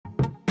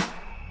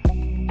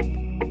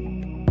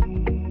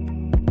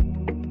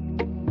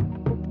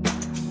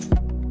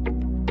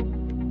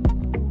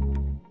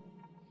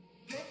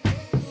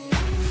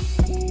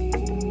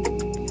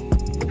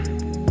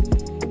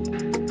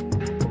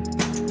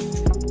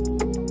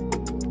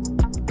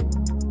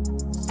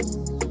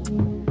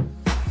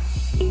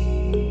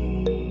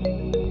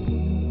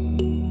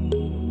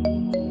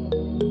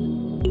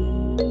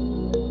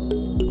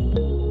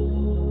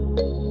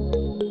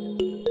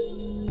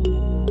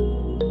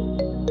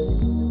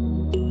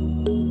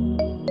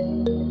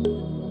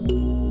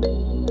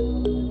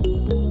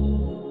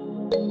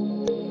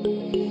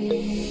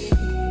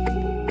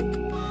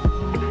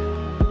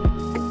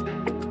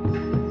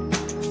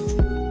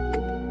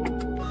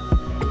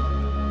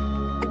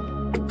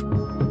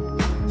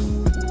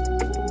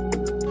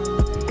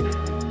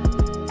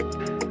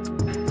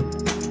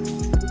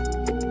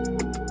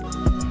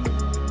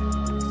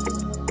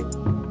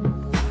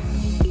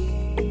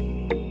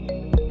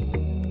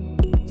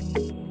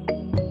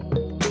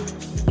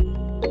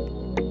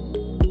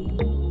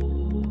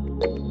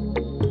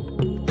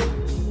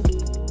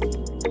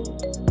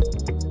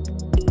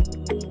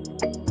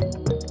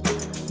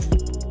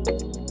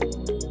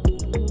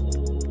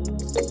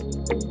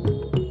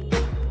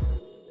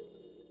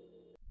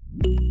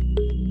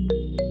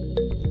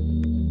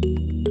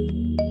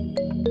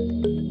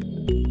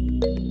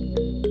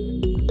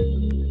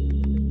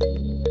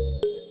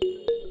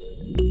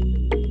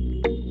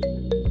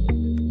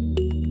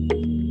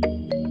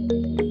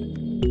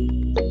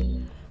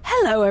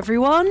Hello,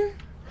 everyone.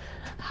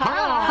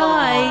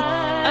 Hi.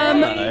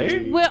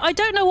 Well, I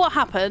don't know what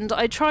happened.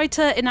 I tried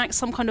to enact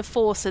some kind of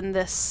force in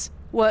this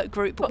work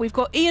group, but we've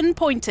got Ian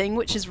pointing,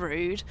 which is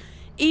rude.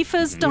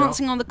 Aoife's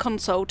dancing on the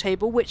console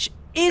table, which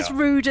is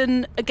rude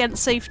and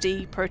against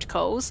safety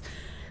protocols.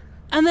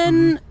 And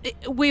then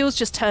Wheels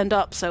just turned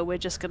up, so we're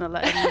just going to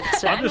let him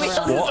stay. I'm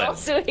just Wheels is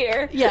also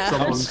here. Yeah.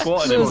 Someone's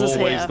squatting is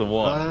always the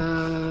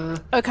one.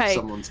 Okay.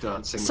 Someone's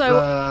dancing So-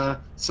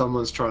 there.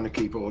 Someone's trying to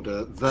keep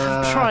order there.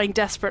 I'm trying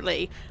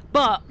desperately.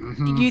 But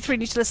you three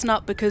need to listen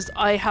up because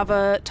I have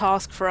a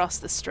task for us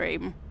this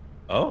stream.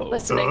 Oh.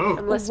 Listening. I'm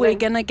We're listening.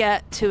 going to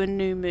get to a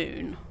new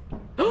moon.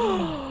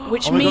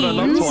 Which Oh my God, I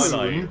love means...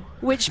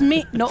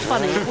 Twilight. Not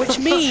funny. Which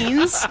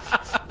means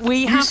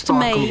we have to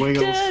Sparkle make...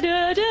 Wheels.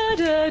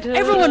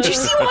 Everyone, do you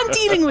see what I'm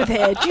dealing with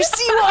here? Do you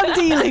see what I'm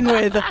dealing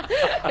with?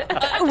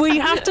 We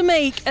have to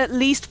make at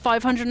least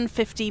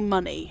 550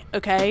 money,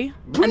 okay?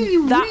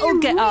 And that'll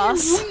get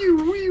us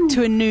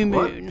to a new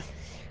moon.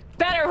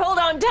 Better hold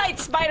on tight,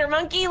 spider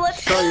monkey.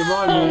 Let's Show you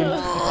my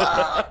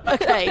moon.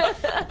 Okay.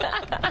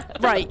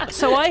 Right,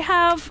 so I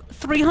have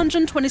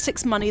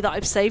 326 money that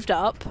I've saved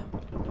up.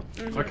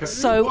 Okay.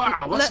 So wow,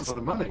 that's let's a lot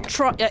of money.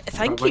 try.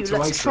 Thank Wait you. to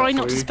Let's waste try that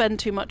not for to you. spend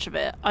too much of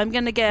it. I'm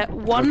going to get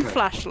one Okay.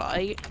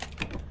 flashlight,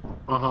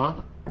 Uh-huh.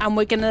 and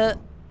we're going to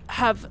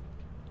have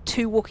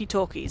 2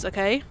 walkie-talkies,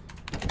 okay?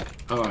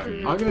 Alright,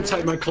 I'm going to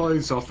take my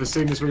clothes off as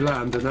soon as we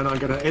land, and then I'm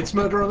going to... It's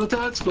murder on the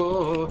dance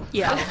floor!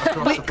 Yeah.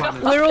 Across the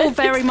planet. We're all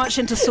very much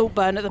into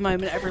Saltburn at the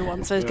moment,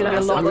 everyone, so there's going to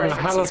be a lot I'm of going to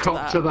references to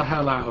helicopter that. the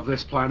hell out of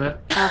this planet.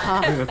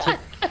 Uh-huh.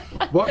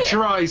 Watch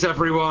your eyes,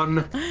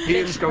 everyone!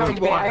 Ian's going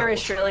be wild.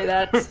 Irish, really.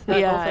 That's that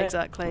Yeah, whole thing.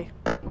 exactly.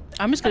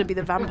 I'm just going to be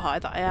the vampire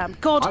that I am.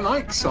 God, I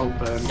like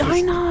Saltburn.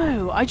 I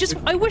know. I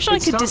wish I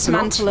it could starts in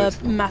dismantle a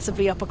Oxford.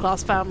 massively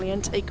upper-class family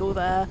and take all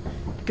their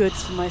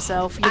goods for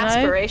myself, you know?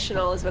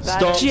 Aspirational is what that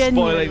Stop is.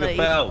 spoiling Genuinely. the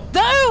bell.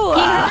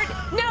 No!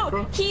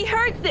 No, he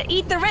heard the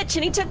eat the rich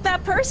and he took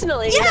that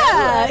personally. you know,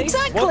 Yeah, like-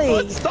 exactly.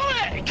 What's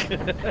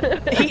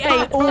that? He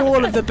ate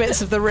all of the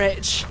bits of the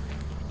rich,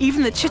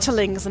 even the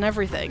chitterlings and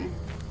everything.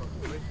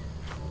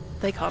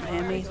 They can't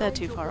hear me. They're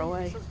too far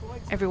away.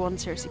 Everyone,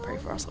 seriously pray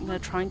for us. I'm going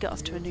to try and get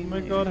us to a new Oh my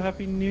moon. God,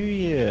 Happy New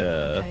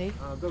Year. Okay,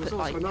 There was but also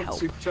like another help.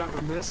 super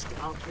chat we missed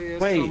up here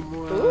Wait.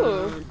 somewhere.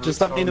 Ooh. Does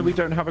that mean that we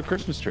don't have a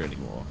Christmas tree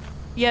anymore?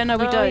 Yeah, no,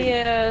 we Oh, don't.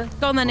 yeah.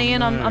 Go on then, Ian.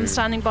 no. I'm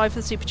standing by for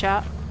the super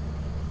chat.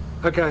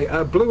 Okay,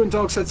 Blue and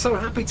Dog said, so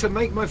happy to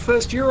make my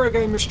first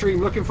Eurogamer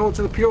stream. Looking forward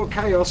to the pure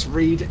chaos.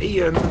 Read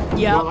Ian.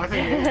 Yeah. Well, I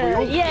think we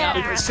all,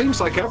 Yeah. it seems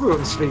like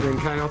everyone's feeling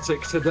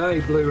chaotic today,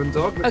 Blue and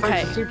Dog. But Okay.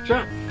 Thanks for super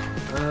chat.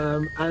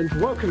 And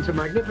welcome to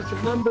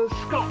magnificent numbers,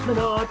 Scott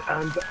Menard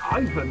and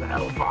Ivan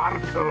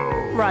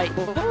Alberto. Right.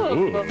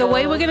 Ooh. The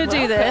way we're going to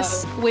do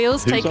this,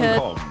 Wheels, Who's take on a...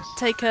 comms?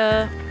 Take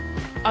a...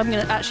 I'm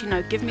going to... Actually,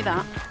 no, give me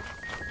that.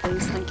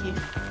 Please, thank you.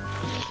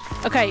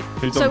 Okay,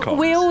 Who's so on comms?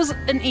 Wheels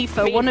and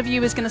Aoife, one of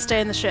you is going to stay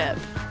in the ship.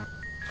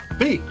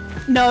 B.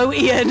 No,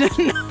 Ian.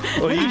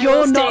 Well, you-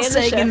 You're stay not in the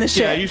staying in the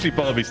ship. Yeah, ship. usually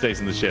Barbie stays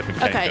in the ship and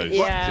Kate Okay, goes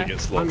yeah. to get I'm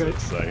slaughtered, gonna-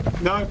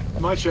 so... No,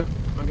 my ship.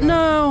 I'm going.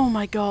 No, oh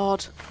my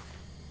God.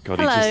 God,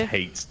 Hello. he just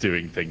hates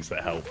doing things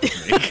that help me.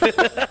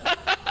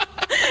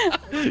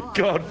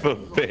 God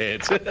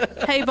forbid.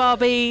 Hey,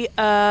 Barbie.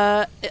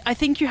 I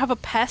think you have a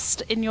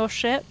pest in your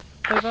ship.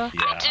 Over.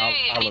 Yeah, I do.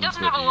 He Alan's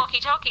doesn't with have a you.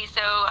 walkie-talkie,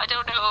 so I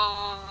don't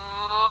know.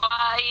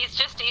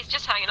 He's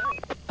just hanging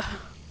out.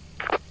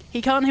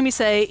 He can't hear me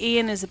say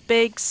Ian is a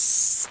big,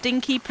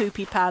 stinky,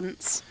 poopy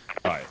pants.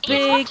 Right. Big-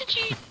 Ian, what did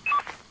you?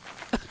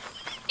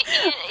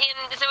 Ian,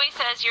 Zoe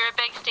says you're a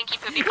big stinky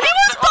poopy. It pants,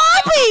 was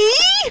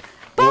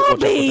but also-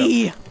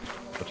 Barbie! Barbie!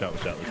 Watch out,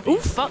 watch out. Oh,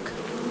 fuck.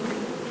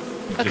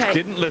 Just Okay.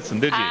 didn't listen,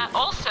 did you?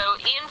 Also,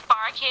 Ian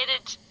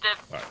barricaded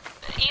the. Right.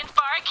 Ian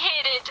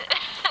barricaded.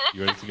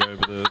 You ready to go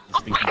over the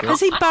stinky girl? Has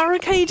he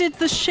barricaded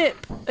the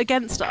ship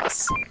against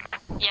us?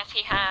 Yes,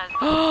 he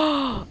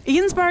has.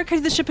 Ian's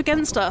barricaded the ship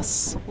against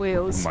us,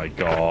 Wheels. Oh my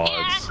God.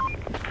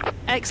 Yeah.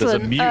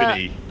 Excellent. There's a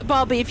mutiny.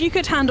 Barbie, if you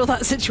could handle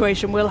that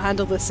situation, we'll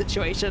handle this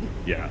situation.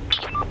 Yeah.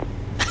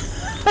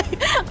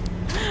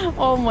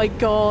 Oh my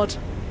God.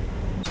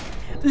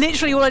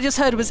 Literally all I just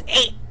heard was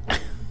eh.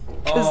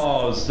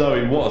 Oh,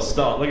 Zoe, what a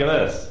start. Look at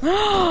this.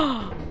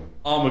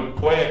 I'm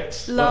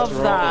equipped. Love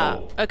Let's that.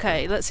 roll.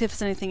 Okay, let's see if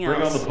there's anything Bring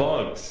on else. the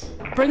bugs.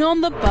 Bring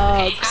on the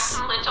Okay, you got bugs.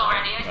 some loot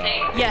already,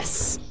 I see.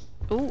 Yes.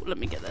 Oh, let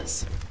me get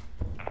this.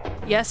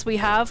 Yes, we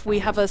have. We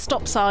have a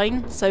stop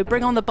sign, so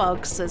bring on the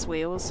bugs, says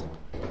Wheels.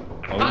 Oh,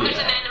 Oh, there's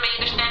an yeah. enemy.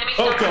 There's an enemy.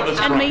 Oh God, there's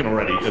a Enemy. bracken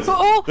already. There's,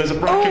 Oh, there's a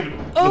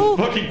bracken. Oh,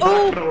 there's a fucking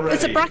oh, bracken already.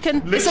 it's a bracken.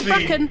 It's a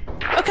Literally- bracken.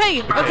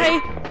 Okay,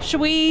 okay. Shall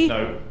we?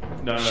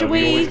 No, Should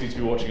we we- always need to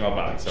be watching our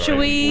backs. Should alright?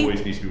 we-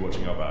 always need to be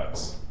watching our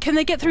backs. Can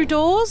they get through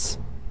doors?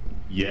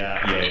 Yeah.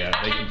 I They can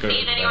can't go. see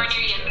it to anywhere vents.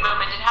 near you at the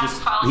moment. It has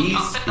Just fallen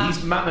off the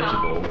he's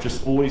manageable.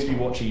 Just always be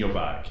watching your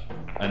back,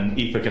 and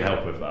Aoife can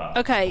help with that.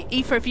 Okay,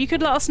 Aoife, if you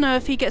could let us know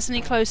if he gets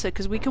any closer,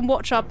 because we can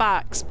watch our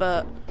backs,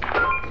 but...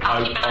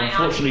 I'll keep an eye on.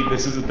 Unfortunately,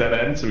 this is a dead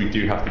end, so we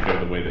do have to go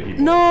the way that he.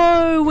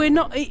 No, we're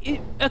not...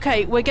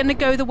 Okay, we're going to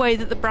go the way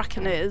that the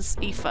bracken is,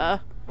 Aoife.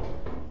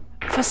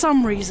 For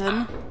some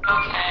reason.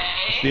 Okay.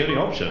 It's the only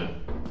option.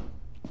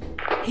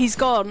 He's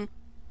gone.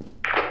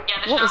 Yeah,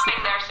 there's What was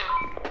nothing there, so...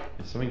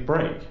 Did something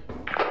break?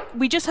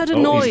 We just heard a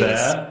Oh, noise. he's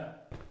there.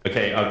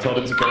 Okay, I've told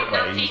him to go I'm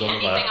not away. He's seeing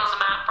on the anything left. on the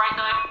map right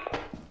now.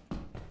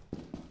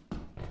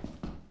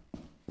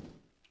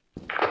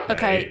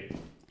 Okay.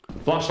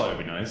 Flashlight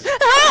would be nice.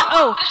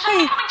 Oh, There's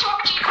hey. something coming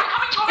towards you,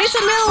 coming towards It's a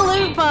you. little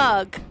loot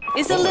bug.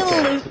 It's a little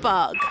okay. loot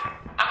bug.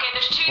 Okay,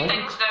 there's two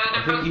things though,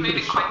 they're I both think you moving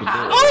could quite shut the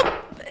door. fast.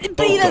 Oh,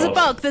 B, there's a God.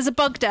 bug. There's a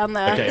bug down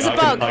there. Okay, There's a I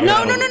bug. can- I can No,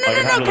 handle- no, no, I no, can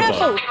no, handle the careful.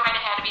 bug. Something right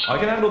ahead of me. I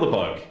can handle the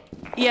bug.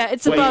 Yeah,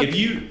 it's a Wait, bug.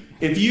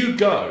 if you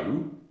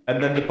go,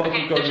 and then the bug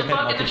Okay, will go in there's your a head bug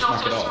and I and can there's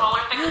also smack it a off.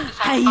 smaller thing that's the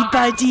size Hey, of a bug.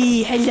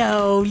 buddy.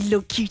 Hello,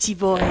 little cutie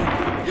boy.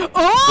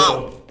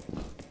 Oh!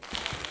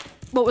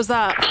 What was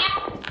that?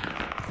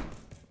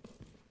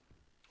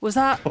 Was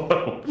that? Why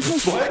are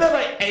there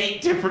like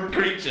 8 different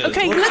creatures?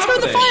 Okay, What's let's go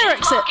in the happening? fire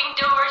exit. Locking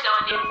doors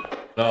on you.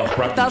 Oh,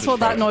 Brandon That's just what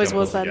that tried to noise jump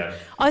was us then. again.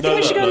 I think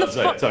we should go in the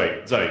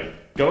Zoe,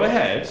 go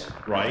ahead,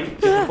 right?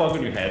 Get the bug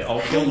on your head.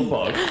 I'll kill the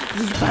bug. Go away.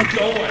 No,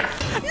 Go away.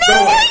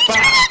 what are you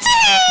doing to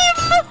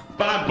him?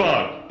 Bad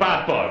bug.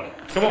 Bad bug.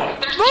 Come on.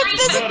 There's What? three.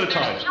 There's a- Murder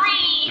time. There's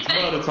three. It's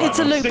murder time. It's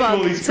a I'm loot sick of bug.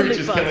 all these It's a loot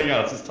creatures bug. killing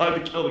us. It's time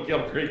to kill the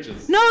kill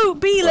creatures. No,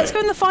 B, let's Right. go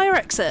in the fire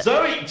exit.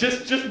 Zoe,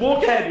 just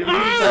walk ahead. You're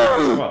leaving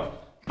Come on.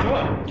 Come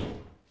on.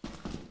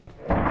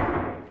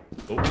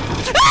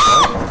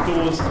 Oh.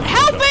 Doors.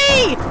 Help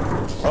me!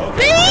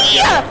 B!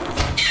 Okay.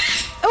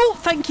 Oh,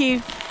 thank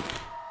you.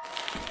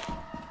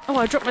 Oh,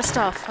 I dropped my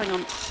stuff. Hang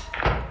on. Okay,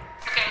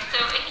 so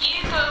if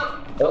you go...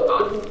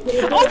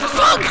 Oh,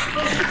 fuck!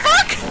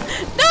 Fuck!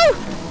 No!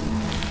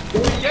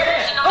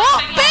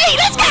 Oh, B,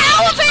 let's get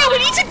out of here! We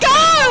need to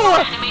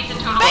go! Enemies in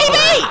total.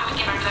 Baby! I would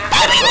get out of there.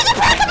 Baby, there's a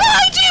bracken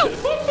behind you!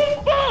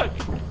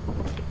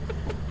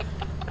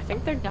 I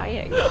think they're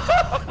dying.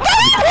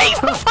 Baby,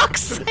 for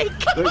fuck's sake!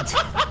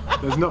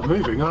 They're not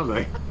moving, are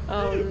they?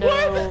 Oh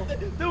no.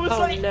 There was Oh,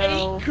 like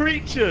no. 8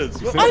 creatures.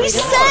 I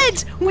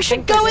said we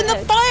should go in the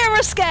fire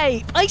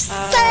escape! I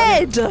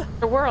said!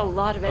 There were a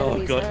lot of Oh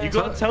enemies god, there. you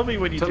gotta tell me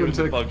when you're Tell doing them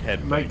the to bug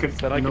head make thing, a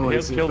then I can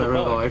noise if kill the they're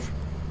bug. alive.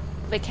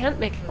 They can't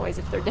make a noise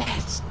if they're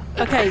dead.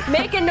 Okay,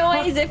 Make a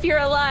noise if you're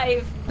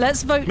alive.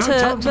 let's vote No,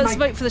 tell them to let's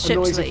make vote for the a ship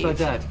noise to if they're leave.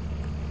 dead.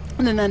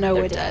 And then they know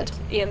They're we're dead.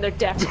 Ian, they're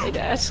definitely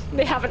dead.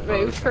 They haven't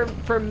moved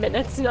for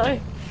minutes now.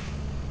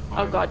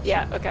 Oh god,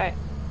 yeah, okay.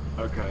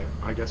 Okay,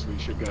 I guess we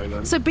should go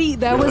then. So B,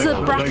 there was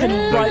a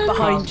bracken right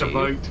behind Cast a you.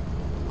 vote.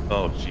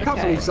 Oh I jeez.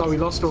 can't believe Zoe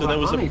lost all So that there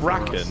was a money for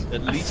us. bracken,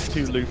 at least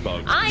 2 loot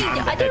bugs.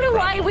 I don't know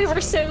why we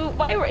were so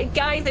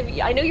guys.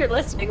 I know you're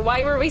listening.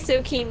 Why were we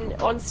so keen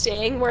on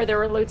staying where there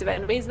were loads of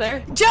enemies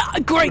there?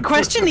 Great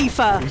question,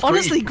 Aoife.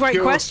 Honestly, great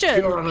Pure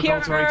question.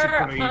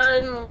 unadulterated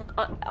greed.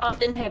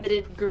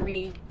 Uninhibited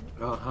greed.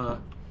 Uh-huh.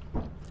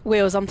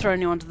 Wheels, I'm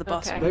throwing you under the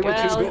bus. Okay. They were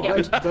Well,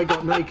 too, yeah. they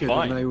got naked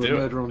Fine, and they were do it.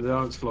 murder on the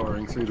dance floor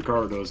through the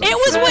corridors. It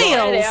was There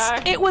they Wheels.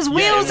 are. It was Yeah,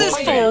 Wheels' it was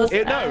fault. me.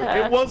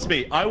 It was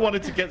me. I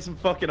wanted to get some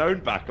fucking own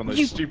back on those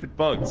You- stupid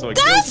bugs, so I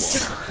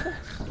That's killed one.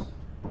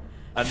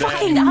 And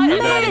fucking then, How and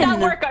did then, that men.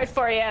 work out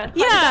for you?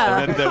 Yeah.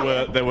 and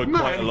then there were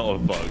quite a lot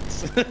of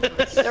bugs.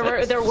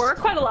 There were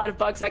quite a lot of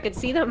bugs. I could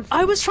see them.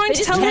 I was trying They to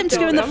just tell him kept to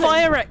go in the going.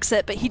 fire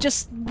exit, but he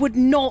just would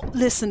not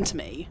listen to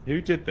me.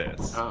 Who did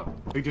this? Oh,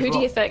 who Who do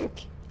you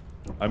think?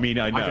 I mean,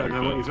 I know, don't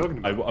know what but you're talking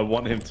about. I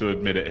want him to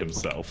admit it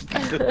himself.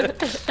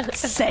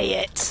 Say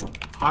it.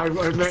 I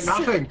admit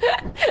nothing.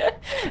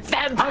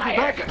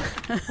 Vampire.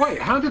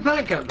 How did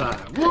that get there?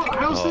 What?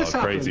 How's Oh, this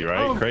happened? crazy,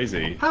 right? Oh,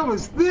 Crazy. How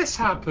has this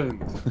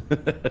happened?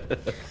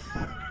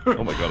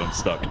 Oh my god, I'm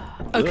stuck.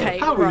 Okay,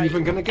 How are we right.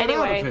 even going to get out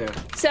of Anyway, here?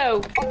 so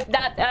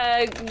that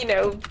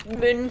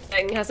moon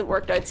thing hasn't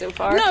worked out so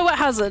far. No, it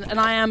hasn't, and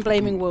I am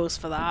blaming Wheels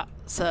for that.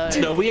 So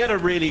No, we had a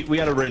really feel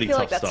tough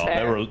like that's start.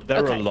 fair.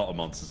 There were Okay. a lot of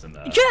monsters in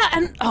there. yeah,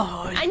 and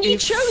And you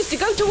chose to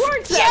go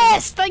towards them.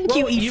 yes, thank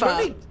you, Well,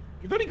 Aoife.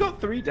 you've only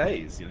got 3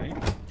 days, you know.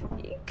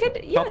 You could,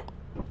 yeah.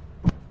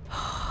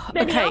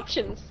 Many Okay.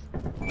 options.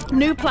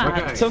 New plan.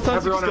 Okay.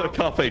 Sometimes you Everyone just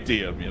got a carpe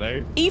diem, you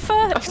know. Aoife,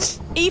 Yes.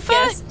 you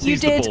Seize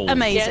the did balls.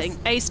 amazing. Yes.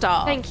 A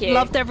star. Thank you.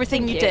 Loved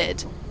everything Thank you you.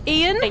 did.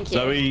 Ian, Thank you.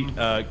 Zoe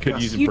could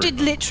Yes. use you did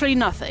improvement. literally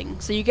nothing,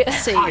 so you get a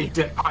C.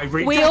 I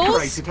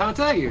redecorated, how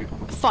dare you?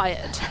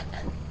 Fired.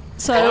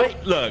 So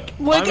Look,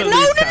 We're I'm a no, loose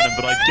no, no, cannon, no,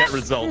 but I get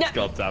results.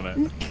 God damn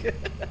it!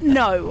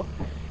 no,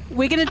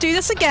 we're gonna do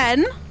this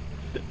again.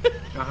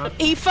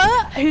 Aoife,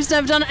 who's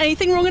never done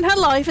anything wrong in her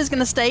life, is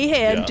gonna stay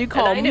here and Yeah. do And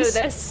comms. I know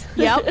this.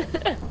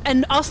 Yep.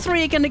 And us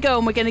three are gonna go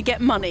and we're gonna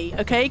get money,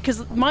 okay?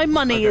 Because my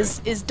money Okay.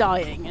 is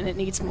dying and it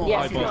needs more.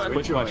 Yes. Hi, boss. on.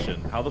 Quick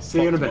question: how the See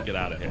you fuck in a do we bit. get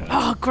out of here?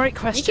 Oh, great You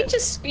question.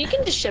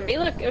 can just shimmy.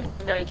 Look, no,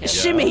 you can't.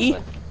 Shimmy?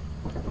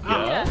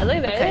 Yeah, look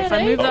there. Okay, if I there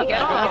move you that go.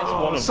 back. That's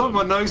one of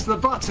Someone knows the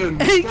button.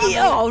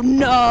 Oh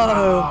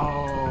no!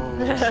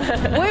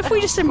 Oh. What if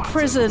we just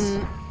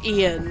imprison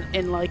Ian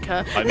in like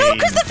a? I No, mean,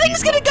 because the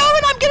thing's he's gonna not- go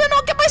and I'm gonna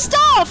not get my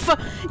stuff.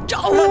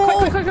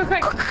 Oh, Quick. Go, go, go.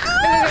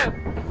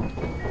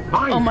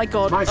 Mine. oh my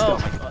god! My Oh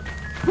stuff. my god!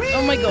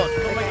 Oh my god!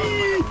 Oh my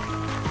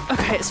god!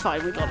 Okay, it's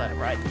fine. We got it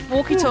right.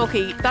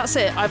 Walkie-talkie. That's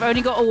it. I've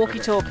only got a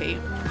walkie-talkie.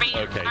 Are you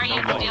Okay, are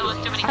you no deal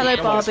with too many Hello,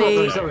 kills?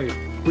 Barbie. Zoe.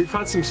 We've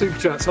had some super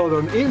chats. Hold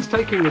on. Ian's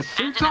taking his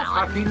suit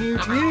off. Happy New Year,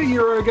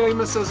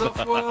 Eurogamer, says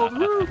Offworld.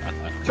 Woo!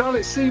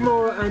 Charlotte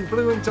Seymour and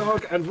Blue and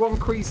Dog and One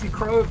Queasy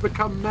Crow have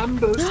become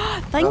members.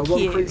 Thank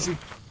you.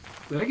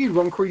 Thank you.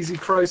 One Queasy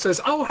Crow says,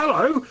 oh,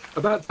 hello.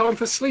 About time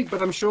for sleep,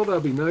 but I'm sure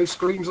there'll be no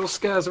screams or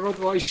scares or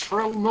otherwise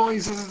shrill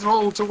noises at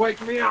all to wake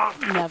me up.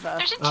 Never.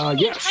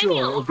 Yeah, sure.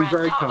 It'll be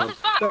very calm.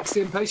 That's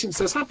the Impatient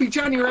says, Happy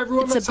January,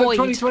 everyone. It's Let's a have void.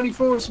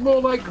 2024 is more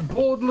like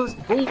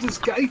Baldur's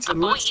Gate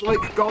and less like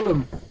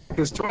Gollum.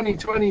 Because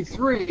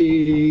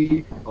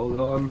 2023... Hold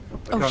on.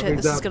 Oh shit,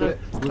 this is gonna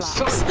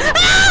collapse.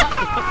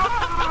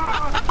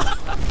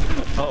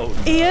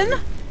 Oh, Ian?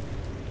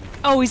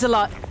 Oh, he's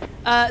alive.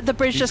 The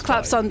bridge just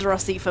collapsed fine. under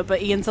us, Aoife,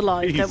 but Ian's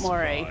alive, he's don't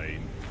worry. fine.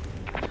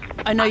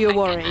 I know you're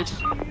worried.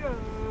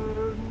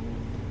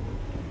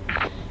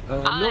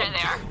 Oh, there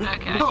they are.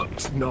 Okay.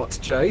 Not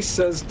Chase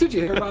says, did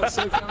you hear about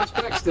Sophie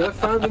Baxter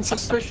found in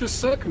suspicious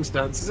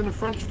circumstances in a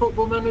French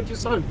football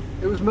manager's home?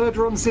 It was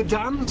murder on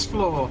Zidane's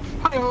floor.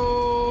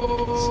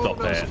 Hi-oh! Stop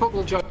That was there. a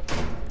football joke.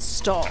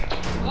 Stop. Ooh,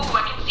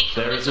 I can see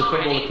some There of is this a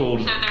footballer already. called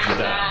So there's,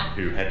 Zidane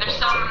who there's headbutts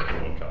some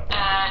everyone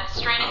card.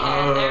 straight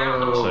ahead there on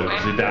the So walkway.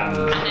 Zidane's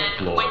And then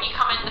floor. when you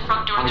come in the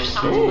front door, there's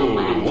some to the Ooh,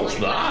 left, what's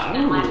like that?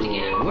 and left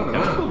again. Look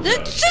at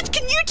that.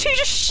 Can you two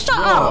just shut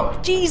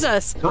up?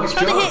 Jesus. I'm Nice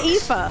trying to hit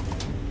jokes. Aoife.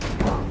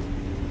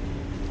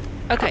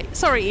 Okay,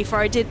 sorry Aoife,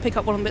 I did pick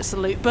up one bits of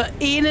loot, but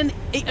Ian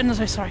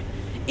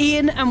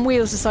and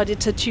Wheels decided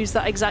to choose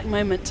that exact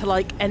moment to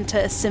like enter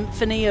a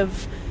symphony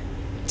of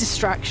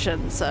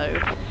distraction,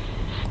 so...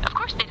 Of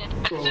course they did.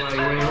 Zoe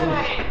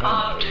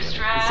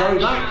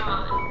back.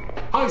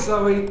 Hi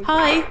Zoe.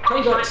 Hi.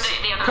 Codex I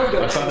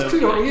found says, it.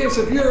 2 years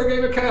of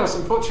Eurogamer chaos.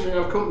 Unfortunately,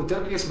 I've caught the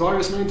deadliest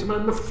virus known to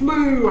man, the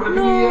flu. Happy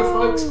New Year,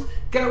 folks.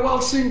 Get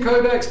well soon,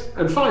 Codex.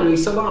 And finally,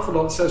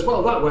 Salafalot says,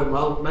 well, that went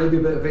well. Maybe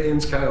a bit of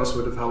Ian's chaos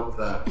would have helped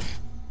there.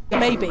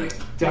 Maybe.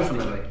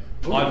 Definitely.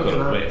 Ooh, I've look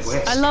got at a that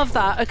whisk. I love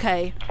that,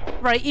 okay.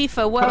 Right, Aoife,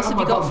 what else have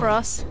you got for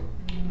us?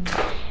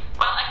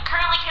 Well, I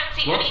currently can't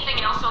see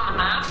anything else on the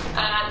map,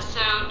 so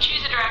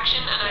choose a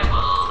direction and I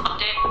will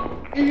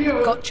update.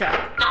 Yeah.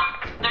 Gotcha. No,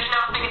 there's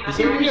nothing in this Is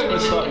there direction. anything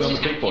slightly on the It's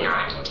just big boy? gonna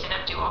appear out into an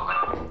empty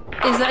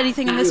walkway. Is there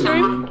anything in this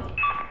room?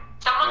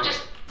 Someone's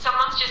just.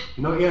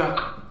 Not yet.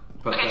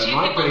 But Okay, there two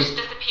might people be. just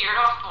disappeared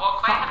off the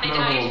walkway. Have they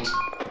died?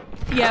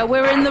 Yeah,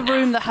 we're in the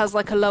room that has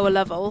like a lower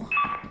level.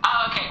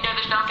 Oh, okay. No,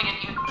 there's nothing in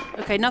here.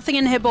 Okay, nothing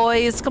in here,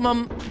 boys. Come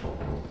on.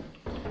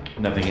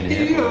 Nothing in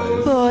here.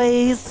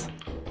 Boys.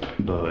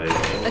 Boy.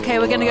 Okay,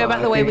 we're gonna go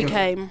back the way we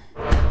came.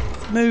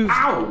 Move.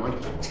 Ow, my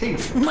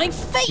teeth. My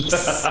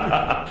face!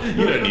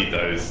 You don't need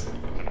those.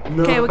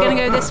 No. Okay, we're gonna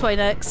go this way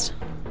next.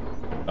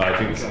 Oh, I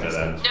think it's an end.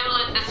 No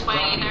loot this way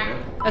either.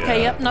 Okay,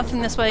 Yeah. yep,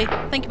 nothing this way.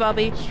 Thank you,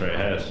 Barbie. Straight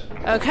ahead.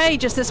 Okay,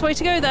 just this way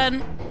to go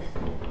then.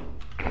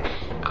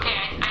 Okay,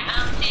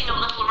 I am seeing a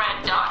little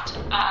red dot.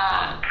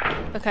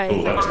 Okay.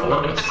 Oh, that's On all.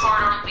 one of the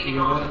corridors leading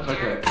off Okay.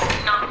 here.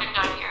 Nothing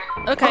down here.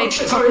 Okay. Oh,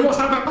 shit, sorry, what's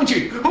that behind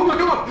you? Oh my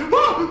god!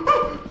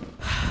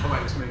 Oh,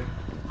 wait, it's me.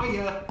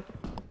 Hiya.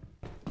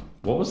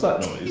 What was that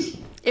noise?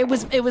 It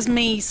was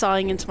me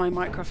sighing into my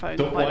microphone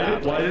quite Why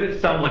loudly. did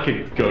it sound like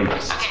a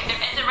ghost? Okay,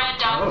 there is a red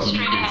dot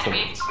straight ahead of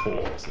me.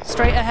 Someone's corpse.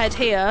 Straight ahead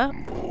here.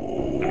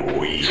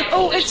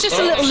 Oh, it's just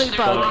a little loot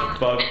bug.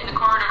 Bug. In the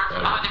corridor.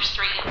 Oh, there's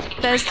three. I'm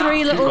seeing There's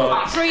three dots.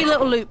 bugs. three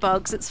little loot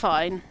bugs. It's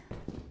fine.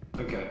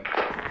 Okay.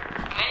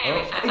 Okay,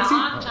 we said It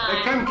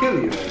that. can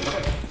kill you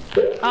though.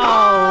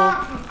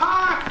 Oh.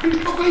 He's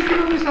got bacon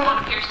on his One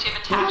head. appears to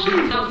have attached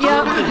himself.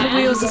 Yeah,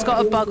 Wheels has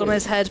got a bug on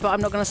his head, but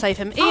I'm not going to save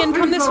him. Ian,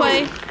 come this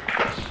way.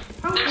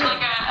 There's like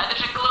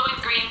there's a glowing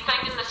green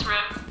thing in this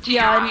room. To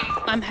Yeah, your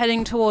right. I'm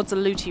heading towards a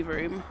looty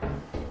room. And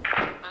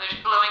there's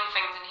glowing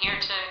things in here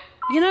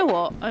too. You know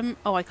what?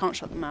 Oh, I can't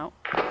shut them out.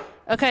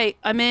 Okay,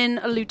 I'm in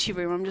a looty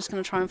room. I'm just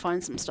going to try and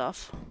find some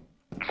stuff.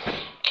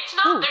 It's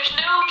not. Ooh. There's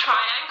no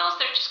triangles.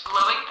 They're just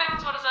glowing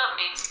things. What does that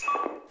mean?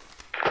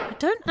 I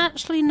don't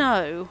actually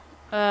know.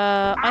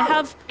 I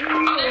have...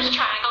 Oh, there's a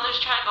triangle. There's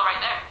a triangle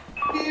right there.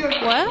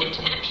 Where? It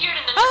appeared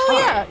in the.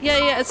 Oh,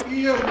 yeah. It's,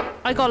 Yeah.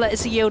 I got it.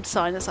 It's a yield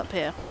sign. It's up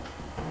here.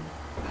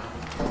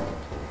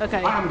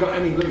 Okay. I haven't got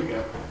any loot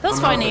yet. That's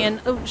I'm fine, out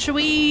Ian. Oh, shall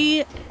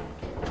we...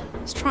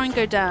 Let's try and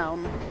go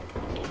down.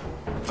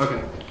 there.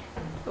 Okay.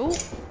 Oh.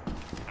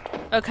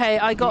 Okay,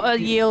 I got a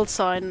yield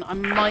sign. I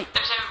might...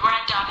 There's a red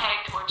dot heading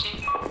towards you.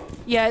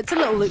 Yeah, it's a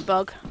little loot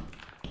bug.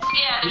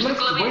 Yeah, there's a Let's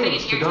glowing thing in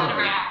wait here. to Is that a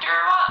die. reactor or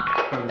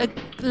what?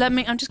 Let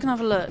me... I'm just going to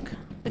have a look.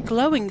 A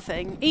glowing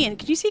thing. Ian,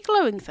 can you see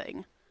glowing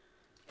thing?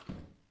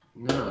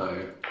 No.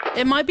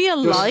 It might be a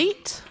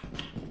light.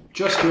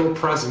 Just your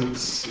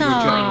presence. Your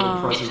Aw.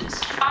 general It's presence.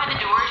 by the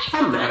doors. You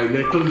come Hello, in.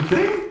 little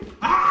thing.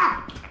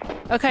 Ah!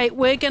 Okay,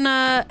 we're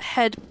gonna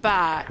head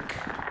back.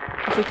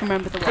 If we can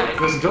remember the way.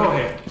 There's a door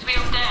here. Is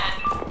Wheels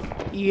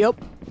dead? Yep.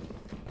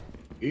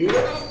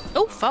 Yeah.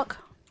 Oh, fuck.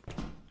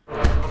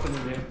 Nothing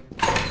in here.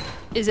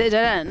 Is it a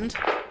dead end?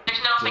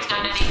 There's nothing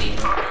down any of these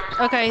corridors.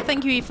 Okay,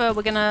 thank you, Aoife.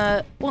 We're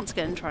gonna, once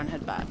again, try and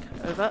head back.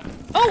 Over.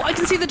 Oh, I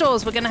can see the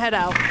doors. We're gonna head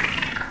out.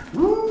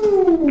 Woo!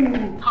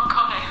 Oh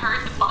god, I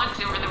heard the bugs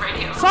over the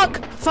radio.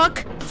 Fuck!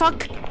 Fuck!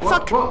 Fuck!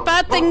 Fuck! What?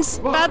 Bad things!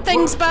 What? Bad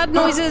things! What? Bad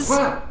noises!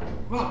 What?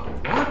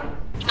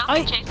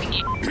 Nothing chasing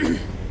you.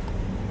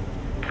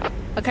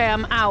 Okay,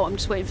 I'm out. I'm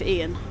just waiting for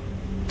Ian.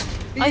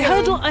 I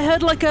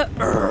heard like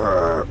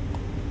a.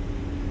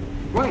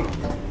 Wait,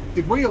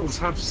 did Wheels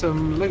have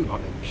some loot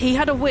on him? He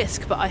had a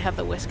whisk, but I have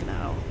the whisk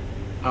now.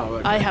 Oh,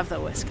 okay. I have the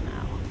whisk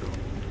now.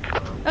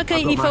 Okay,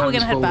 I've got Aoife, my we're gonna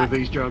hands head full back. with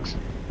these drugs.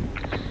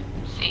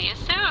 See you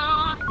soon.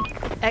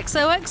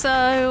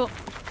 XOXO.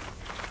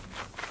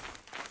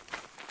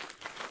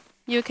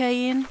 You okay,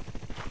 Ian?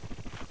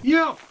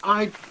 Yeah,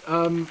 I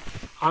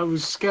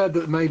was scared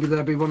that maybe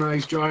there'd be one of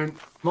those giant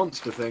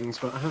monster things,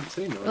 but I haven't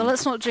seen them. Well,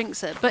 let's not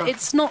jinx it. But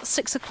it's not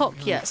 6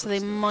 o'clock yet, so they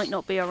might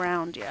not be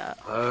around yet.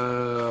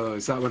 Oh,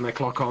 is that when they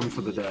clock on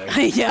for the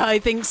day? Yeah, I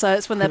think so.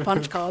 It's when their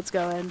punch cards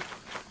go in.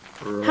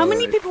 Right. How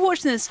many people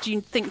watching this do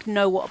you think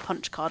know what a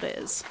punch card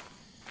is?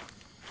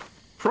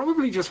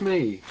 Probably just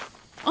me.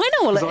 I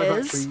know what 'cause it I've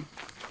is. actually-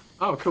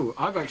 Oh, cool.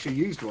 I've actually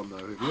used one, though.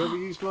 Have you ever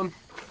used one?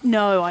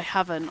 No, I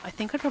haven't. I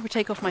think I'd probably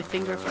take off my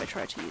finger if I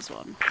tried to use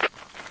one.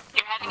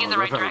 You're heading in the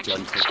you're right very direction.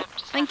 gentle. Ship.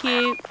 Just Thank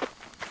FYI. you.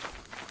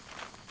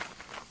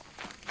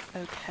 I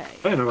Okay.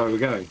 don't know where we're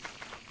going.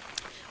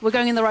 We're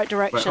going in the right Wait,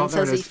 direction, oh,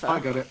 there says it is. I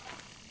Aoife. got it.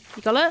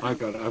 You got it? I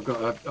got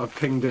it. I've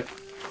pinged it.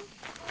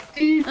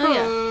 Aoife!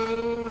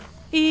 Oh,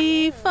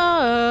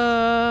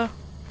 Aoife!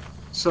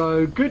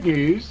 So, good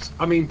news.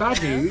 I mean,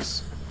 bad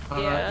news.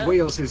 Yeah.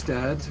 Wheels is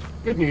dead.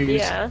 Good news.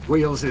 Yeah.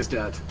 Wheels is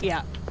dead.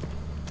 Yeah.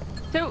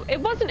 So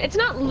it's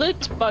not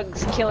loot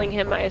bugs killing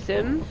him, I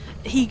assume.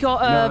 He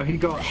got a No, he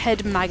got-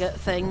 head maggot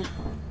thing.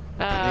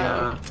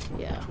 Yeah.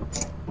 Yeah.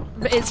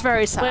 But it's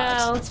very sad.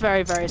 Well, it's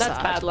very, very That's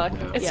sad. bad luck.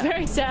 Yeah. It's Yeah.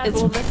 very sad. It's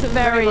We'll miss him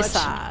very much.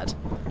 sad.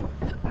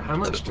 How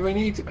much do we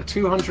need?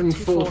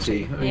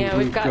 240. Yeah,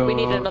 we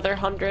need another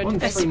 100. One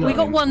Yes, thing we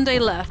got nine. 1 day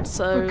left,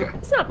 so. Okay.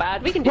 It's not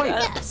bad. We can do Wait.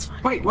 that. That's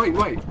fine.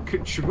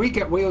 Wait. Should we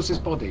get Wheels'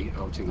 body?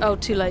 Oh, too late. Oh,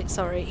 too late.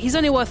 Sorry. He's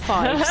only worth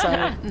 5, so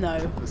no.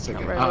 That's not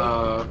okay.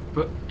 really.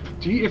 But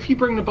if you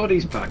bring the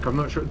bodies back, I'm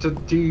not sure.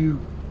 Do you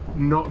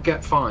not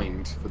get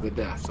fined for the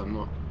death? I'm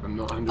not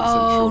 100% sure.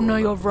 Oh no,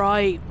 on you're that.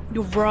 right.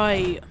 You're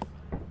right.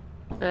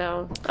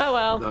 No. Oh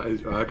well. That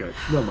is okay.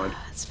 Never mind.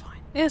 It's fine.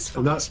 It's fine.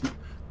 And that's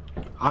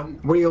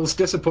Wheels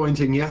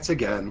disappointing yet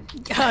again.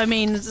 I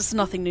mean, it's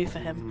nothing new for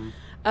him.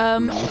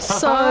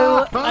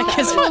 So I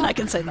guess fine, I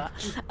can say that.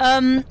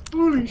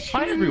 Holy shit!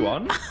 Hi,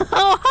 everyone.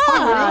 Oh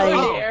hi.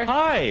 Oh, dear.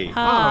 Hi. Oh, we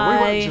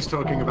Hi. weren't just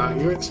talking about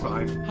you. It's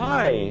fine.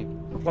 Hi.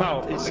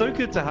 Wow, it's so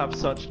good to have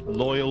such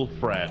loyal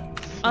friends.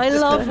 I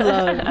love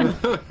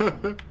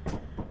Loam.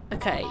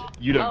 Okay.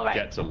 You don't Alright.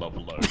 get to love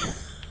alone.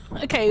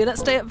 Okay, let's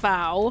stay at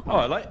Vow. Oh,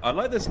 I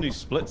like this new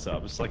split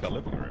setup. It's like our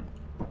living room.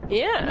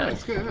 Yeah.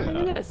 It's good. Isn't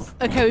Look it? at this.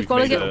 Okay, we've got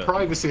to made get. a-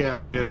 Privacy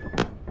out here.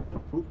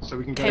 Ooh, so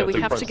we can go. Okay, we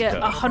do have to get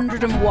privacy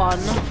 101.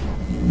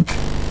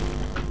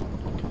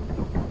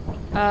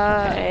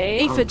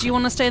 Okay. Aoife, do you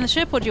want to stay in the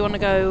ship or do you want to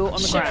go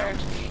on the Sure. ground?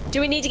 Do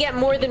we need to get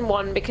more than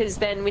one because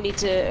then we need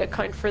to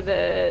account for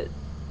the?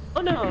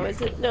 Oh no,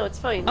 is it? No, it's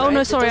fine. Oh right? no,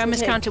 It sorry, I doesn't take-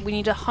 miscounted. We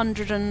need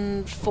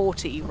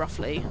 140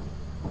 roughly.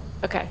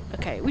 Okay.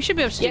 Okay, we should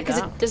be able to Yeah, do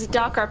because that. does it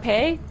dock our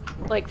pay,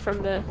 like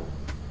from the?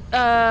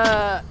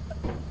 I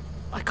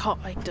can't.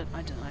 I don't know.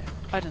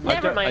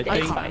 Never mind, I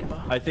it's think,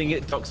 fine. I think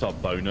it docks our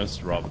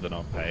bonus rather than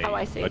our pay. Oh,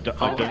 I see. I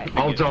don't Okay. think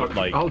I'll it, dock.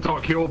 like, I'll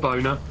dock your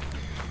boner.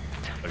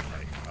 Okay,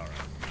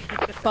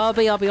 alright.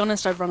 Barbie, I'll be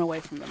honest, I've run away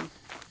from them.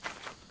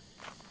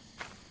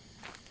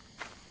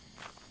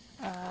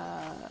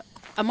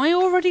 Am I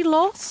already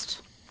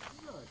lost?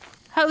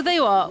 How they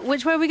are?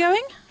 Which way are we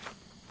going?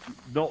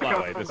 Not that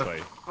way, this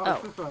way.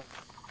 Oh.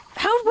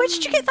 Where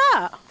did you get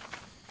that?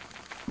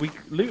 We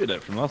looted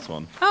it from last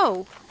one.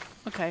 Oh,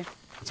 okay.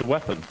 It's a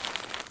weapon.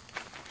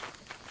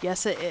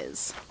 Yes, it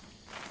is.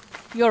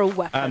 You're a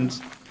weapon.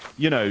 And,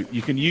 you know,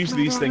 you can use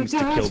these things to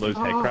kill those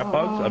headcrab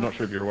bugs. I'm not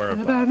sure if you're aware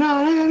of that.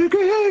 Oh.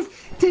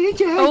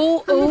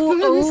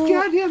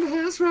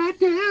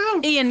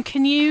 Ian,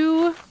 can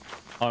you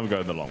I'm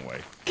going the long way.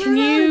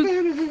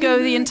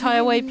 go the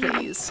entire way,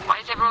 please? Why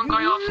is everyone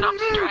going off in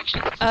opposite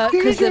directions?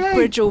 Because the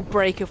bridge will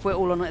break if we're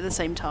all on it at the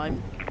same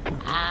time.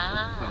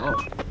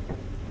 Ah.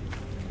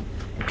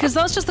 Because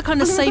that's just the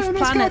kind of safe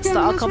planets that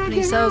our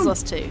company sells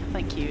us to.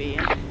 Thank you,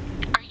 Ian. Are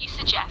you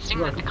suggesting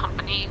that the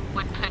company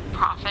would put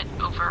profit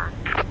over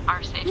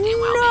our safety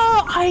and well-being?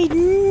 No, I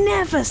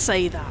never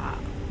say that.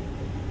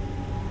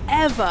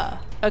 Ever.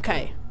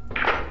 Okay.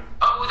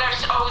 Oh, there's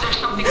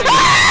something.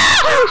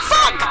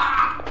 Fuck!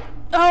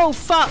 Oh,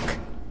 fuck!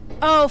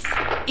 Oh,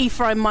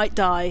 Aoife, I might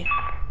die.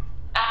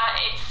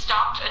 It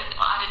stopped at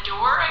a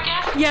door, I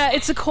guess. Yeah,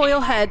 it's a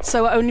coil head,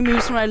 so it only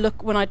moves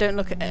when I don't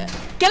look at it.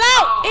 Get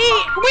out!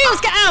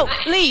 Wheels, get out!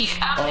 Leave!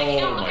 If you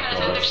don't look at it,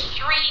 there's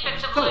 3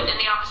 bits of loot in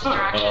the opposite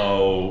direction.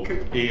 Oh,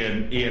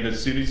 Ian,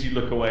 as soon as you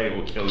look away, it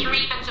will kill you.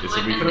 3 bits of It's a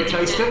loot. weak Can I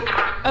taste it?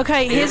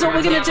 Okay, here's what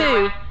we're gonna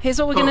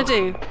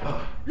do.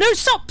 No,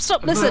 stop!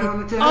 Listen,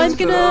 I'm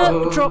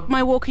gonna drop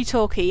my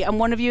walkie-talkie, and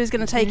one of you is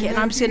gonna take it, and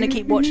I'm just gonna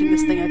keep watching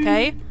this thing,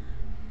 okay?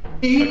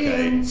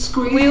 Okay.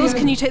 Wheels,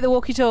 can you take the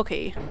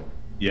walkie-talkie?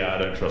 Yeah, I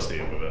don't trust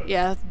Ian with it.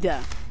 Yeah.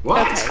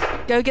 What? Okay,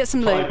 Go get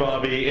some Hi loot.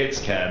 Barbie, it's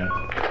Ken.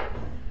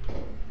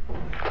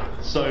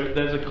 So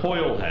there's a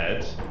coil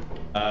head.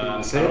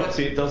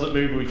 Obviously it doesn't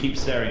move, we keep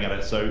staring at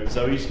it, so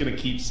Zoe's going to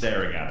keep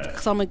staring at it.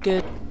 Because I'm a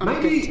good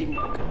team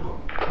worker.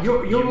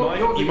 You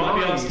might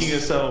be asking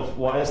yourself,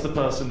 why is the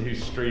person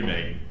who's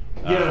streaming...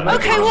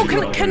 okay, well,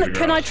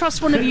 can I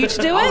trust one of you to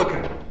do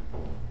it?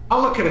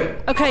 I'll look at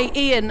it. Okay,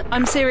 Ian,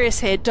 I'm serious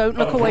here. Don't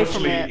look away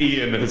from it.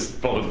 Ian has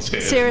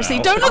volunteered. Seriously,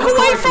 now. don't look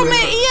away from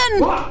it,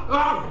 Ian! What?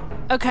 Oh.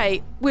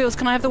 Okay, Wheels,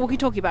 can I have the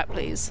walkie-talkie back,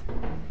 please?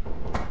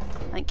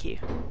 Thank you.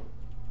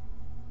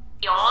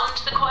 Beyond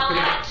the coil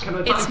head?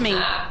 It's me.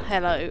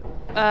 Hello.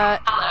 Hello.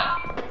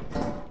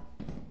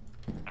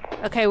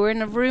 Okay, we're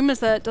in a room.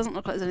 Doesn't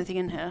look like there's anything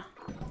in here.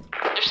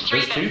 There's three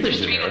bits. There's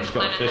three bits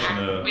lit in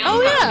there.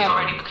 Oh, yeah.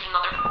 Already, but there's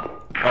another.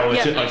 Oh,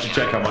 I should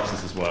check how much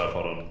this is worth.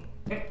 Hold on.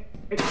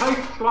 It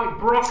tastes like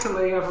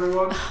broccoli,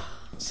 everyone.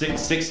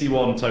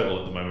 61 total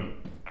at the moment.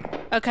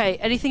 Okay,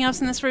 anything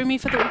else in this room,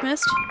 Aoife, that we've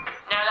missed?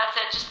 No, that's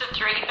it. Just the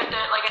three. But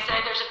like I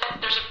said,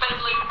 there's a bit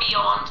of loot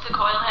beyond the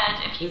coil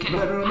head. If you could.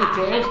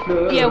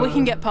 Yeah, we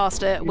can get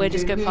past it. We'll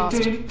just go past.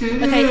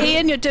 Okay,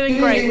 Ian, you're doing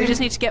great. We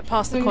just need to get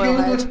past the coil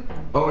head.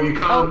 Oh, you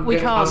can't we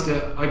get can't. past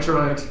it. I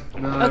tried.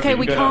 No. Okay,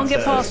 we go can't get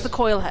downstairs. past the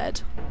coil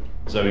head.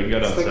 So we can go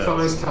Thick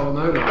downstairs. thighs tell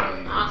no lies.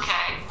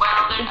 Okay. Well, I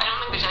don't think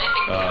there's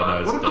anything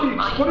beyond. No,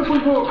 What if we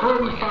walk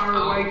really far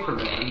away from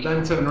it and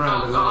then turn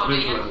around and let it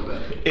move a little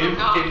bit?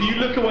 If you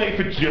look away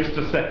for just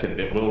a second,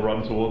 it will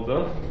run towards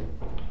us.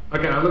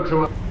 Okay, I looked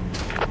away.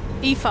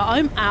 Aoife,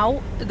 I'm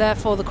out,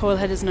 therefore the coil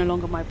head is no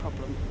longer my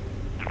problem.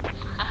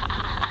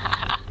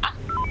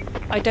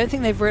 I don't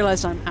think they've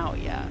realised I'm out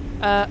yet.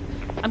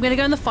 I'm going to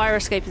go in the fire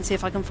escape and see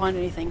if I can find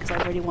anything, because I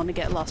really want to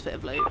get a last bit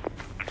of loot.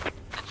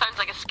 That sounds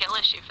like a skill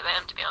issue for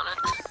them, to be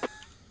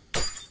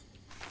honest.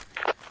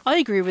 I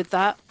agree with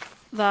that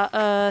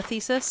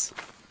thesis.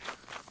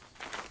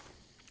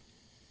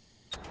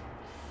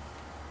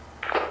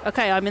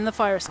 Okay, I'm in the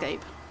fire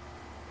escape.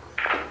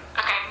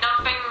 Okay,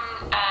 nothing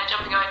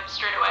jumping out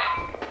straight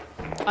away.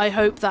 I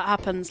hope that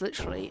happens,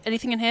 literally.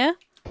 Anything in here?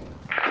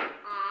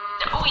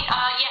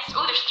 Yes.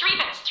 Oh, there's three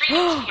bits. Three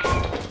bits here.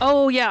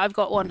 Oh, yeah, I've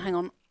got one. Hang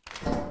on.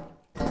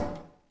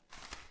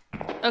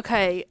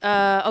 Okay,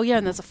 oh yeah,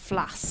 and there's a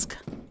flask.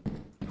 And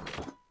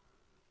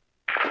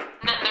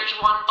then there's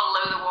one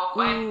below the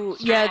walkway. Ooh,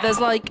 yeah,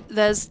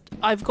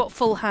 I've got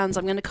full hands.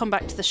 I'm going to come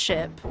back to the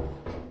ship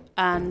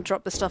and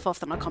drop the stuff off,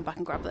 then I'll come back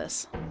and grab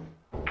this.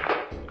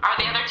 Are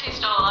the other two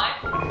still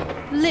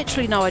alive?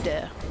 Literally no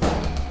idea.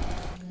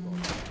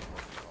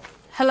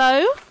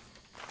 Hello?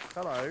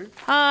 Hello,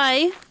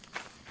 Hi.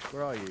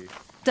 where are you?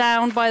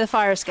 Down by the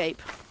fire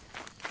escape.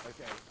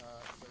 Okay,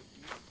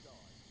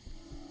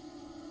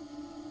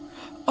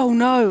 Oh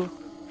no.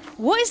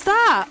 What is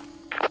that?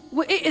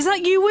 Is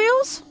that you,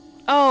 Wheels?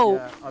 Oh.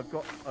 yeah,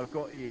 I've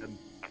got Ian.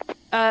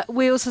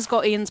 Wheels has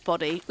got Ian's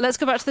body. Let's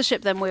go back to the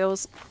ship then,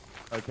 Wheels.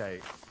 Okay,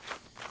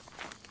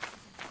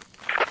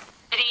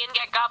 Did Ian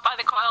get got by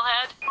the coil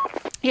head?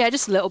 Yeah,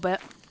 just a little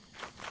bit.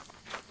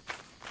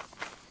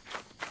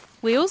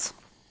 Wheels?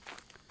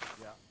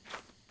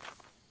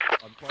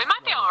 We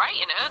might be alright,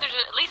 you know.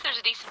 At least there's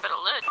a decent bit of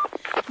loot.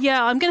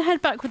 Yeah, I'm going to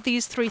head back with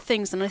these 3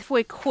 things, and if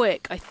we're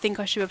quick, I think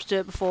I should be able to do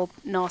it before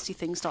nasty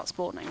things start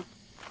spawning.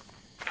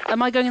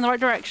 Am I going in the right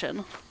direction?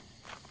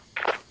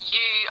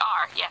 You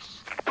are,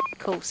 yes.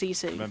 Cool, see you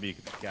soon. Remember, you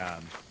can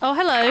scan. Oh,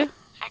 hello.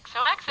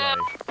 XOXO.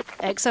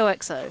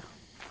 XOXO.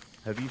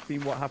 Have you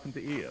seen what happened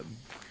to Ian?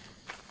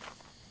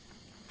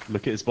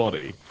 Look at his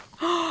body.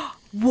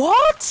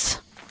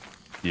 What?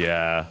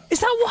 Yeah. Is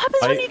that what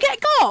happens when you get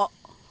got?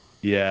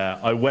 Yeah,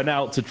 I went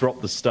out to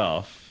drop the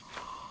stuff,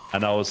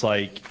 and I was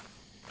like,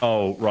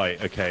 oh, right,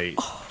 okay.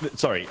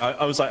 Sorry,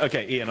 I was like,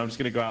 okay, Ian, I'm just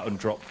going to go out and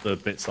drop the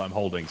bits that I'm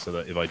holding so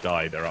that if I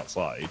die, they're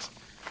outside.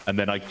 And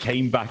then I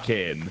came back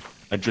in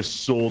and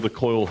just saw the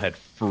coil head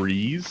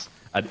freeze,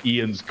 and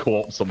Ian's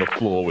corpse on the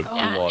floor with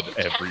blood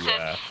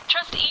everywhere.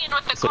 Trust Ian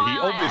with the So coil he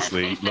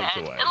obviously head, they looked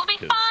said. away, It'll be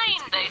 'cause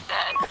fine, they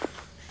said.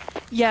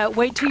 Yeah,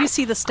 wait till you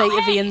see the state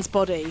of hey. Ian's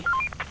body.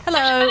 There's a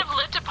Hello. bit of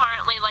loot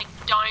apparently, like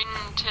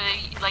down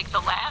to like the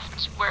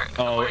left, where.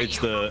 Oh, where it's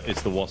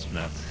the wasp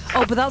nest.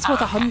 Oh, but that's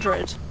worth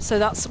 100. So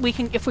that's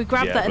if we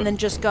grab Yeah, that and but- then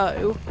just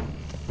go.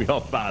 We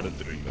are bad at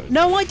doing those.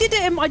 No, I did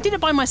it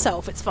by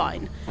myself. It's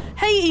fine.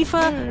 Hey, Aoife,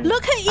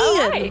 look at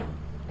Ian. Hi.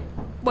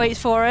 Wait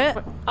for it.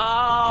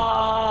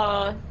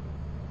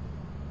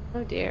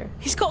 Oh dear.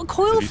 He's got a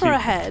coil Have you for seen- a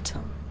head,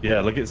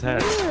 Yeah, look at his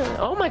head.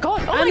 Oh my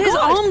god. Oh and my his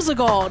god. arms are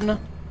gone.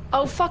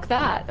 Oh fuck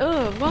that.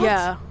 Oh what?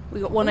 Yeah, we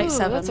got Ooh,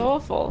 187. that's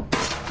awful.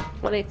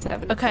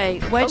 187. Okay,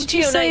 where Oh, did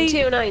you say?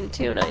 209,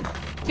 209.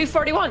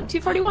 241,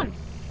 241.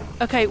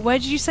 Okay, where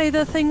did you say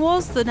the thing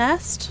was? The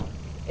nest?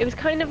 It was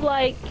kind of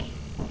like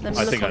Let me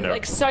I look think I on- know.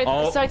 like southeast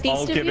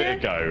I'll of give here. it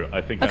a go.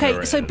 I think I know Okay,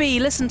 where it so is. B,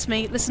 listen to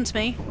me,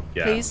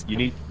 Yeah, please. you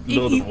need a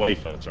little bit You- of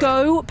wafer. Sorry.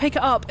 Go pick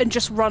it up and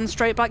just run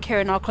straight back here,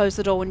 and I'll close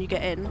the door when you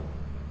get in.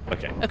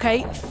 Okay.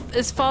 Okay,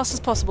 as fast as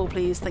possible,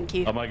 please. Thank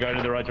you. Am I going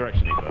in the right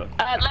direction, Eva?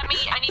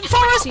 I need to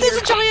Forest, switch to there's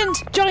a your-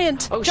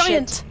 giant! Oh,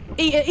 Giant!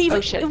 Eva,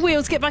 Oh, shit.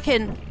 Wheels, get back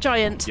in.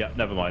 Giant. Yeah,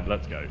 never mind.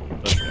 Let's go.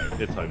 Let's go.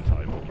 It's home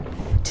time.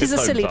 Tis a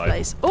It's home silly time.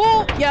 place.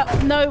 Oh, yeah,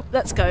 no,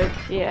 let's go.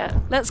 Yeah.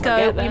 Let's go.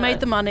 Forget We that. made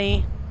the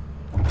money.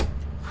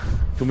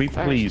 Can we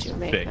please you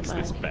make fix the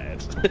this money.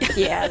 bed?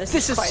 Yeah, this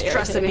This is quite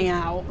stressing me irritating.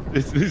 out.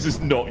 This is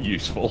not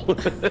useful.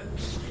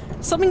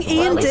 Something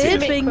Ian least did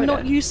you being make not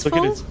quota. useful.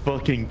 Look at his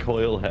fucking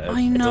coil head.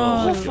 I know.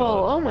 Awful.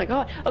 Oh my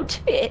god. Oh,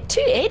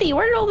 280.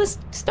 Where did all this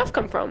stuff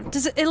come from?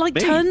 Does it like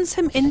Me. turns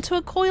him into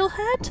a coil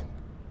head?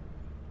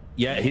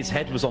 Yeah, his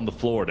head was on the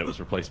floor and it was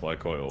replaced by a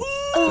coil.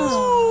 It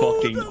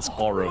was fucking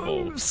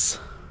horrible. Gross.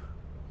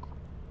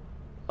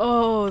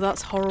 Oh,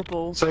 that's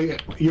horrible. So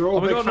you're all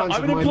Oh my big god, fans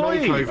I'm of an my employee!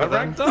 I makeover then?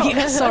 ranked up!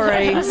 Yeah,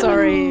 sorry,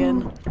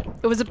 Ian.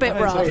 It was a bit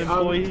I'm rough. an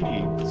employee.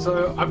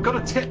 So I've got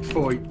a tip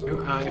for you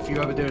if you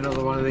ever do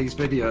another one of these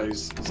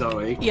videos,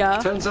 Zoe. Yeah.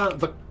 Turns out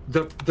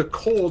the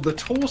core, the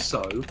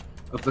torso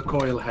of the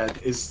coil head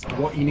is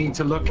what you need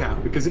to look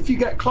at, because if you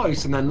get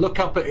close and then look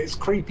up at its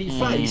creepy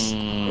face,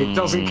 it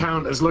doesn't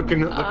count as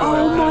looking at the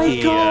coil Oh head. my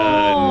Ian.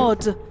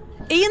 god!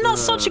 Ian, that's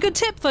such a good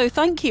tip though,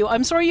 thank you.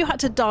 I'm sorry you had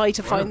to die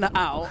to find that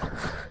out.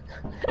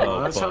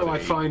 Oh, That's how I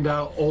buddy. find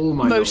out all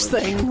my Most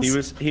knowledge.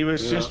 things. He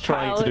was just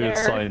trying to do a Trial and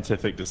error.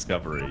 scientific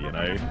discovery, you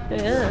know?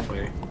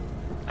 Yeah.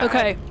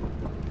 Okay.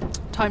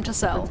 Time to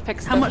sell. pick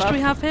How stuff much do up.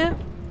 we have here?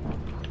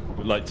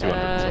 Like 200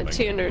 or something.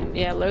 200.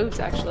 Yeah, loads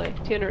actually.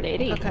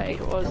 280. Okay. I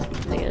think it was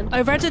in the end.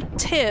 I read a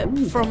tip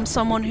from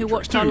someone who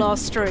watched our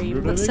last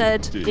stream that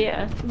said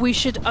Yeah. we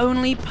should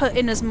only put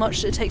in as much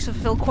as it takes to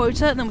fulfill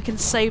quota, and then we can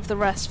save the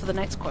rest for the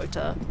next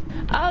quota.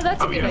 Oh,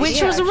 that's a good yeah. idea.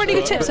 Which was a really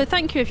good actually. tip, so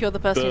thank you if you're the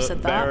person who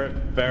said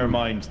that. Bear in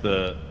mind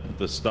the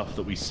stuff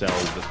that we sell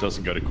that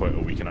doesn't go to quota,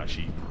 we can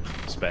actually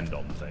spend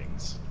on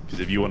things.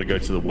 Because if you want to go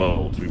to the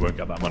world, we won't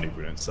get that money if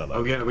we don't sell it.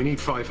 Oh yeah, we need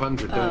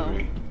 500, don't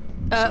we?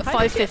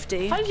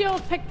 550. How did you all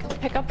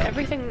pick up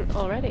everything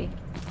already?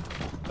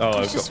 Oh,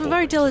 I've It's just got for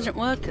very diligent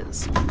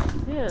workers.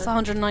 Yeah. It's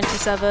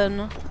 197.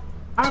 I've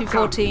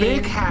got 214.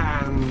 big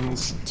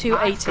hands.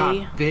 280.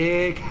 I've got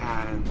big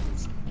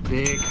hands.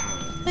 Big hands.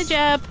 Hey,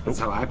 Jeb. That's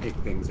how I pick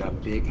things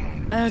up. Big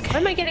hands. Why Okay.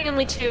 am I getting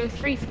only 2 or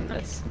 3 from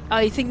this?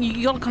 I think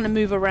you gotta kind of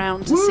move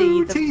around to Woo,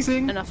 see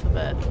teasing. enough of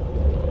it.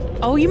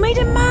 Oh, you made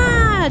him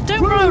mad!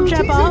 Don't Woo, roll Jeb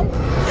teasing. up.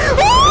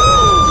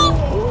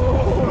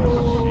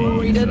 Oh,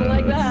 we didn't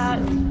like that.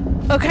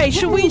 Okay,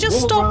 should we just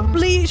Wall stop?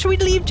 run. Should we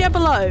leave Jeb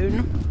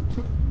alone?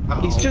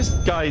 He's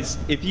just, guys,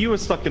 if you were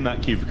stuck in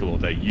that cubicle all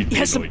day, you'd be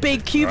It's a annoyed,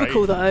 big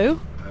cubicle, right? though.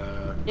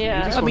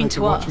 Yeah. Just I mean, wanted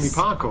to watch us. me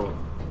parkour.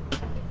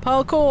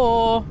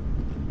 Parkour.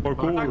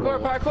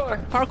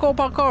 Parkour.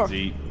 Parkour. Is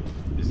he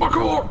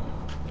Parkour.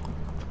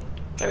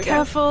 There we go.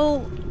 Careful.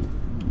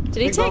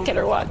 Did he take it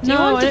or what? Do No,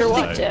 you want I it or don't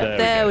what, think. Jeb?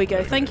 There we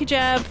go. Thank you,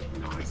 Jeb.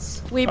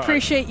 Nice. We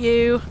appreciate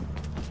you.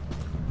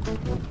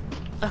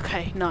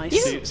 Okay,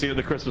 nice. See you at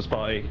the Christmas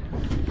party.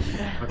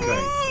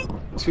 Okay.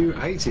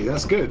 280.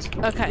 That's good.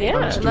 Okay, Yeah. How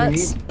much do we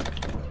let's. need?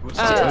 What's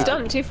It's the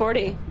done.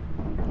 240.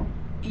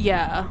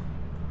 Yeah.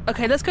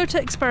 Okay, let's go to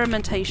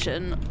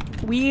experimentation.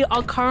 We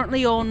are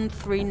currently on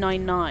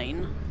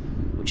 399,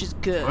 which is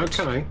good.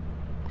 Okay.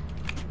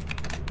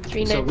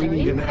 399. So we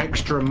need an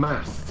extra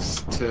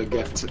maths to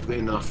get to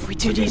enough. We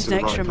do to get need to the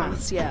an extra right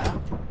maths, yeah.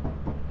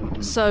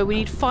 So we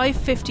need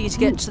 550 to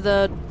get to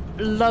the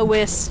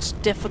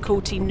lowest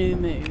difficulty new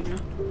moon.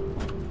 planet.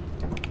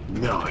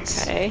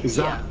 Nice. Okay. Is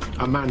that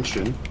a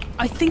mansion?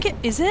 I think it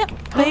is it.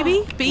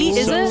 Maybe B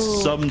is it?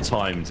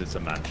 Sometimes it's a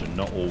mansion,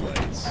 not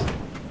always.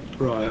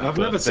 Right. I've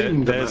But never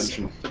seen the there's-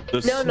 mansion.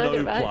 The No, neither snow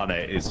have I.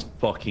 planet is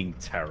fucking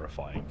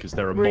terrifying because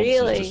there are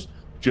Really? monsters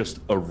just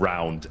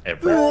around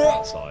everywhere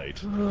inside.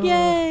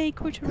 Yay,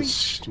 quota reach.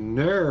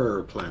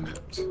 Snare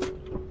planet.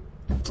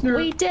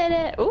 We did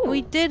it. Ooh,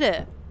 We did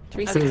it.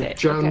 368.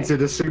 Jan Okay.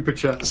 did a super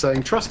chat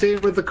saying, "Trust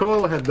Ian with the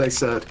coil head." They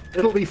said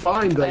it'll be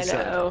fine. They I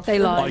said. know. They I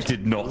lied.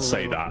 did not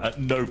say that.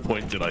 At no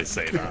point did I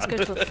say Let's go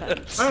that. to the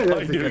fence. I, don't I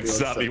think knew anyone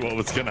exactly said what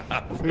was going to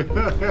happen.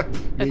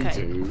 that. Me Okay.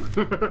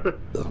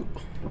 too.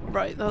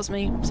 Right, that was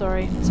me.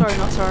 Sorry. Sorry,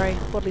 not sorry.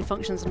 Bodily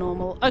functions are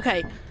normal.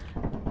 Okay.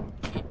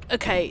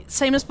 Okay,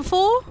 same as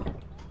before?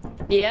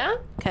 Yeah?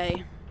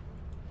 Okay.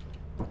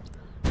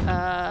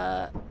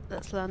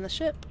 Let's land the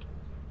ship.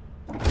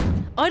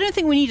 I don't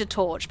think we need a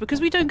torch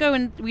because we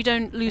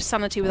don't lose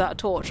sanity without a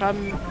torch.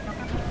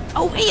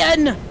 Oh,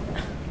 Ian!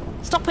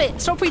 Stop it!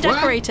 Stop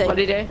redecorating. What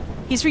did he do?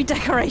 He's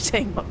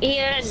redecorating.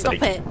 Ian!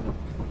 Stop it.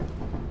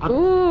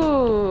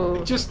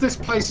 Ooh. Just this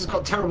place has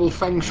got terrible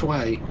feng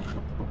shui.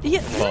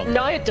 Yeah.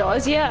 Now it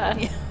does,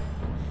 yeah.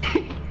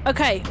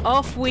 Okay,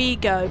 off we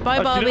go. Bye,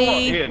 Do Barbie. you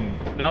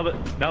know what,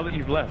 Ian? Now that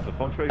you've left, the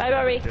feng shui. Bye,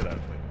 Barbie.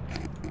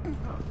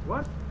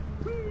 What?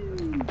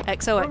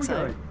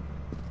 XOXO.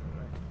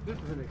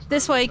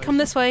 This way, come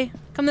this way.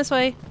 Come this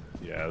way.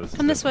 Yeah,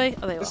 Come this way.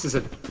 Oh, there you This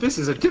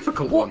are. is a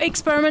difficult Well, one.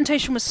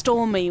 experimentation was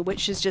stormy,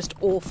 which is just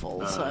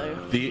awful, so...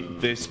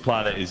 This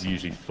planet is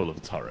usually full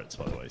of turrets,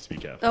 by the way, so be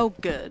careful. Oh,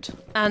 good.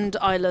 And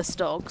eyeless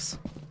dogs.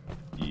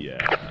 Yeah.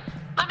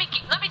 Let me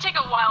take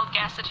a wild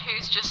guess at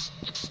who's just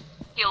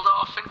healed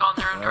off and gone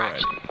their own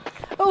direction.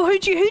 Oh, who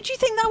do you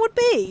think that would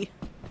be?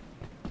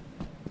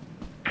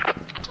 I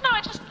don't know.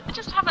 I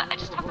just have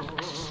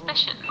a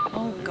suspicion.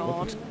 Oh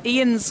God.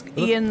 Ian's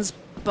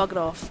buggered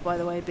off, by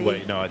the way. B.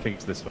 Wait, no, I think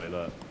it's this way.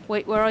 Look.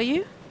 Wait, where are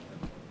you?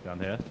 Down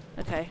here.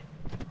 Okay.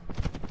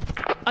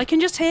 I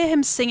can just hear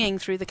him singing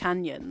through the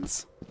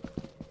canyons.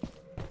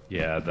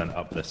 Yeah, then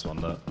up this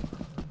one. Look.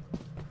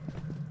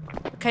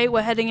 Okay,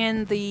 we're heading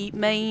in the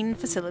main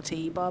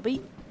facility,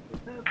 Barbie.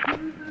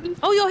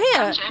 Oh, you're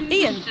here,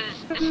 Ian.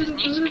 This is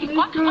new to me.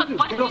 What Get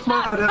off is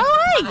my that? ladder.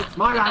 Oh, hey! It's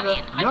my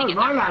ladder. No,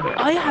 my ladder.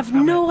 I have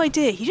no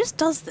idea. He just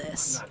does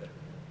this.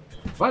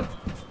 What?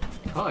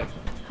 Hi.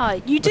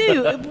 Hi, you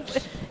do.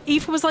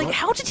 Aoife was like,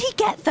 how did he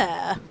get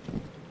there?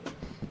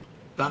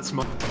 That's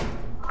my.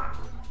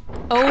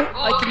 Oh, Oh,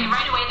 I okay, can.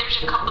 right away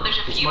there's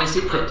a few My bits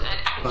of secret. loot. I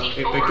can But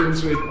see it 4.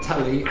 begins with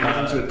telly and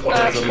ends with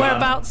There's a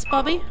Whereabouts,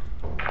 Bobby?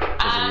 So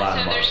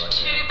landmark there's right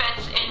 2 here.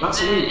 bits in That's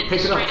the, a loot. in Pick the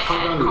it up. straight Come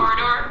ahead down, loot.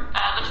 corridor.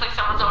 Looks like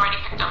someone's already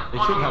picked up They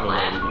one should on have the a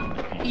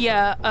left. way.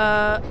 Yeah,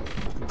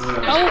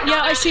 oh,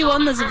 yeah, I see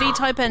one. There's a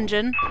V-type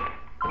engine.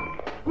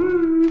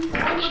 There's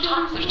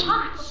tons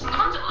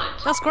of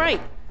loot. That's great.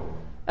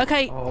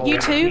 Okay, you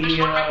two. There's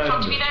one right in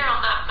front of me there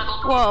on that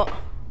middle. What?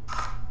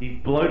 He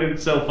blown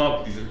himself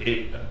up. He's an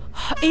idiot.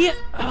 Ian.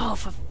 Oh,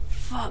 for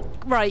fuck.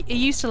 Right, are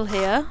you still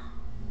here?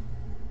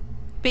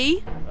 B?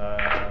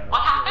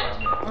 What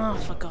happened? Oh,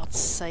 for God's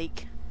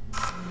sake.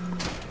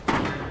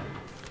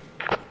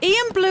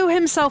 Ian blew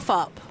himself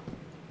up.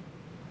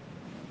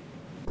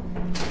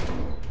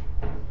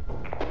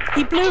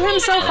 He blew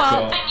himself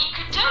up. Thing you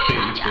could do.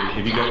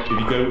 If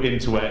you go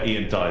into where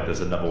Ian died,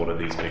 there's another one of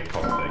these big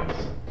cock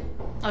things.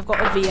 I've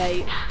got a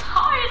V8.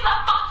 How is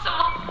that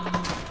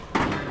possible?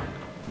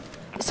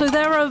 So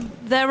there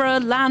are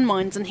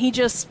landmines, and he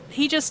just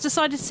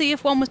decided to see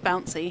if one was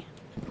bouncy.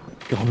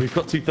 God, we've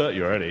got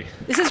 230 already.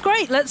 This is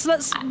great. Let's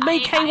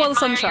make hay while the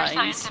sun admire your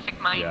shines.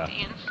 scientific mind, Yeah.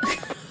 Ian.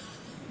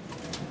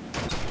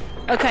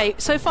 Okay,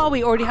 so far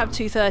we already have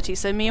 230,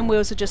 so me and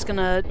Wheels are just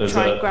gonna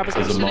try and grab as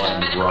much There's as a we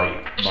mine can.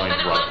 right There's a bit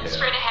of right loot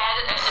straight here. ahead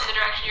in the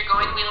direction you're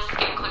going. Wheels is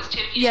getting close to.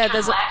 If you Yeah, just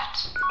there's turn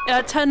a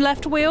left. turn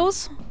left,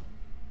 Wheels.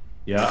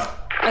 Yeah.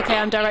 Okay,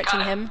 I'm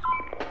directing him.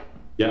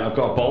 Yeah, I've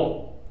got a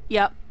bolt.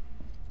 Yep.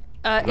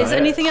 Is Right.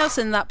 anything else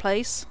in that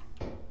place?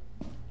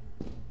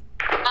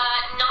 Not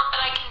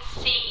that I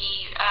can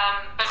see,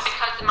 but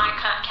because my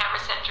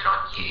camera's centered on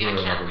you,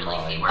 I can't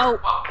really see where. Oh,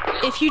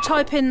 what if you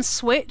type in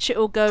switch, it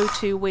will go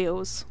to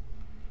Wheels.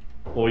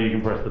 Or you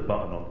can press the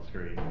button on the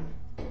screen.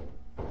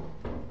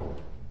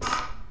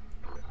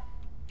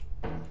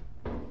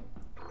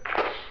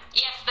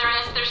 Yes, there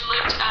is. There's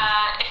loot.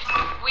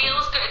 If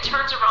Wheels it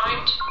turns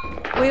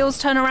around. Wheels,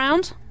 turn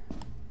around.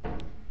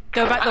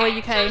 Go back the way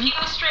you So if came. you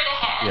go straight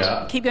ahead.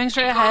 Yeah. Keep going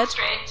straight keep going ahead.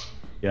 straight.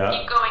 Yeah.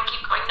 Keep going.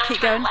 Keep going. Now Keep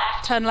turn going.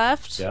 left. Turn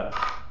left. Yeah.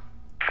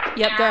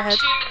 Yep, go ahead.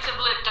 There are 2 bits of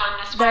loot down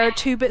this There way. are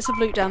 2 bits of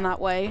loot down that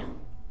way.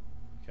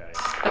 Okay.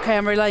 Okay,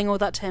 I'm relaying all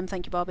that to him.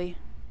 Thank you, Barbie.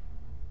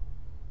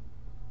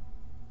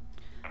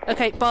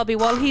 Okay, Barbie,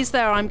 while he's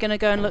there, I'm going to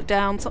go and look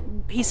down.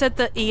 He said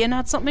that Ian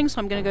had something, so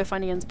I'm going to go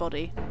find Ian's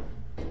body.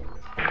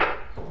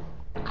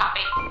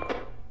 Copy.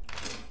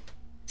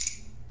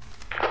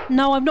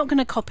 No, I'm not going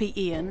to copy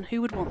Ian.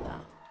 Who would want that?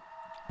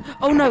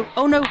 Oh no,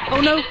 oh no,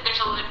 oh no! There's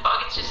a loot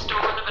bug. It's just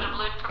storing a bit of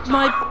loot from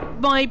somewhere.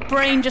 My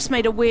brain just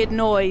made a weird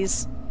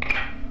noise.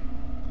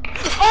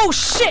 Oh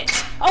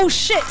shit! Oh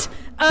shit!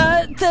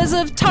 There's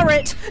a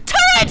turret!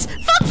 Turret!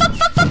 Fuck, fuck,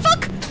 fuck, fuck,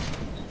 fuck!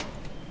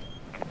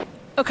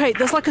 Okay,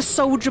 there's like a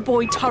soldier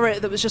boy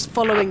turret that was just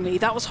following me.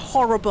 That was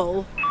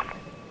horrible.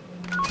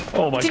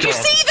 Oh my god. Did you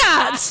see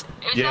that?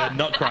 It was Yeah, that-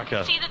 Nutcracker. I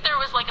could see that there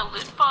was like a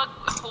loot bug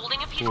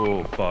holding a piece.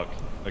 Oh fuck.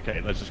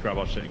 Okay, let's just grab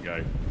our shit and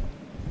go.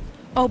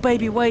 Oh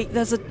baby, wait,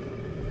 there's a...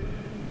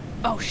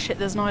 Oh shit,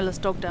 there's an eyeless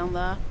dog down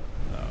there.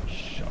 Oh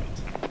shite.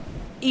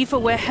 Aoife,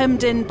 we're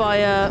hemmed in by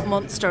a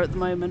monster at the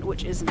moment,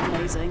 which isn't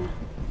amazing.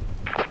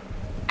 I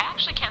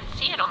actually can't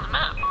see it on the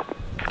map.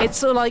 It's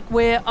sort of like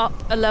we're up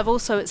a level,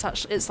 so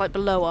it's like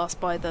below us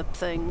by the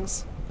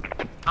things.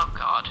 Oh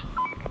god.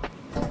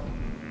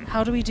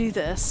 How do we do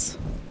this?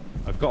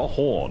 I've got a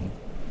horn.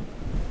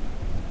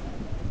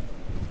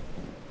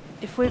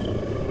 If we're...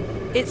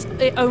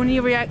 It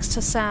only reacts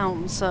to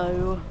sound,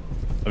 so...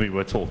 I mean,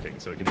 we're talking,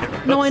 so we can hear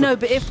it. No, I know,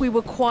 but if we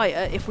were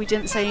quiet, if we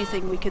didn't say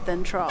anything, we could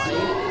then try.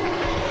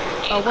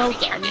 Oh, well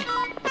done.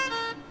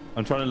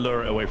 I'm trying to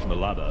lure it away from the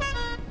ladder.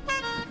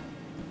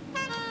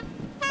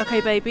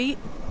 Okay, baby.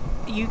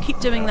 You keep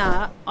doing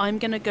that. I'm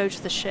gonna go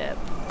to the ship.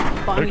 But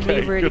I'm gonna be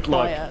Okay, really good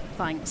luck. quiet.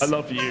 Thanks. I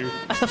love you.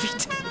 I love you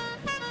too.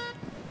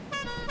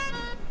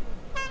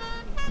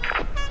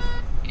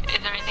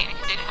 Is there anything I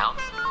can do to help?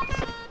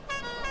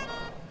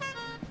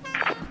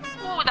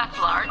 Oh, that's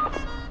large.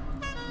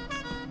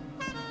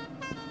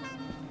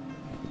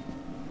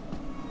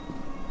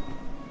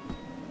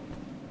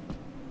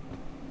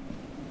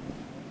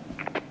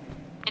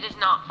 It is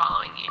not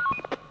following you.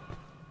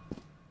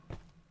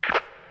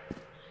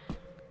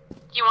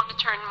 Do you want to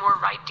turn more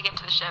right to get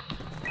to the ship?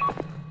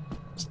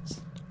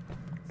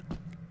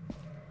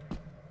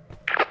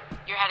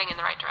 you're heading in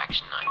the right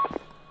direction now.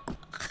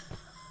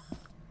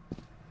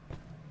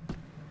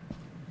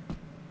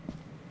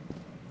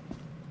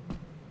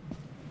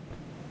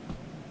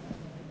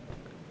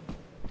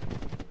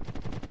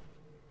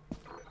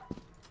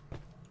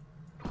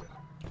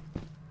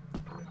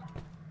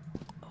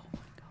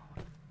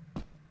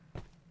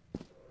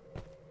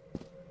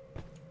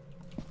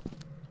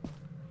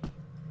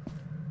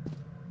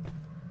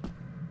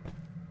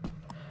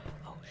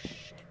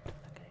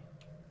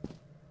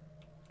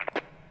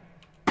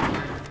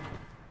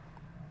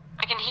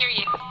 I can hear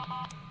you.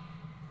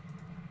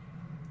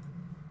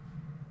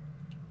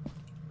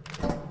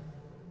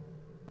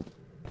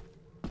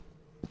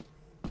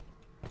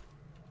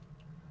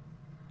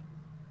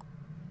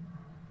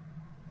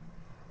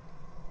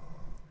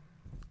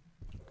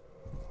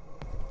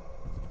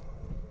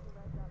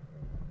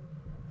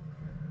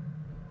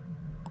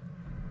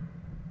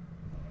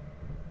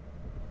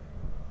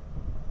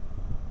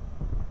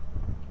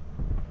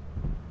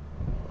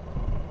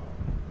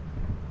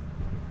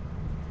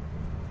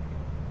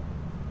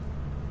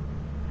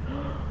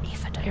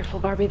 Careful,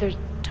 Barbie. There's.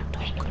 Don't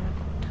talk.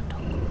 Don't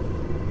talk.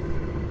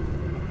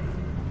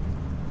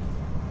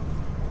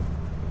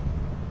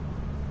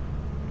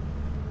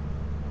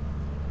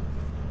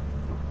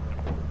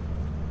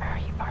 Where are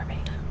you, Barbie?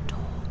 Don't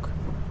talk.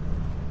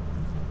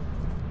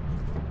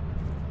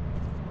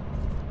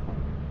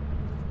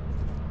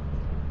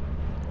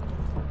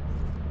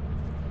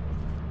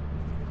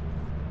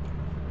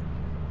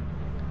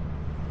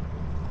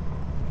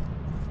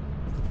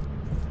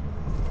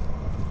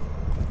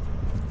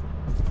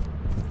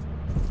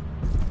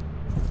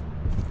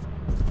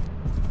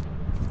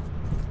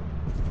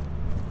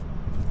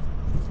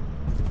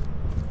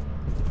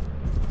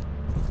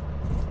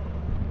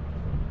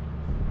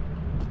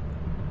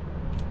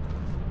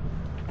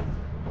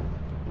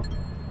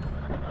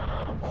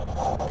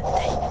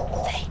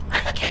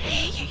 I can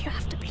hear you. You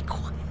have to be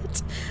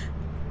quiet.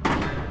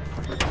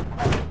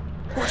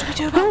 What do we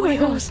do about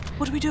Wheels?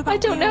 What do we do about I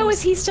don't know. Wheels?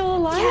 Is he still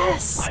alive?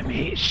 Yes. I'm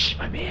here. Shh,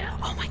 I'm here.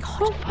 Oh my god.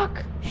 Oh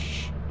fuck.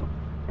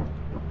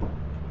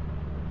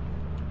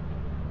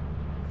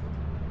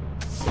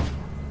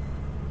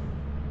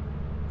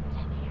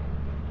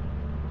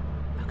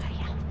 Okay,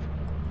 yeah.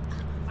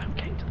 I'm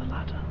getting to the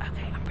ladder.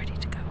 Okay, I'm ready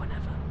to go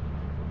whenever.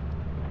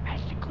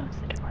 Ready to close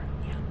the door.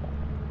 Yeah.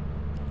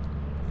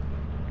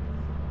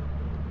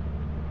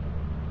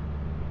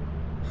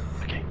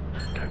 Okay,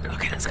 go.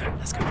 Okay, let's go.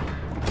 Let's go.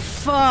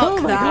 Fuck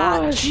Oh my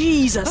that. gosh.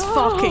 Jesus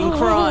fucking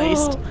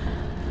Christ.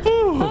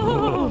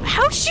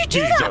 How did you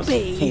do that, Jesus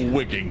B?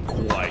 frigging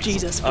Christ.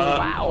 Jesus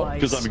fucking Christ.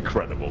 Because I'm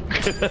incredible.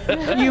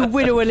 You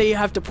widowy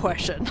have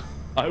depression.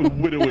 I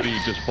would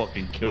have just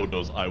fucking killed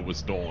those I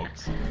was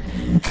dogs.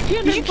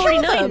 Did you kill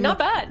 249, them? not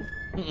bad.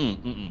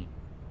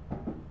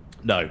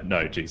 No,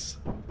 jeez.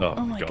 Oh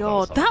my God,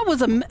 god, that that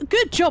was a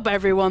good job,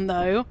 everyone.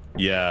 Though,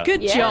 yeah.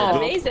 good Yeah, job.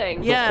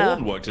 amazing. The Yeah.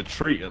 horn worked a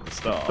treat at the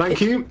start.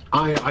 Thank you.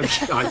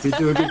 I did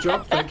do a good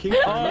job. Thank you.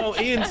 Oh,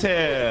 Ian's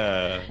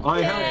here.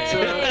 I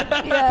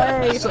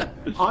had Yay. so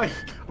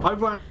I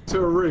went to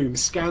a room,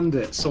 scanned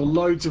it, saw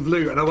loads of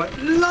loot, and I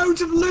went,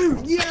 loads of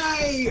loot,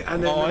 yay!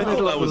 And then Oh, I in the middle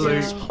thought that of was. the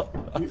loot,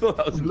 I thought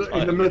that was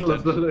in the middle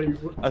of the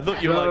loot. I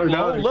thought you were No, like,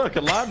 no. oh look,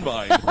 a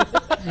landmine.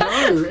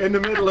 No, in the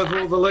middle of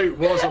all the loot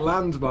was a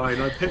landmine.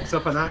 I picked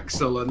up an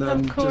axle and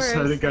then Of just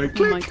heard course. it go my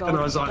click, God. and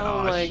I was like, Oh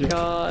oh, my shit.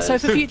 god. So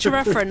for future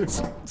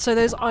reference, so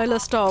those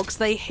eyeless dogs,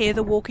 they hear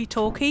the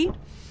walkie-talkie,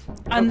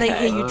 and they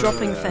Okay. hear you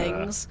dropping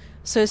things.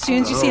 So as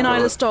soon as you see an Oh.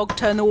 eyeless dog,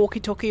 turn the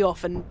walkie-talkie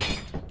off and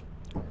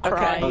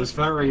cry. It was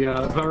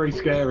very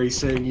scary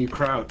seeing you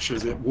crouch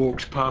as it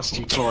walked past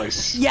you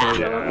twice. Yeah.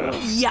 So,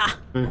 Yeah.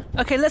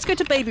 Okay, let's go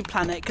to Baby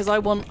Planet because I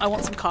want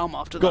some calm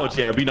after that. God,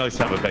 yeah, it'd be nice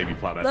to have a baby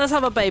planet. Let's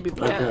have a Baby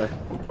Planet. Okay.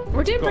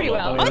 We're doing pretty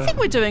on, well. I think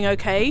we're doing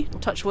okay.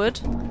 Touch wood.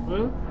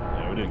 Well,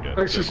 Yeah, we're doing good.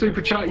 thanks for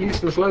super chat,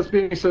 useless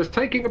lesbian. He says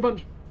taking a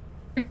bunch.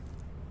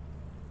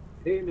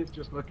 Ian is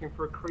just looking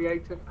for a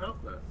creative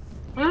outlet.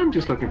 I am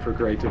just looking for a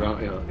creative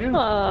outlet.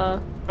 Yeah.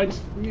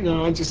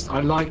 I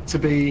like to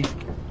be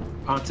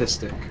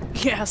artistic.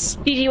 Yes.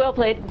 GG, well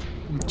played.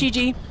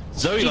 GG.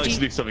 Zoe likes GG. to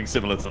do something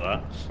similar to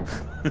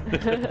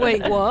that.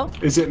 Wait,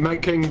 what? Is it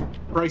making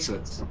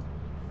bracelets?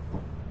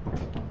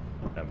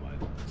 Never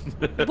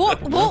mind. What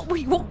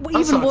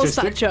That's even was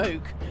that artistic.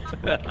 joke?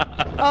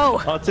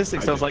 Oh,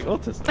 Artistic sounds like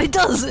autistic.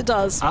 it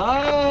does.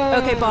 Ah.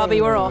 Okay,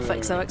 Barbie, we're off.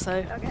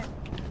 XOXO.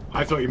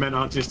 I thought you meant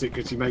artistic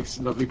because she makes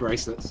lovely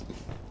bracelets.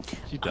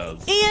 She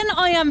does. Ian,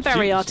 I am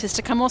very Jeez.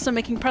 artistic. I'm also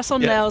making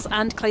press-on Yeah. nails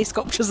and clay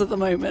sculptures at the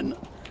moment.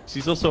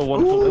 She's also a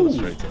wonderful Ooh.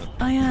 illustrator.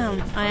 I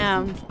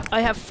am.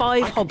 I have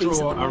 5 I can hobbies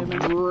at draw the a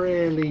moment.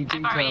 really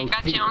Alright, detailed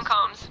got you on piece.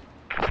 comms.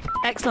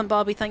 Excellent,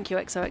 Barbie. Thank you,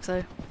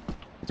 XOXO.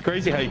 It's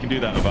crazy how you can do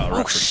that without a Oh,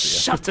 reference to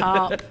shut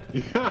up.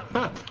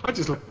 I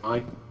just look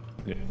fine.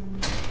 you.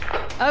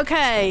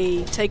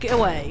 Okay, take it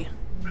away.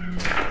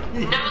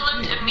 No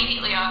loot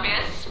immediately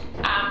obvious.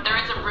 There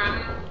is a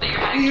room that you're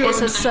heading Yeah.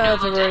 towards. It's a but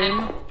there's no server loot in it.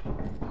 room.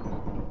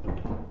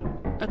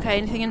 Okay,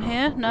 anything in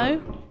here?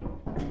 No?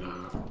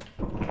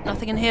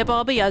 Nothing in here,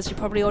 Barbie. As you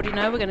probably already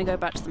know, we're going to go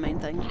back to the main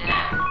thing.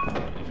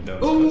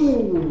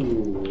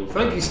 Ooh,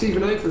 thank you,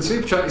 Stephen A, for the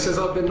super chat. He says,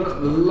 I've been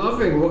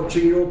loving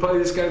watching you all play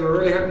this game. I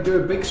really hope you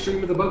do a big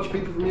stream with a bunch of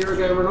people from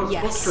Eurogamer and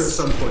Yes. Oxford at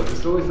some point.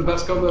 It's always the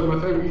best combo of my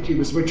favourite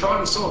YouTubers. We're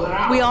trying to sort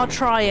that out. We are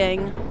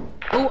trying.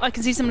 Oh, I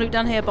can see some loot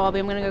down here, Barbie.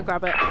 I'm going to go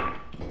grab it.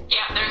 Yeah,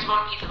 there's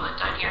one piece of loot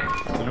down here.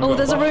 Oh,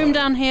 there's a room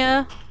down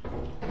here.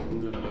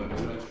 No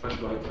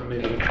flashlight from me.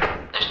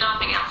 There's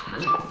nothing else in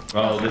this one.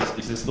 Oh,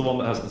 is this the one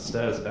that has the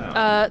stairs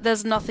down?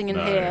 There's nothing in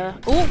No. here.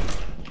 Oh,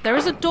 there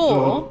is a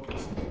door.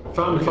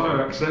 Found the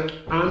fire exit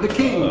and the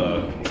key.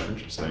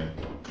 Interesting.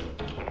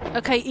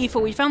 Okay, Aoife,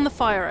 we found the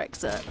fire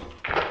exit.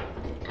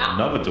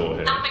 Another door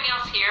here. Nothing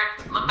else here.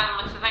 By the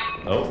looks of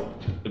things. Oh,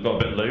 we've got a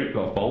bit of loot,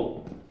 got a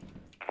bolt.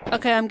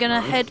 Okay, I'm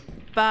gonna head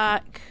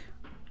back.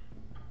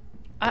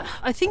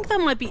 I think that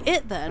might be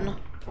it then.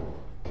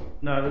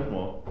 No, there's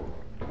more. Oh,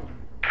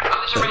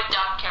 there's a red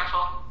dot.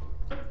 Careful.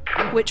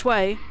 Which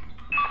way?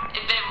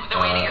 The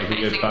way that if you're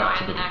we go facing back now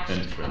to in the the next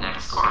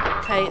entrance. corner.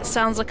 Okay, it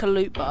sounds like a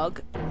loot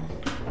bug.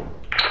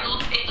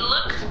 It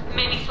looks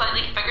maybe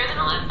slightly bigger than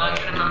a loot bug,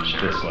 but I'm not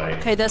sure. This way.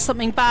 Okay, there's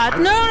something bad.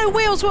 No,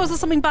 Wheels, there's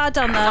something bad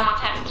down there.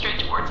 Someone's heading straight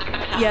towards it.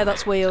 Yeah,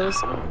 that's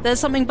Wheels. There's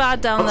something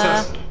bad down there.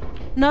 Test.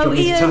 No,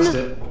 Do you want me to test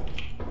Ian. it?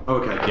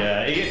 Okay.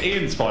 Yeah,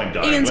 Ian's fine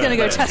dying. Ian's gonna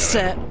go Let him test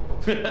it.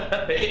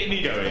 In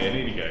you go, Ian,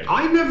 in you go.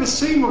 I've never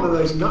seen one of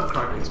those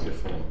nutcrackers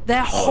before.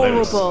 They're Oh, they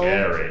were horrible.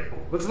 scary.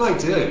 What do they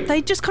do?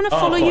 They just kind of Oh,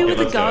 follow fuck you it, with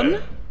a let's go.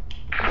 gun.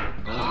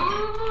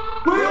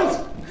 Wheels!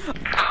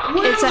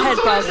 It's a head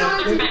bug.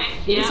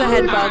 It's a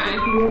head bug.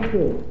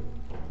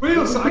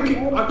 Wheels,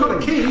 I've got a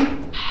key.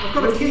 I've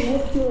got a key.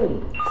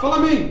 Follow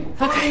me.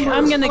 Okay,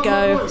 I'm gonna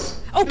go.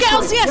 Oh,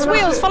 girls, yes,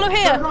 Wheels, follow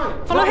here.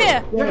 Follow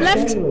here.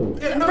 Left.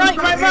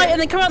 Right,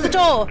 and then come out the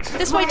door.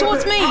 This way,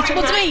 towards me. Open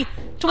the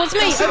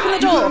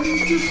door.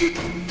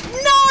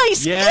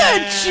 Nice!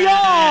 Yes! Good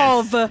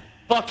job!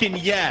 Fucking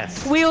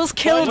yes! Wheels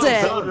killed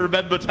I it.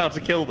 remembered how to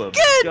kill them.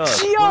 Good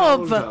God. job!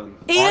 Well done.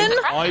 Ian,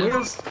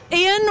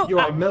 You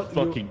are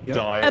Fucking yeah.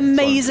 dying.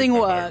 amazing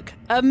work.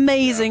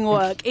 Amazing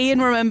work.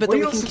 Ian remembered that we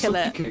Wheels can is kill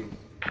it. leaking.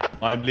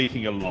 I'm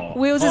leaking a lot.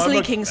 Wheels Oh, is I'm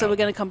leaking, so okay we're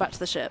going to come back to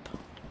the ship.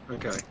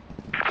 Okay.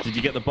 Did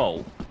you get the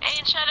bolt?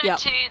 And shout out Yeah.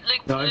 to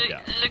No.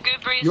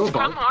 Lugubrious Your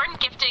Crumhorn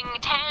gifting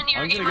 10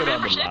 I'm gonna Eurogamer go down the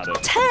membership. ladder.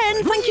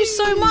 10! Thank you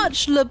so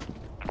much,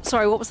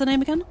 Sorry, what was the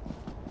name again?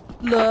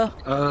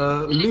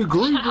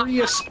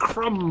 Lugubrious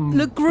Crumb.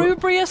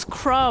 Lugubrious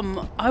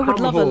Crumb. I would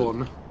love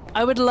Crumhorn.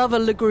 a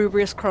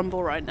lugubrious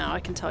crumble right now, I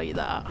can tell you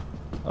that.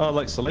 Oh,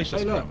 like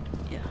Salacious Hey, look. Crumb.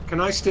 Can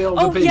I steal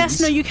the Oh, bees? yes,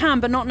 no, you can,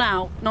 but not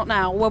now. Not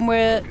now, when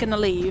we're gonna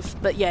leave.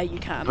 But yeah, you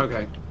can.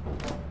 Okay.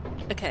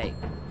 Okay.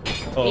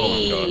 Oh,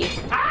 my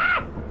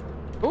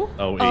God. Oh,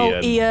 Oh,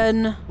 Ian.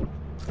 Ian.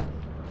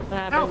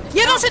 Yeah,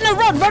 that's it, no,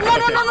 run!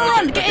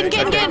 Get in!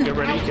 Get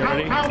ready, get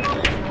ready.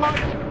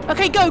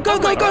 Okay, go!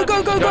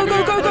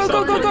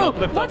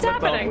 What's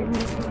happening?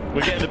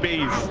 We're getting the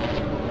bees.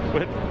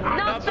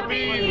 Not the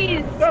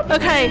bees!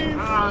 Okay,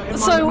 In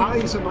So- my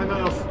eyes and my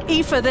mouth.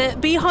 Aoife, the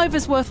beehive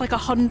is worth like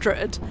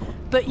 100,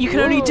 but you can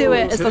only do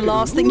it as the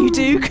last thing you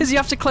do because you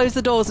have to close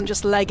the doors and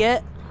just leg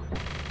it.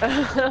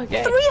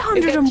 Okay.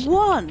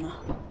 301!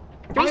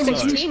 I'm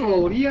 16.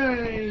 useful,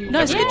 yay!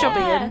 Nice, good job,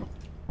 Ian.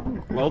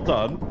 Well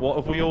done. What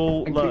have we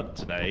all learned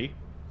today?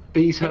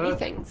 Bees Many hurt.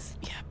 things.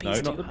 Yeah, No,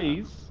 bees not do the hurt.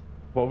 bees.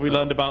 What have we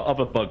learned about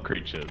other bug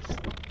creatures?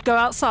 Go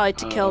outside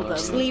to kill them.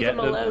 Just leave Get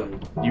them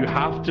alone. You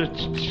have to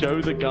show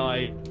the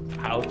guy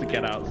how to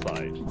get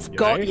outside.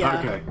 Got ya.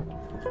 Okay.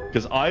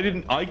 Because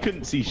I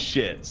couldn't see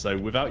shit. So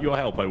without your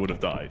help, I would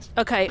have died.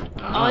 Okay,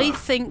 I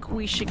think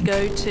we should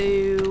go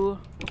to...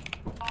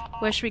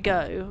 Where should we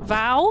go?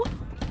 Val?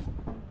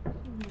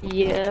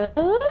 Yeah.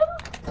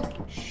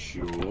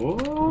 Sure.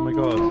 Oh my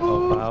god,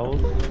 our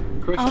vowels.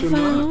 Our Question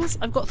mark. vowels?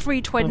 I've got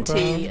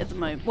 320 at the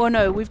moment. Well,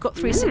 no, we've got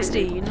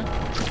 316.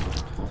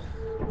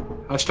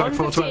 Hashtag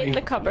 150 in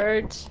the 420.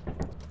 cupboard.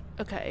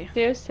 Okay.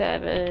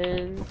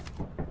 207.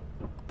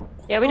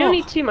 Yeah, we don't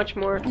need too much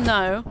more.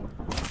 No.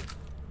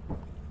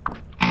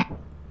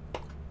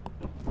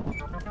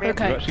 We've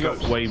Okay, actually got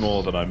way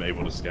more than I'm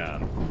able to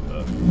scan.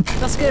 But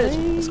that's good.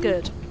 That's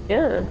good.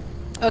 Yeah.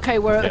 Okay,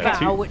 we're at Yeah,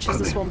 Val, which is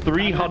the swamp.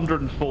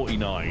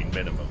 349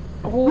 minimum.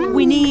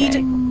 We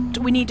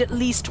need at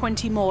least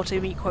 20 more to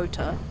meet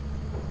quota.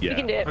 Yeah. We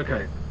can do it.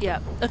 Okay. Yeah.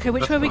 Okay,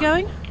 which That's way are we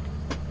fine. going?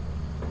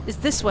 It's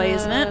this way,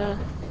 isn't it?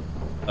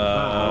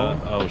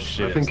 Oh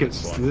shit. I think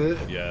this it's one. the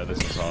Yeah, this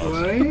is hard.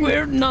 way.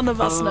 We're none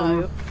of us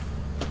know.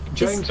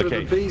 James with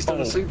Okay. the bees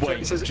done a super chat. wait.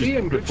 He says, Just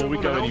Ian, good before job we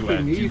on go anywhere,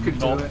 helping. You do could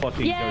do not it. fucking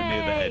go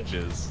near the Yay!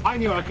 edges. I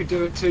knew I could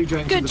do it too,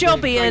 James. Good with the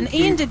job, bees. Ian. Thank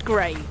you. Ian did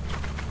great.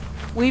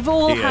 We've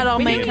all Ian, had our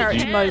main Ian,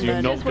 character do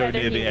moment. not go Whether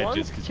near the he edges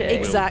wants because to. you will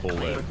Exactly.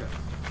 fall in. Okay.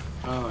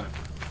 Alright.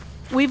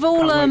 We've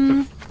all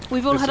Can't wait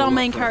we've all this had all our up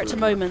main for character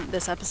everyone. moment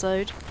this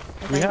episode.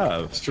 I We think.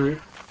 have. It's true.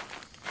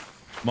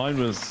 Mine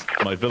was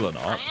my villain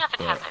I arc. haven't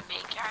but- had my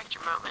main character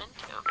moment.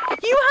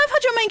 You have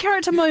had your main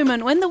character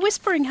moment when the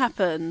whispering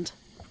happened.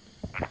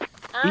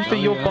 Aoife,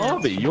 you're yeah.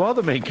 Barbie. You are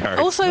the main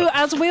character. Also,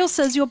 as Will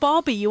says, you're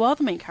Barbie. You are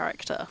the main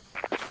character.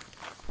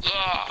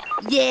 Yeah.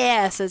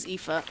 Yeah, says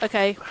Aoife.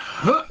 Okay.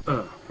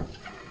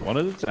 One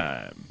at a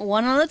time.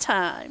 One at a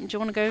time. Do you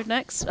want to go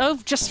next? Oh,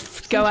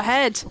 just go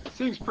ahead.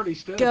 Seems pretty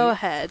sturdy. Go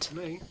ahead. to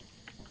me.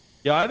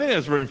 Yeah, I think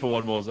there's room for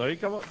one more, Zoe.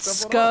 Come on.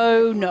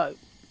 Go no.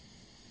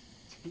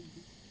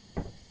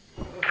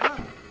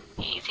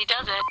 Easy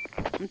does it.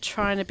 I'm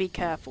trying to be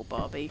careful,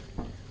 Barbie.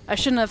 I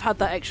shouldn't have had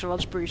that extra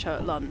large burrito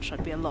at lunch.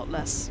 I'd be a lot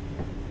less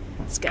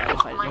scared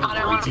if I Oh my didn't. god,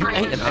 I want You ate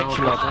an burritos.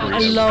 extra large I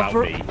burrito love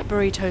without me.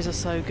 burritos are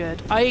so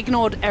good. I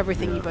ignored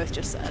everything you both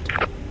just said. You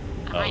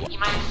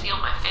might have sealed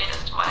my fate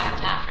as to what I have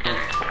to have for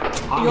dinner.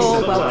 I'm You're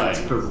so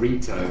welcome.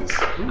 burritos.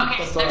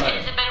 Okay, so there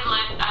is a bit of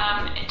loot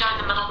down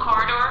the middle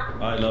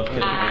corridor. I love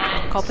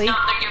cooking. Copy. It's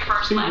not like your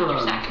first left, your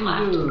second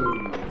left.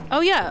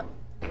 Oh yeah,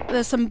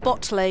 there's some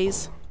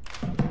bottles.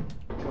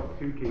 Got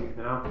cookies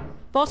now.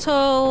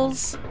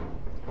 Bottles.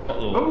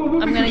 Uh-oh.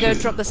 I'm gonna go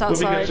drop this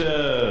outside.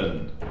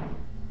 Turn.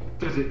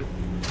 Does it?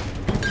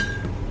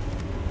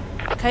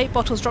 Okay,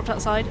 bottles dropped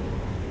outside.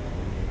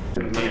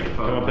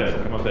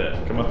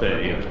 Come up here,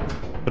 Ian.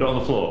 Put it on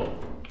the floor.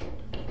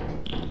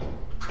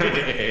 Do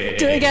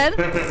it again.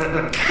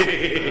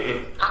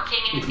 Not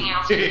seeing anything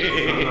else.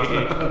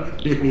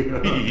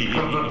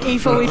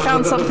 Aoife, we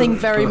found something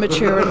very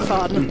mature and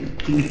fun.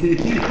 What is it?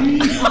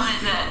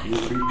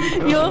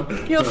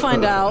 You'll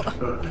find out.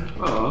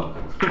 Oh,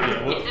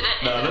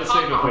 No, let's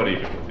save it for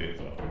Aoife to see as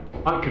well.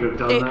 I could have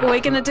done that. We're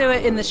gonna do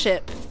it in the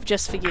ship,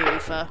 just for you,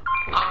 Aoife. Oh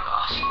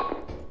gosh.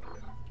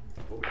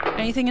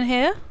 Anything in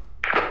here?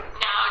 No,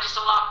 just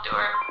a locked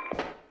door.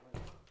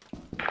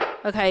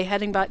 Okay,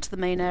 heading back to the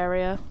main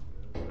area.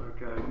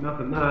 Okay,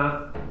 nothing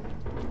there.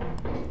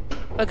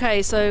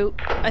 Okay, so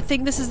I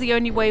think this is the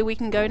only way we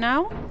can go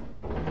now.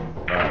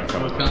 Alright,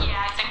 come on.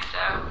 Yeah, I think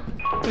so.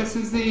 This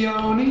is the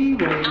only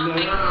way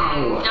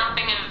now.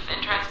 Nothing of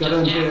interest Get just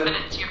in yet, here.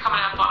 but you're coming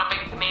up on a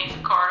big maze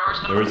of corridors.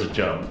 There is a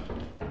jump.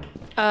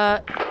 Yeah,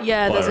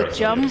 there's Fire a us on the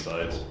jump.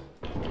 inside.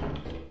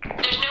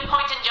 There's no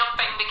point in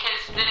jumping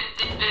because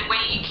the way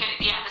you can,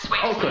 this way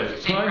Also,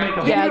 is can I make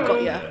a Yeah, I hot got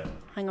take? ya.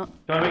 Hang on.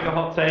 Can I make a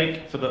hot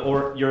take for the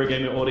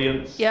Eurogamer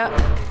audience? Yeah.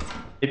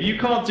 If you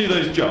can't do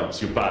those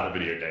jumps, you're bad at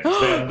video games.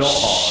 They're not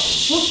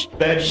hard.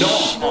 They're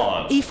not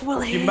hard. Aoife will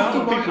The hear. amount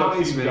of Why people I've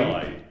eyes seen me?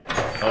 die.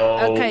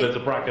 Oh, Okay. there's a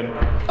bracken.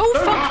 Oh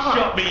Don't fuck!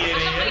 shot me, Somebody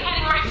idiot!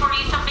 heading right for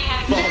you, somebody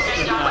heading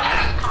straight down.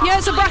 Yeah,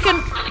 it's a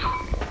bracken.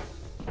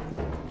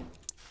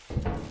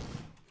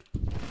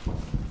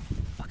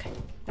 Okay.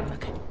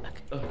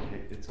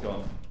 Okay, it's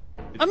gone.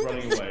 It's I'm-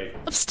 running away.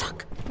 I'm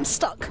stuck. I'm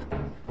stuck.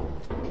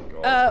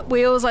 God.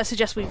 Wheels, I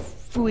suggest we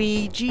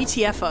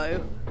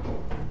GTFO.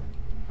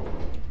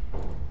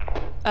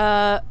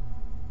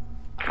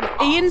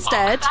 Ian's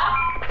dead.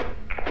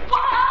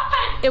 What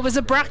happened? It was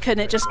a bracken,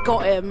 it just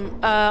got him.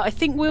 I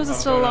think Wheels is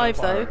still alive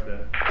though.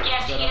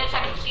 Yes, he is.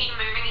 I can see him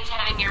moving. He's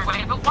heading your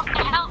way. But what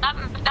the hell?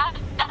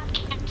 That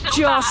came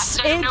so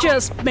fast. It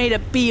just made a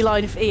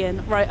beeline for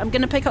Ian. Right, I'm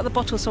gonna pick up the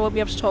bottle so I won't be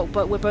able to talk,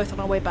 but we're both on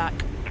our way back.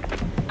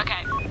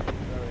 Okay.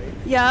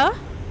 Yeah?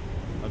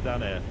 I'm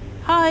down here.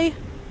 Hi.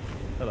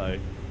 Hello.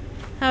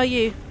 How are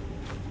you?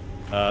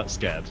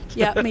 Scared.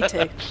 Yeah, me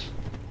too.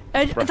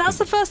 That's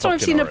the first time I've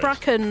Fucking seen a horrid.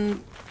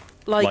 bracken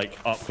Like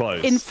up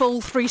close. in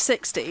full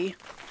 360.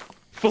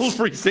 full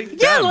 360.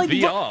 Yeah, Damn, like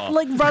VR.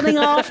 like running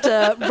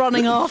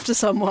after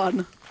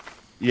someone.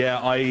 Yeah,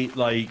 I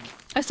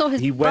I saw his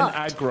He went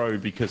butt.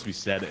 aggro because we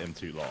said at him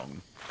too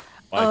long.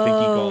 Oh.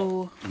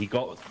 I think he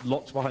got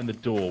locked behind the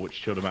door, which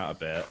showed him out a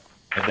bit.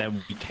 And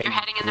then we came. You're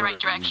heading in the right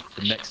through. direction for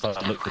The the next ship.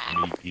 time I looked at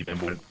him, he then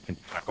went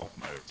into back off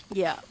mode.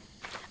 Yeah.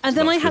 And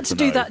then I that's had good to to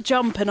do know. that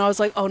jump, and I was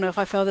like, oh no, if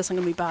I fail this, I'm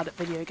going to be bad at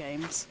video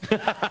games.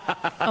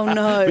 Oh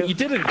no. But you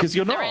didn't, because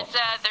you're There not. is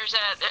there's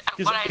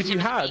a what I Because assume you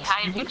is a had,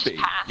 beehive you you would just be.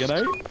 passed. You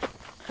know.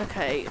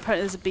 Okay,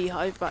 apparently there's a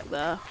beehive back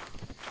there.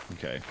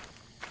 Okay.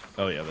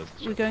 Oh yeah, Are we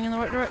there's. going in the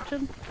right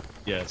direction?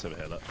 Yeah, it's over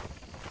here. Look.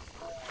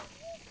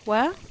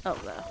 Where? Oh,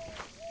 there.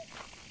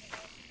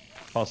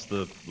 Past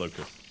the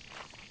locust.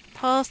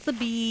 Past the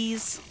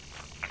bees.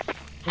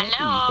 Hello.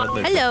 Dead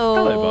locust. Hello.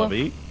 Hello,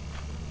 Barbie.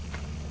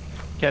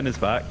 Ken is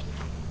back,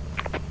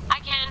 Hi,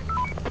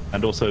 Ken.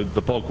 and also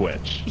the bog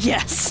witch.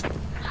 Yes.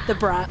 The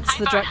brats, Hi,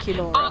 the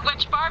Draculaura.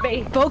 Witch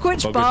Barbie.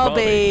 Bogwitch Bogwitch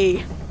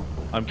Barbie.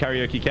 I'm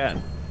karaoke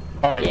Ken.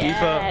 Alright,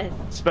 Yes.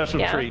 Aoife,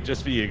 special Yeah. treat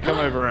just for you. Come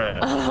over here.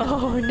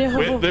 Oh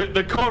no!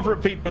 The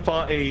corporate pizza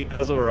party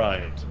has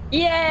arrived.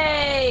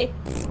 Yay!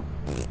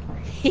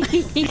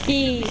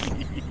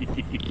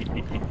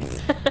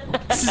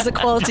 This is the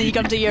quality you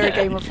come to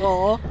Eurogamer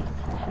for.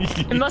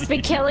 It must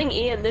be killing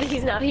Ian that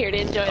he's not here to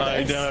enjoy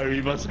I this. know,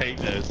 you must hate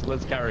this.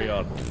 Let's carry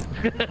on.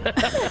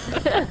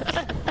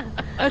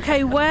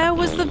 Okay, where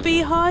was the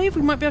beehive?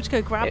 We might be able to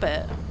go grab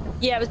it.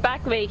 Yeah, it was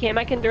back the way you came.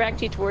 I can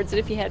direct you towards it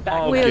if you head back.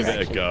 I'll Wheels- give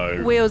it a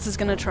go. Wheels is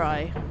going to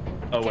try.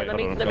 Oh wait, let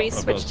me- hold on, let me I've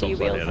got switch to you,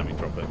 stop sign. Wheels. Yeah, let me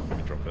drop it. Let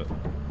me drop it.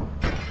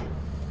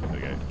 There we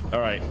go.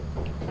 Alright.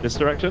 This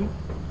direction?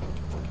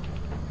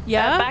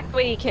 Yeah? Back the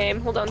way you came.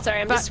 Hold on,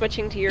 sorry, I'm Back- just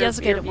switching to your, Yes,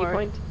 okay, your don't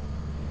worry. viewpoint.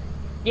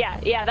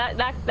 Yeah,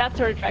 that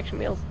sort of direction,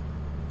 Wheels.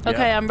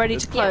 Okay, I'm ready to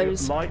Just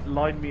close.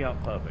 Line me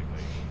up perfectly.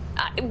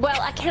 Well,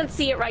 I can't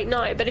see it right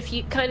now, but if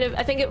you kind of,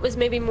 I think it was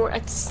maybe more,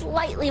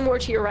 slightly more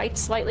to your right,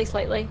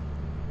 slightly.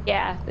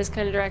 Yeah, this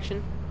kind of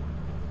direction.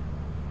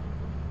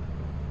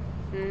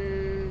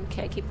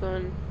 Okay, keep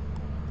going.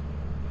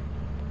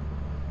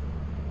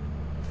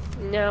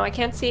 No, I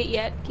can't see it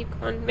yet. Keep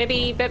going.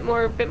 Maybe a bit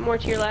more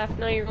to your left.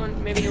 Now you're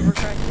going. Maybe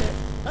overcorrected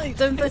it. I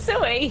don't think.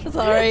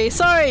 Zoe.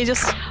 Sorry.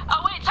 Just.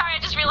 Oh wait, sorry. I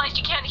just realized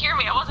you can't hear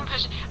me. I wasn't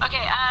pushing.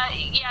 Okay.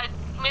 Yeah.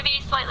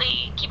 Maybe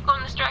slightly. Keep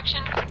going this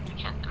direction.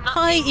 I'm not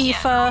Hi, seeing it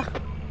Aoife.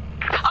 yet.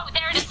 Oh,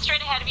 there it is,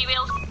 straight ahead of you,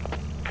 Wheels.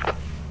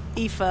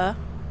 Aoife.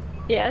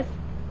 Yes.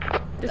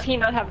 Does he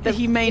not have the?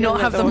 He may not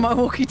have the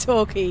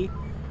walkie-talkie.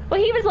 Well,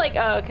 he was like,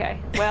 oh, okay.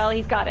 Well,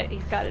 he's got it.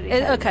 He's got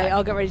it. Okay,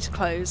 I'll get ready to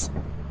close.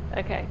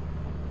 Okay.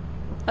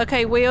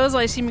 Okay, Wheels,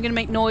 I assume you're going to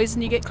make noise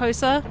and you get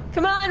closer?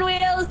 Come on,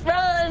 Wheels,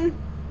 run!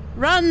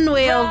 Run,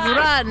 Wheels,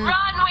 run!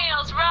 Run,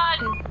 Wheels,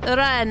 run!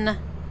 Run!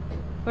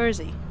 Where is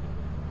he?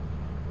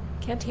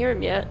 Can't hear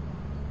him yet.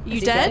 You Is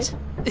he dead?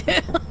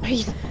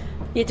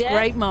 You dead?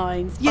 Great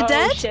minds. You oh,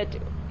 dead?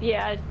 Shit.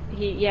 Yeah,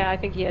 I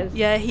think he is.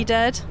 Yeah, he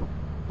dead?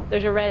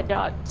 There's a red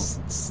dot.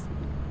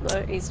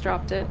 Look, he's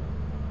dropped it.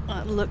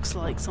 That looks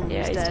like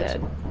someone's he's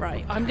dead.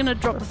 Right, I'm going to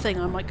drop the thing.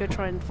 I might go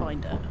try and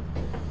find it.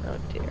 Oh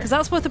dear. Because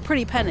that's worth a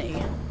pretty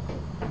penny.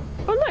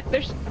 Oh look,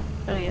 there's...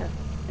 Oh yeah.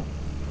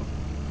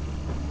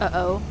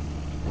 Uh-oh.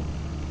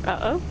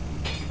 Uh-oh?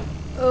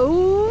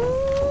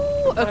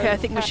 Oh. Okay, I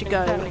think we should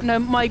go. Happening. No,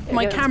 my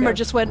let's camera go.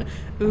 just went,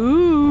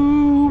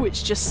 ooh,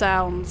 which just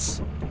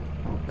sounds...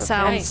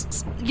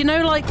 Sounds... You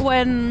know, like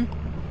when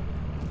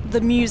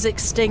the music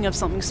sting of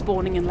something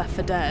spawning in Left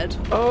 4 Dead?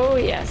 Oh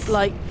yes.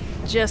 Like,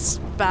 just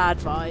bad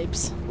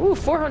vibes. Ooh,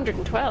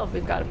 412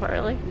 we've got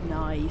apparently.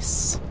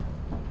 Nice.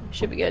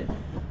 Should be good.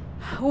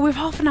 Well, we've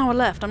half an hour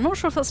left. I'm not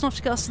sure if that's enough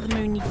to get us to the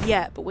moon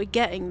yet, but we're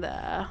getting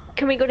there.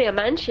 Can we go to a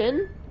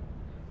mansion?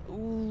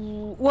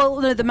 Ooh.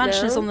 Well, no, the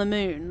mansion is No? on the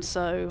moon,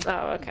 so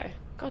Oh, okay.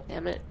 God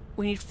damn it.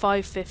 we need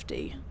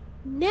 550.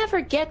 Never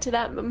get to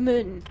that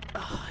moon.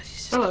 Oh, it's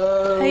just-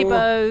 Hello. Hey,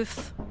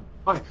 both.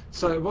 Hi.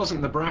 So it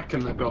wasn't the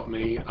bracken that got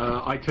me.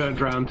 I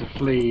turned round to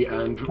flee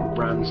and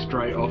ran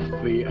straight off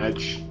the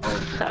edge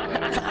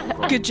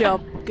of... Good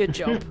job. Good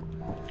job.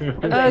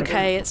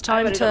 Okay, it's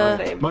time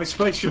to... My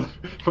spatial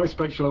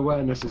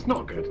awareness is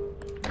not good.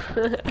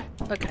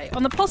 Okay,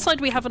 on the plus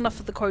side, we have enough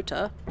of the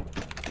quota.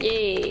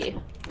 Yay.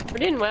 We're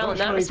doing well How in much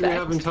that money do we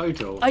have in respect.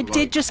 total? I did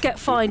Like, just get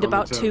fined on the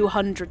about turn?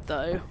 200,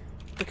 though,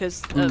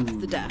 because of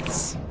the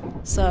deaths.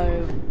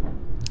 So...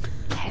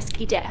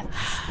 Pesky death.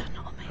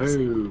 Not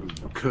amazing.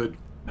 Who could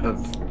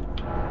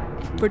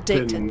have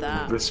Predicted been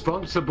that.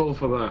 responsible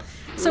for that?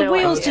 So, No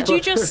Wheels, idea. did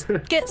you just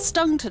get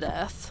stung to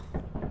death?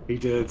 He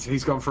did.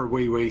 He's gone for a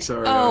wee.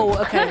 Sorry. Oh,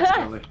 guys. okay.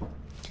 Sorry.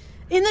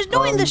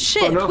 Not in the Um,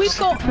 ship. Bonos. We've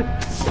got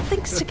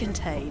things to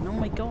contain. Oh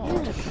my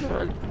god. Come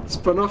on.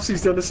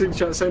 Spanovsky's done a super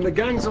chat saying the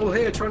gang's all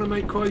here trying to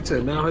make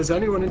quota. Now, has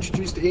anyone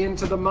introduced Ian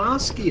to the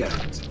mask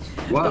yet?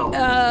 Well,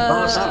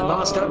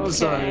 last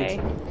episode, Okay.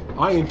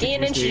 I introduced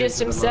Ian introduced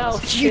to the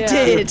himself. mask. You Yeah.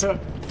 did,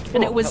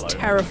 and it was hello.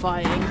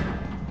 terrifying.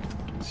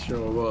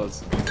 Sure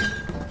was.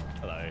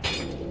 Hello.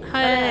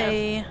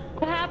 Hey.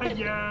 What happened?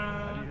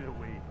 I needed a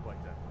wee quite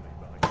definitely,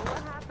 but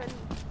What happened?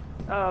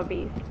 Oh,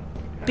 bees.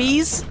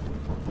 Bees?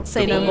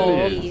 Say no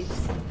more. Bees.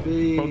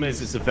 The... Problem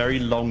is, it's a very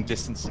long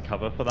distance to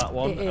cover for that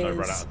one, It and I ran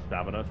is. out of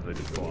stamina, so they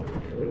just go off.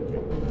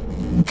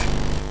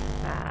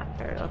 Ah,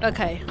 fair enough.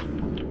 Okay.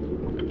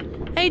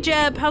 Hey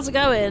Jeb, how's it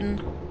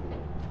going?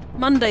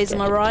 Mondays,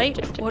 am I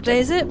right? What day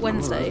is it?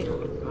 Wednesday.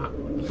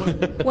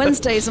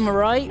 Wednesdays, am I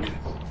right?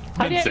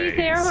 How do you say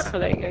Wednesdays. Oh,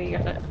 there you go, you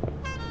got it.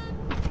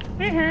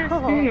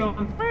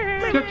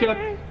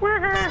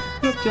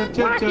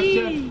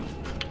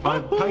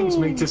 It pains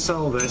me to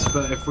sell this,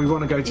 but if we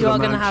want to go to You the are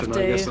gonna mansion, have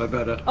to. I guess I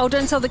better. Oh,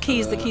 don't sell the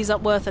keys. The keys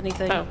aren't worth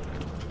anything. Oh.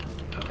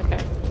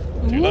 Okay.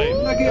 Too late.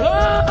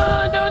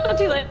 Oh, no, not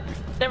too late.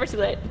 Never too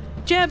late.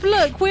 Jeb,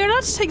 look, we're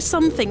allowed to take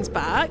some things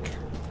back.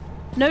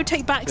 No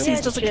take backsies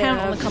Yeah, doesn't count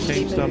on the Jeb. company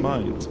Changed our move.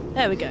 mind.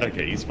 There we go.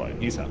 Okay, he's fine.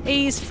 He's happy.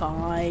 He's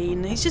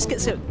fine. He just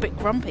gets a bit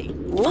grumpy.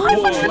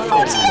 Fine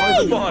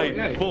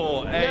 548!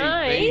 for a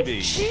Nice.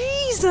 baby.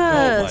 Jesus!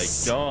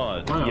 Oh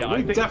my god. Wow, Yeah, I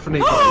we think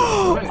definitely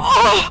Oh,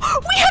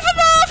 we have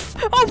enough!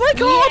 Oh my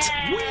god!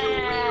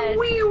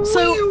 Yes.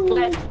 So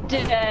Let's do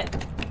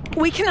it.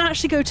 we can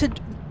actually go to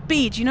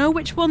B. Do you know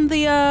which one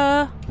the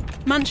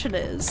mansion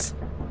is?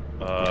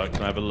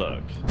 can I have a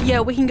look?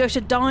 Yeah, we can go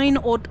to Dine,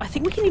 or I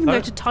think we can even go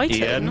Oh, to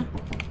Titan.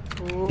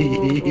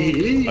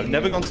 Ian? I've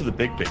never gone to the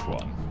big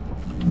one.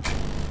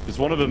 Because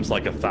one of them's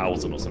like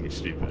 1,000 or something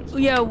stupid.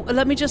 Yeah,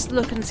 let me just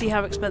look and see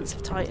how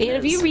expensive Titan Ian,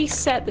 is. have you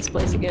reset this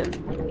place again?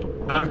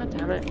 God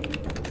damn it.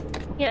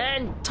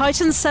 Ian!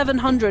 Titan's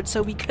 700,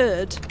 so we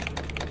could.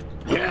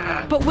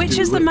 Yeah. But which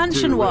is the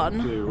mansion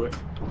one? Do it.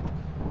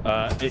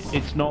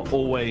 It's not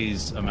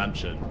always a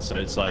mansion, so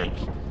it's like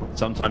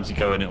sometimes you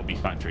go and it'll be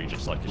factory,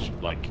 just like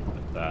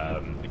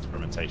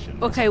experimentation.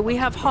 Okay, we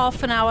have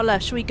half an hour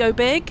left. Should we go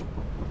big?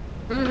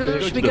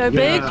 Should we go The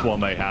big? biggest one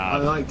they I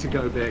have. like to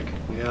go big.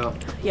 Yeah.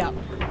 Yeah.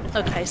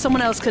 Okay,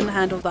 someone else can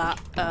handle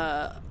that.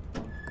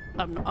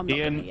 I'm not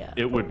Ian, gonna yet.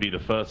 it would be the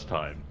first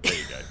time. There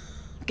you go.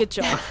 Good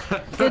job.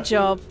 Good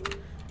job.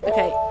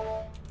 Okay.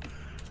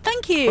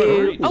 Thank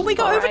you. Oh, we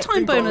got Alright,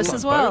 overtime bonus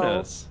as well.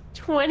 Bonus.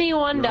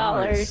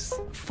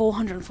 $21.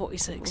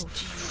 446.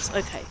 Jeez.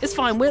 Okay, it's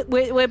fine.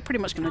 We're pretty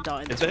much gonna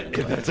die. In If this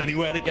one. there's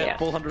anywhere to get Yeah.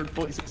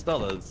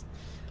 $446.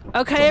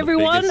 Okay,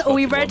 everyone, are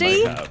we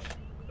ready? Yeah.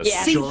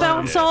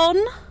 Seatbelts on.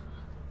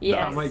 Yes.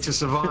 Can't wait to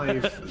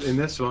survive in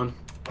this one.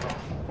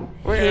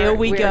 Here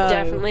we we're go.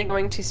 definitely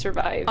going to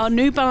survive. Our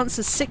new balance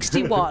is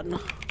 61.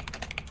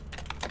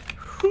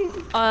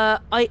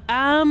 I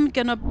am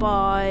gonna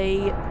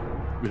buy.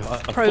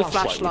 Pro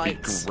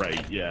flashlights.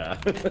 Great, yeah.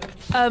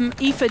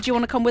 Aoife, do you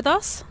want to come with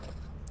us?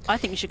 I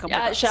think you should come with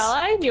us. Shall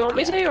I? Do you want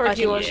me to, or I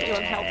do you want, think- do you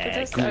want help with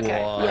this? Go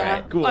Okay. on.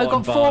 Yeah, Go I've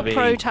on, got 4 Barbie.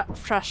 pro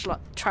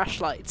trash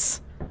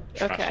lights.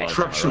 Okay.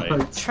 Trash Alright.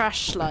 lights.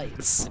 Trash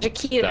lights.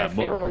 Jaquita, Yeah, if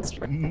anyone wants to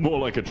bring. More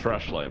like a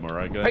trash light, am I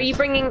right, guys? Are you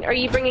bringing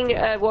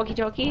a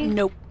walkie-talkie?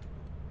 Nope.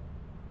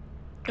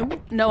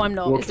 Ooh, no, I'm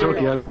not.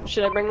 Walkie-talkie over.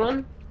 Should I bring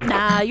one?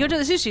 Nah, you're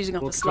just using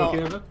up a slot.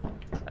 Walkie-talkie over.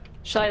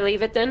 Shall I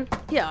leave it then?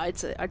 Yeah, I'd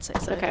say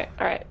so. Okay.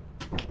 All right.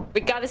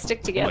 We gotta stick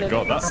Oh together. my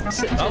god,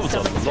 that was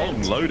a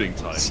long loading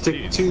time. Stick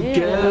Jeez.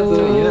 together,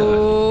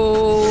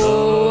 Oh.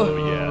 Oh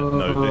yeah,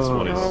 no, this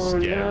one is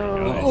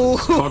scary, guys. Oh.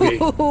 Foggy.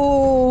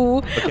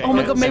 Okay, Oh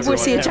my god, maybe we'll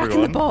see a Jack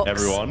in the everyone, Box.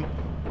 Everyone,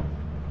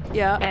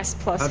 Yeah. S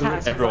plus How do we-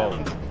 has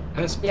everyone.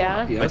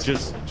 Yeah. I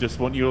Yes. just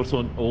want you all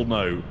to all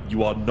know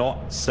you are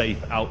not safe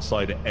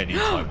outside at any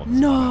time on this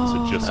No.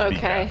 planet, so just be Okay.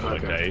 careful,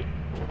 okay?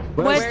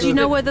 Where do you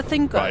know where the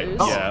thing goes? Right,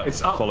 Oh, yeah,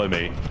 it's up. follow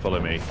me. Oh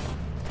my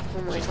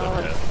Just god.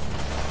 over here.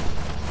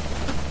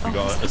 You Oh,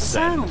 what's gotta the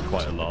ascend sound?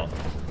 quite a lot.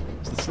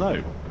 It's the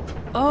snow.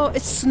 Oh,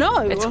 it's snow.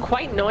 It's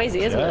quite noisy,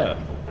 isn't Yeah. it?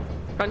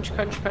 Crunch,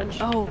 crunch, crunch.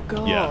 Oh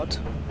god. Yeah.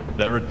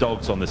 There are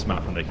dogs on this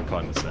map and they can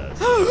climb the stairs.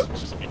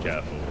 Just be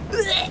careful.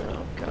 Oh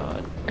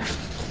god.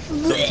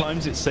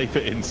 Sometimes it's safer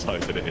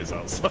inside than it is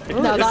outside.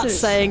 Now This that's is-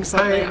 saying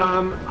something. Hey,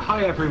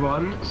 hi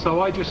everyone. So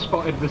I just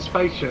spotted the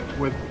spaceship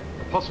with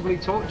possibly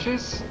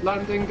torches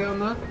landing down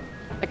there.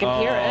 I can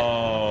hear it.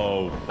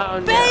 Oh. Oh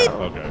no. Babe!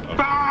 Okay.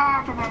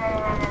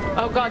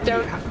 Oh god,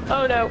 don't.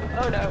 Oh no.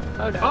 Oh no.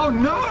 Oh no. Oh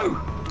no!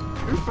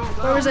 Who fell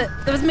down? Where is it?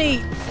 There was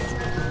me.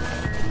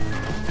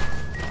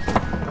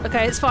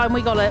 Okay, it's fine.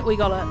 We got it. We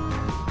got it.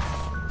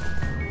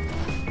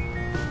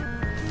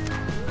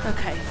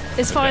 Okay.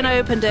 It's fine. I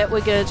opened it.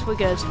 We're good. We're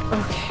good.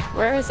 Okay.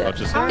 Where is it? I've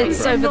just- Where It's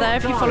is it? over not there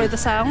if you follow died. the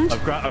sound.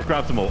 I've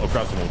grabbed them all.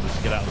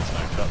 Just get out of the snow.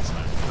 Get out of the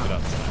snow. Get out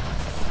of the snow.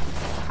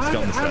 How,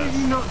 Get on the how did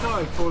stairs. you not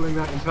die falling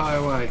that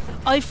entire way?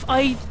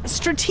 I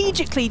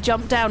strategically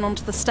jumped down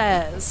onto the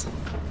stairs,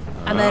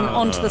 and then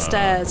onto the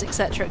stairs,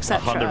 etc.,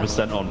 etc.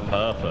 100% on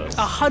purpose.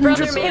 100.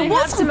 Brother, may I It have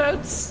wasn't. some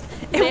oats?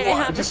 It May I wa-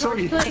 have I just the saw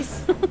you. torch,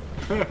 please?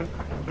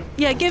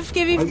 Yeah, give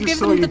I just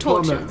saw them you the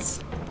plummet. torches.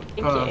 Thank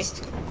you.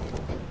 First.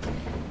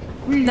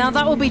 Now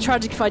that will be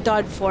tragic if I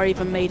died before I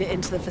even made it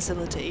into the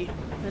facility.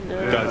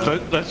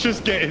 Guys, let's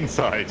just get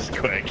inside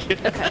quick.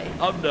 Okay.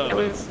 I'm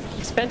nervous.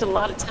 We've spent a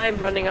lot of time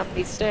running up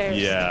these stairs.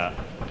 Yeah.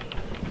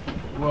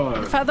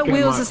 Whoa. The fact that Getting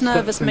Wheels my is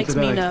nervous steps in makes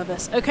me today.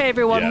 nervous. Okay,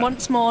 everyone, Yeah.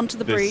 once more onto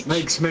the This breach.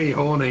 Makes me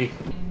horny.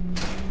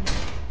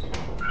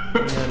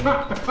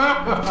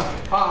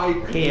 Hi.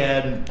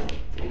 Ian.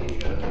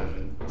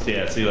 So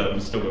yeah, see that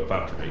I've still got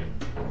battery.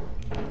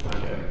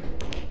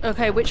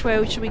 Okay, which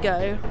way should we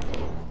go?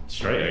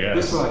 Straight, I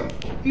guess. This way.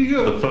 The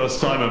Yeah. first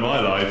time in my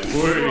life.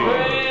 Whoa,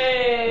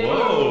 Hey!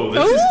 Whoa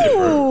this is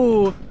different.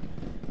 Ooh!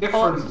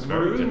 Different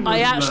very room. different. I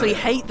actually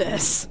hate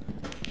this.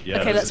 Yeah,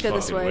 Okay, this let's is go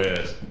this fucking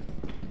way.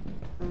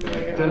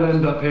 Weird. Dead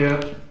end up here.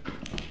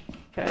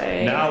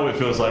 Okay. Now it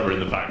feels like we're in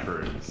the back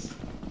rooms.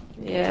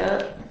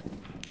 Yeah.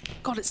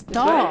 God, it's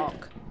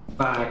dark.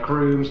 Back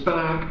rooms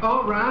back.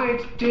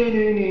 Alright.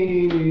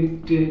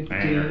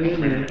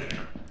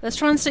 Let's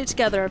try and stick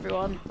together,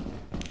 everyone.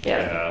 Yeah.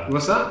 Yeah.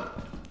 What's that?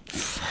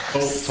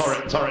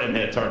 Oh, turret in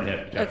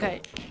here,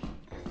 Okay.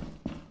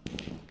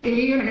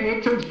 Ian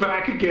Higton's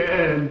back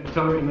again.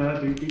 Sorry, now,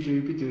 doopy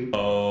doopy doo.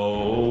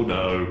 Oh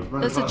no.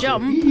 There's a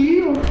jump.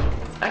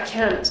 I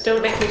can't.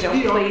 Don't make me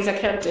jump, please. I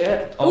can't do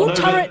it. Oh, no,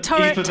 turret,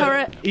 then-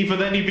 turret. Even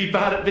then you'd be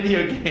bad at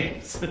video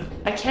games.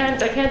 I can't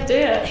do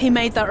it. He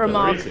made that They're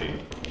remark. easy.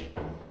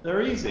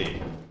 They're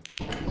easy.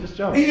 Just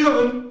jump.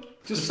 Ian!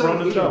 Just say run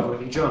and Ian jump. when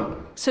you jump.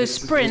 So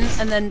sprint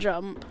and then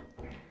jump.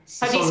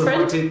 How do you Song of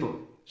my sprint? people.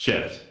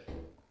 Shift.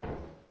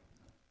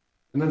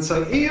 And then say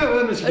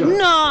Ian as you go.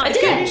 Nice.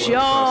 did Good it.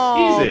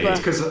 job. Easy.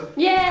 Because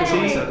Yay!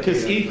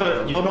 Because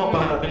Aoife, you're not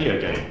bad at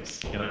video games,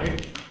 you know?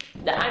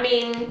 I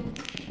mean,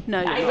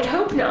 No, I you're would not.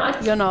 hope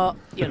not. You're not.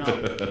 You're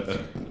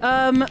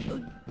not.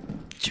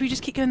 Should we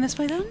just keep going this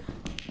way then?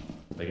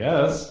 I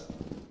guess.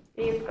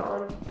 He's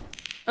gone.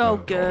 Oh,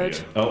 good.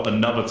 Oh,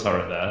 another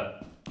turret there.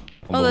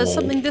 On Oh, the there's wall.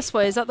 something this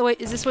way. Is that the way?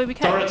 Is this way we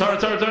came? Turret!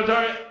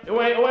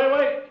 Away!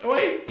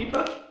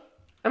 Aoife!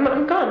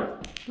 I'm gone.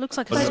 Looks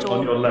like a On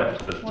store. your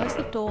left, there's Where's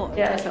the turret. door?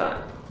 Yeah, I saw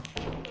it.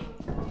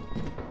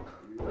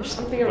 There's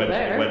something over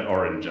there. Went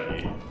orange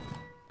at you.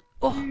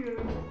 Oh,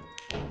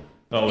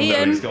 Oh Ian.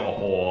 no, he's got a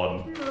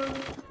horn.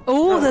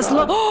 oh, there's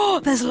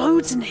there's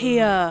loads in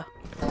here.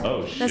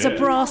 Oh shit. There's a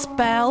brass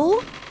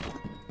bell.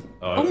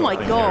 Oh my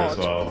god. As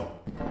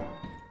well.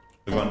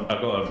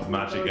 I've got a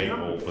magic 8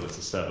 ball, but it's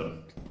a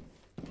 7.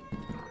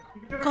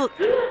 God.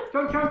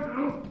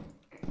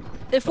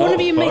 If one of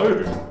you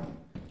make...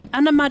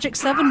 And a magic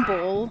 7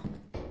 ball.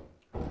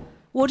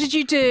 What did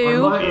you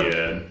do?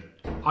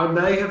 I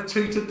may have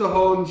tooted the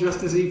horn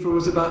just as Aoife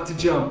was about to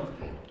jump.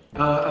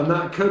 And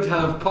that could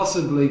have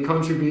possibly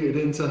contributed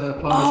into her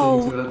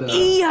plummeting to her death.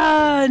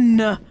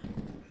 Ian!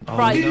 Oh,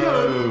 right.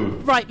 No.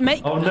 Right,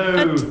 make Oh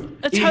no!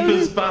 atone,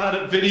 Aoife's bad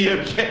at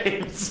video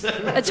games!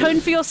 atone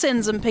for your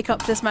sins and pick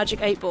up this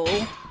magic 8 ball.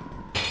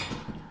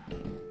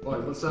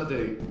 Wait, what's that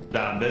do?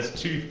 Damn, there's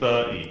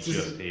 230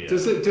 just here.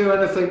 Does it do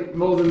anything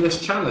more than this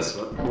chalice,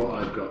 what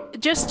I've got?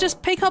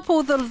 Just pick up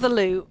all the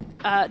loot.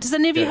 Does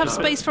any of you have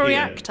space for a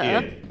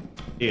reactor?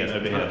 Ian,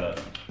 over here.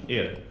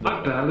 Ian.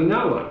 I barely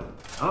know one.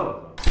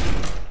 Oh.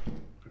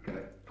 Okay.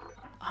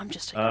 I'm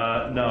just...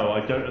 No,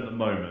 I don't at the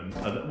moment.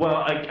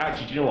 Well,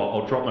 actually, do you know what?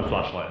 I'll drop my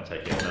flashlight and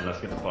take it, and then let's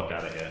get the fuck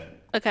out of here.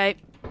 Okay.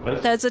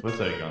 Where's Zoe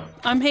gone?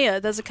 I'm here.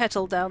 There's a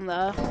kettle down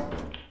there.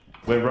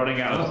 We're running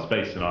out of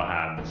space in our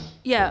hands.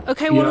 Yeah,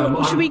 okay,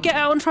 well, should we get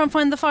out and try and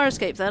find the fire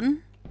escape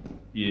then?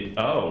 Yeah.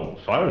 Oh,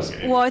 fire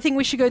escape? Well, I think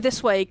we should go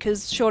this way,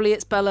 because surely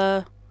it's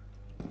Bella...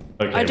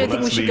 Okay, I don't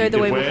think we should go the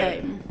way we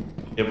came.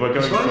 If we're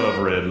going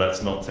further in,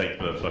 let's not take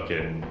the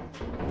fucking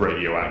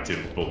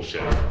radioactive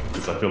bullshit,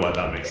 because I feel like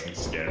that makes things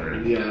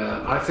scary.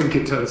 Yeah, I think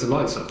it turns the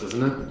lights off,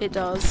 doesn't it? It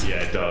does.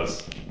 Yeah, it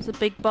does. It's a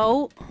big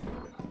bolt.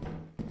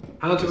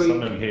 How do we...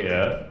 Something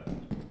here.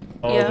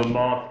 Oh, Yeah. the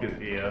mask is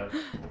here.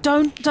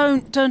 Don't tell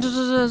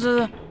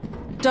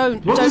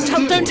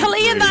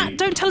Ian that!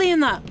 Don't tell Ian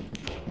that!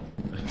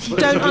 You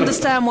don't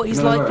understand what he's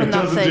like when It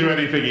that doesn't thing. do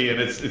anything, Ian.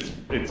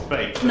 It's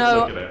fake. No.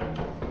 Look at it.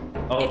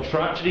 Oh,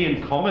 tragedy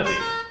and comedy.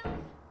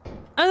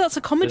 Oh, that's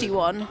a comedy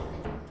one.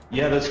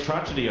 Yeah, there's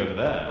tragedy over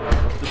there.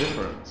 What's the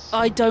difference?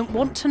 I don't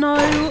want to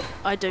know.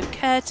 I don't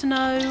care to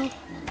know.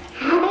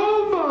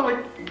 Oh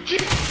my...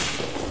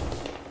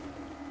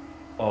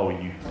 Oh,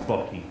 you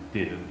fucking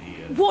didn't,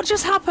 Ian. What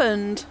just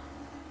happened?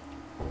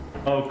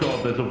 Oh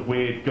god, there's a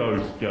weird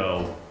ghost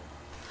girl.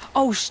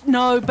 Oh,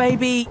 no,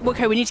 baby.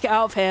 Okay, we need to get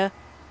out of here.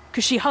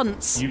 Because she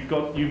hunts. You've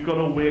got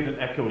a weird and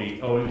echoey.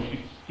 Oh, and she's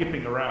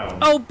skipping around.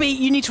 Oh, B,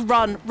 you need to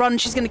run. Run,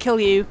 she's going to kill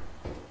you.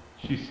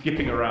 She's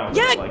skipping around.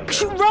 Yeah,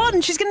 like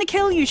run! She's going to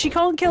kill you. She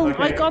can't kill me.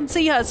 Okay. I can't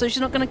see her, so she's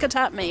not going to cut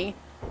at me.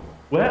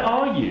 Where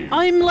are you?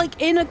 I'm,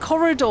 like, in a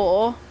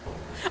corridor.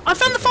 I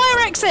found the fire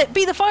exit!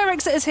 B, the fire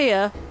exit is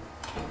here.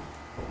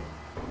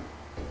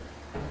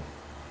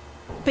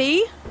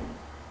 B?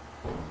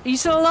 Are you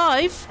still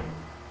alive?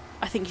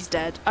 I think he's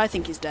dead. I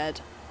think he's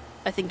dead.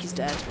 I think he's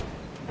dead.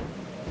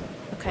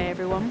 Okay,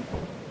 everyone.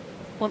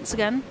 Once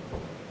again,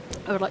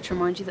 I would like to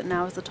remind you that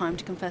now is the time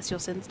to confess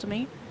your sins to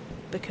me,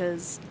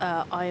 because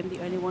I am the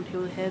only one who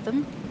will hear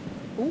them.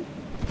 Ooh.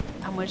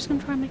 And we're just going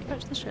to try and make it back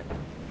to the ship.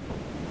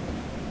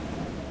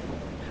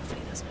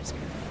 Hopefully there's no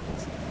scary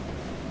things.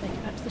 Make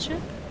it back to the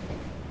ship.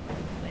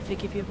 I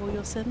forgive you of all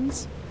your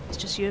sins. It's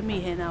just you and me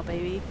here now,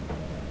 baby.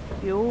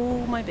 You're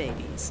all my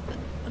babies.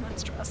 And I'm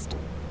stressed.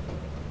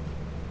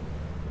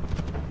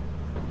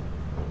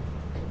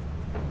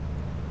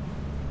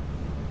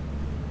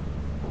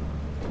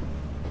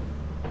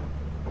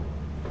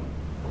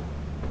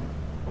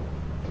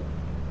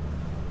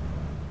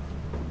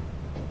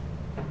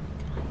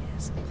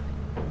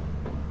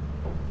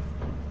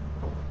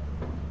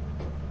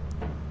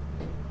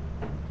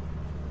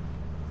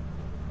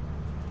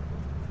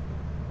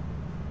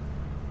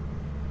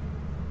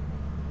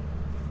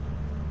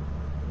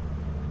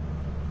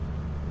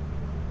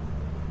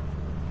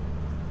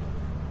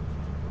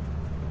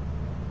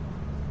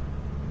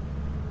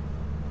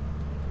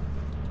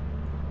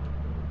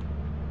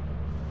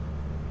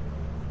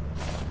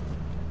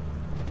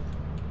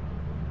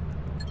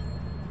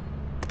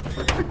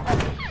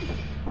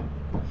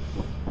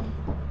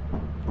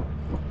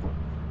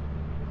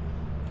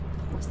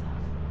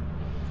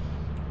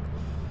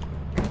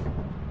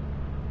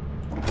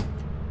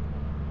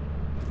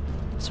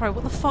 Sorry,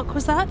 what the fuck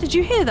was that? Did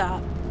you hear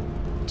that?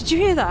 Did you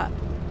hear that?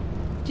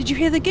 Did you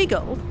hear the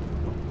giggle?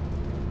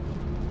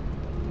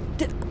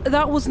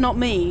 That was not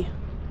me.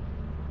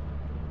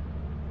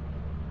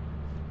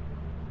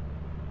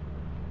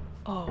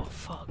 Oh,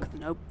 fuck.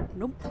 Nope.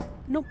 Nope.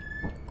 Nope.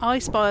 I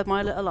spy with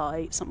my little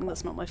eye something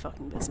that's not my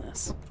fucking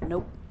business.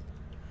 Nope.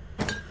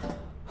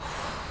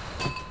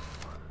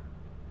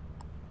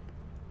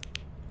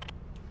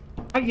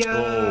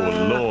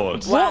 Oh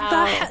lord! What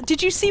the hell?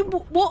 Did you see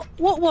what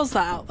was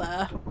that out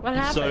there? What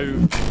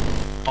happened?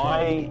 So,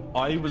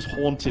 I was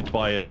haunted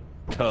by a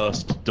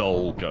cursed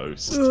doll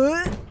ghost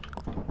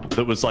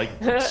that was like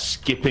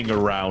skipping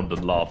around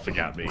and laughing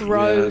at me.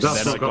 Gross.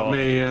 That's what got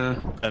me. And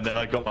then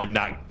I got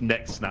my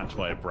neck snatched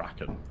by a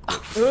bracken.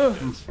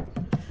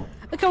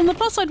 Okay, on the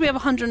plus side we have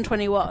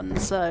 121,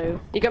 so...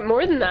 You got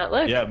more than that,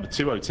 look. Yeah,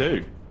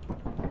 202.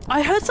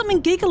 I heard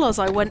something giggle as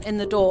I went in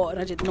the door, and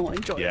I did not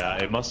enjoy it. Yeah,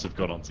 it must have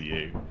gone onto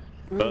you.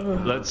 But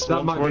let's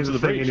That might go be to the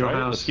the thing in breach, your right?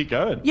 house. Let's keep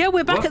going. Yeah,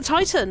 we're back What? at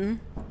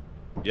Titan.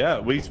 Yeah,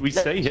 we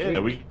stay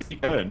here. We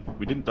keep going.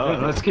 We didn't die.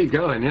 Yeah, let's keep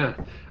going, yeah.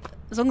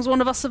 As long as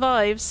one of us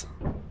survives.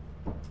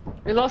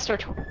 We lost our.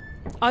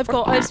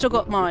 I've still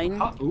got mine.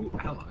 Oh,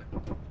 hello.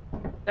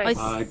 Nice.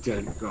 I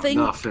don't got think-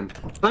 nothing.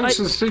 Thanks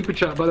for the super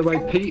chat, by the way,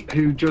 Pete,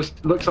 who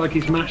just looks like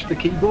he's mashed the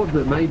keyboard,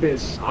 but maybe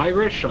it's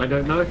Irish, I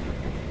don't know.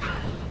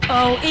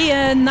 Oh,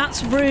 Ian,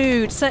 that's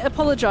rude. Say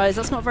apologise.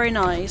 That's not very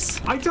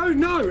nice. I don't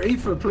know.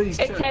 Aoife, please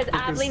It check, says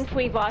because- Adeline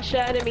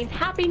Fuibasha, and it means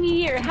Happy New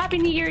Year. Happy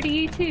New Year to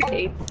you too,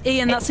 Pete.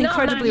 Ian, that's It's not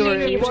incredibly a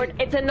rude. keyboard,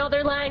 it's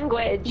another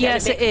language.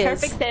 Yes, and it it is.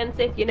 makes perfect sense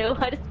if you know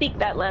how to speak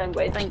that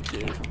language. Thank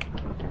you.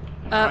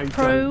 I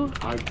Pro.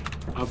 don't- I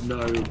know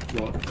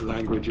what the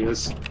language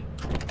is.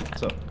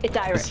 So, It's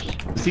Irish.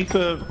 is he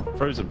for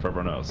frozen for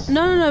everyone else?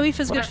 No,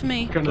 Aoife's good for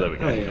me. Oh, there we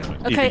go. Yeah.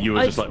 Okay, You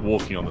were just I've- like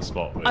walking on the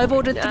spot. I've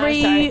ordered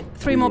sorry.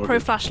 three more pro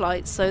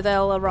flashlights, so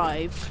they'll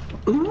arrive.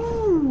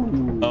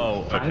 Ooh.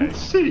 Oh, okay.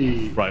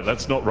 Fancy. Right,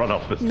 let's not run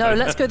off with No,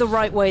 let's go the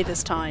right way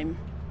this time.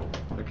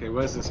 Okay,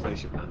 where's the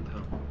spaceship land?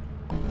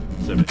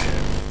 Oh.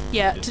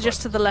 Yeah,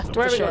 just to the left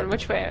Where of are the we ship. going?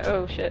 Which way?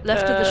 Oh shit.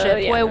 Left of the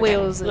ship, where okay.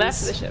 Wheels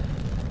Left is. of the ship.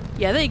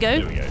 Yeah, there you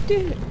There go. we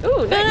go.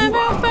 Ooh, nice.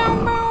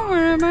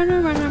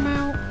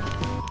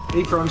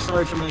 Aoife, I'm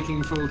sorry for making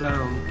you fall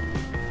down.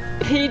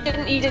 He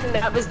didn't.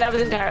 That was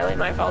entirely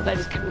my fault. I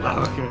just couldn't. Oh,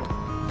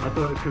 okay. I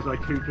thought it's because I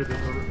tooted at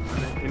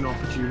an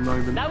inopportune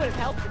moment. That would have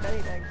helped if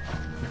anything.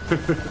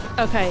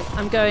 Okay,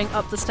 I'm going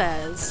up the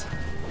stairs.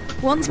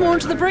 Once more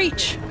into the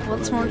breach.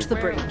 Once more into the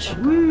breach.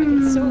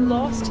 It's so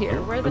lost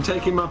here. Where the? I'm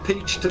taking my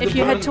peach to the If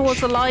you head breach.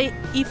 towards the light,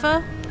 Aoife,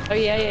 Oh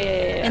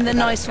yeah. in the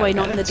nice way,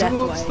 not in the death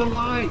Towards the way.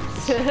 light.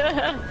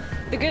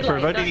 The good For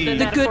light, not only- the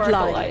The good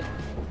metaphorical light.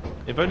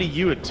 If only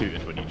you had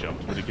tooted when you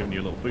jumped, would have given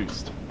you a little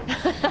boost.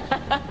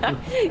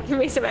 Give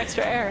me some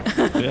extra air.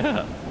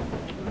 Yeah.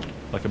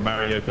 Like a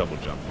Mario double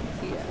jump.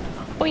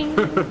 Boing.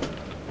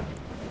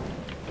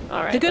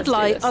 All right. The good let's do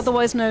light, this.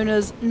 otherwise known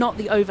as not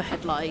the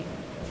overhead light.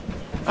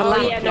 The Oh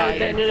lamp yeah, light.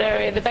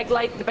 no. The big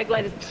light. The big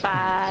light is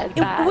bad.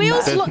 Bad.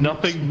 Wheels bad. There's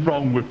nothing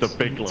wrong with the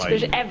big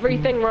There's light.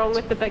 everything wrong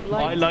with the big I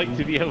light. like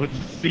to be able to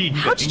see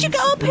How did you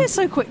get up here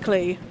so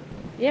quickly?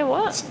 Yeah,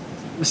 what?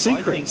 The I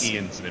secrets. think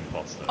Ian's an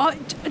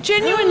imposter.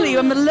 Genuinely,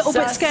 I'm a little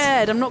bit Sus.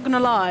 scared. I'm not gonna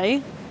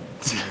lie.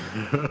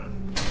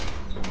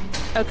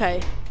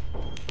 Okay.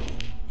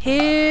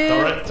 Here.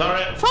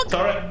 Turret! Fuck.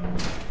 Turret!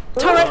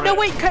 Turret. No,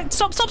 wait.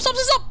 Stop.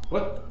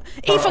 What?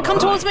 Aoife, come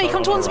towards me.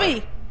 Come towards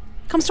me.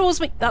 Comes towards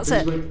me. That's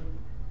it.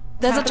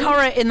 There's a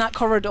turret in that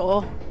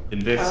corridor. In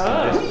this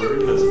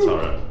room, there's a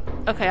turret.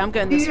 Okay, I'm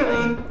going this way.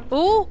 Ian.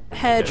 Ooh,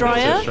 hair Go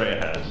dryer. straight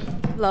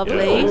ahead.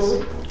 Lovely.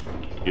 Yes.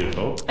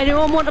 Beautiful.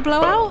 Anyone want a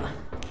blowout?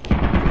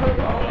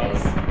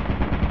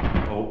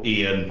 Oh,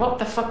 Ian. What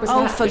the fuck was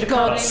Oh, that? for Was it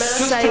God's comedy mask?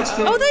 Just sake.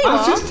 testing. Oh, there you I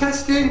was are. just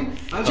testing.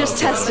 Just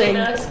testing.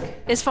 Mask?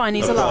 It's fine.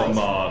 He's I've got a alive.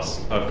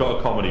 mask. I've got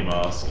a comedy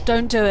mask.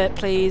 Don't do it,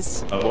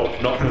 please. Oh,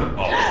 well, not.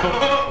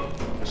 Oh.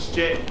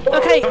 Shit.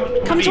 Okay,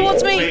 come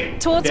towards me. Yeah,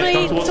 Towards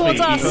me. come Towards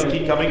me. us.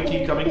 Keep coming.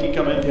 Yeah.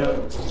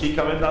 Keep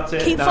coming. That's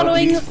it. Keep Now,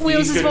 following you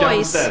Wheels' go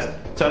voice. downstairs.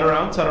 Turn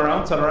around.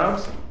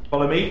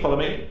 Follow me. Follow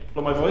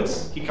my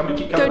voice. Keep coming.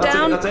 Go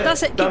down.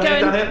 That's it, keep Down here,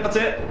 going. down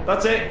here.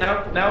 That's it.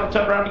 Now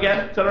turn around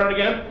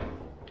again.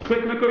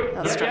 Quick.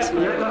 That's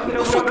stressful.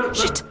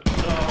 Shit.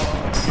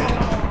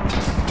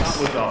 That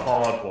was a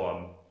hard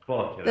one.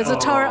 Fucking There's a hell.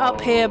 turret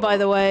up here, by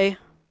the way.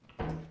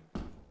 Oh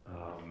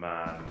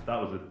man, that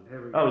was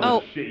Oh.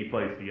 a shitty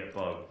place to get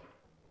bugged.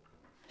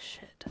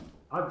 Shit.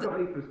 I've got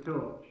Aoife's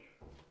torch.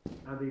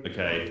 And Aoife's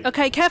Okay.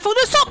 Okay, careful.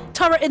 No, stop.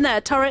 Turret in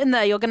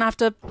there. You're gonna have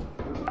to.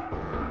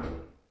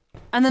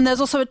 And then there's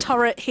also a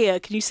turret here.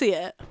 Can you see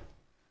it?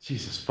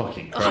 Jesus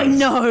fucking Christ. I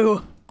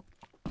know.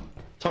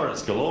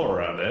 Turrets galore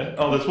around here.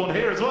 Oh, there's one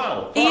here as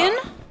well. Fuck. Ian,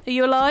 are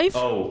you alive?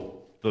 Oh,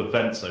 the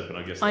vent's open.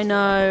 I guess. That's I where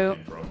know. that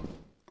came from.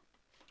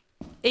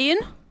 Ian,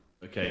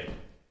 Okay.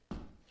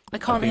 I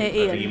can't I think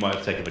hear you Ian. might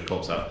have taken the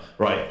corpse out.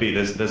 Right, B.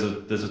 There's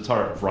a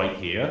turret right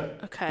here.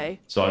 Okay.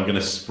 So I'm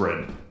gonna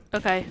sprint.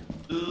 Okay.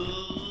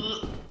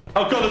 Oh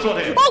god, there's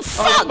one here. Oh,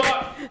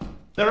 fuck!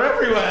 They're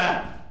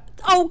everywhere.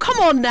 Oh, come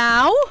on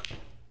now.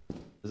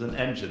 There's an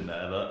engine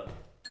there. Look.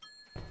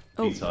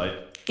 Oh.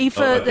 B-type. Aoife,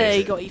 okay, there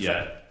you so- go, Aoife.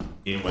 Yeah.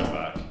 Ian went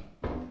back.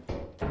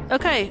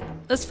 Okay,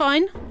 that's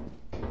fine.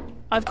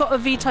 I've got a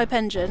V-type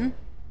engine.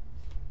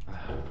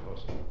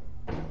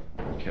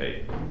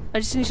 Okay. I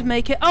just need to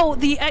make it. Oh,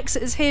 the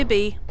exit is here,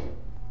 B.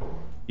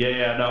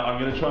 Yeah, no, I'm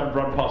gonna try and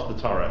run past the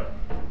turret.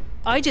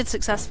 I did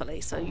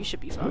successfully, so you should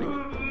be fine.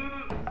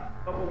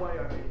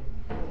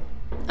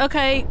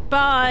 Okay,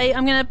 bye.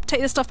 I'm gonna take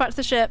this stuff back to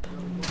the ship.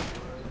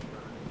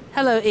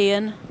 Hello,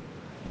 Ian.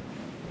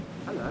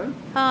 Hello.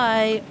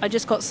 Hi. I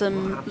just got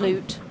some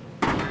loot.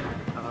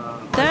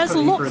 There's I put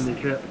Aoife lots. in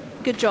the ship.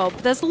 Good job.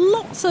 There's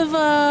lots of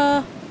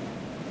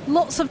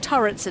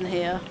turrets in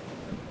here.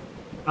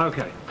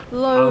 Okay.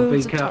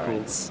 Loads of careful.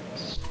 turrets.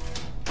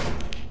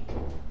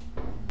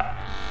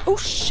 Oh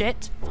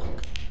shit! Fuck.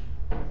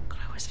 God,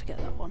 I always forget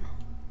that one.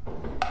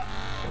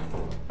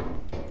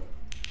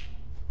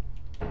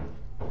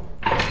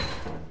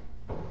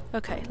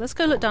 Okay, let's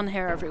go look down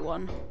here,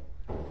 everyone.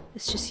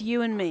 It's just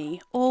you and me,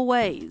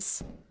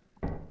 always.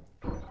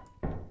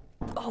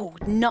 Oh,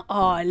 no.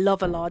 Oh, I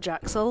love a large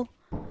axle.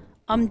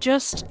 I'm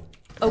just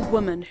a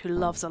woman who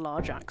loves a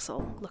large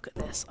axle. Look at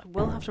this. I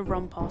will have to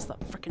run past that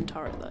frickin'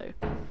 turret, though.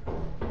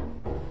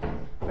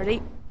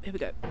 Ready? Here we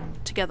go.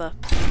 Together.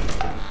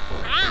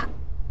 Ah!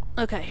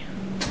 Okay.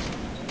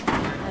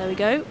 There we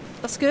go.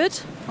 That's good.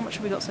 How much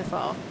have we got so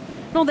far?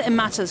 Not that it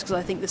matters, because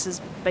I think this is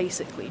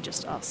basically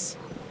just us.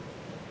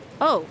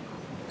 Oh.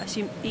 I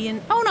assume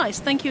Ian... Oh, nice.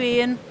 Thank you,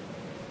 Ian.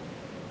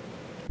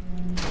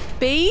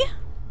 B?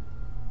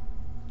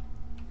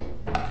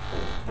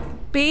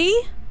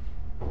 B?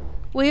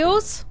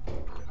 Wheels?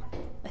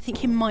 I think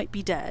he might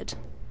be dead.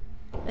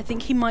 I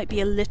think he might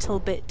be a little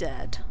bit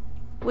dead.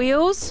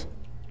 Wheels?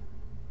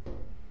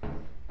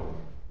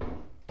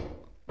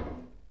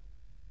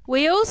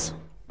 Wheels?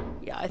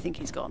 Yeah, I think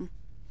he's gone.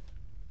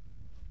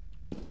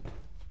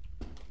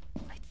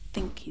 I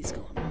think he's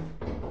gone.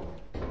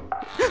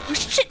 Oh,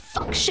 shit,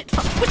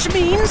 fuck, which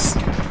means...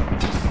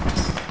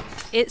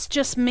 It's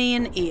just me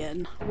and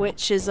Ian,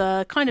 which is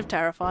kind of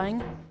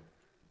terrifying.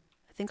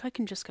 I think I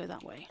can just go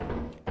that way.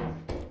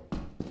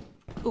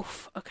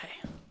 Oof, okay.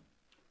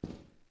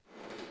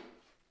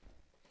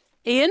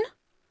 Ian?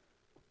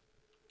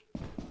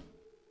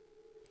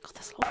 God,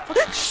 there's a lot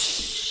of...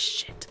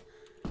 Shit.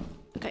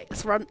 Okay,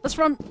 let's run,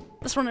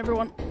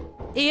 everyone.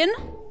 Ian?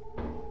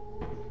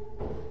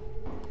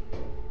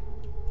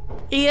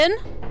 Ian?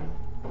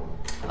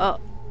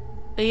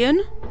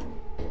 Ian?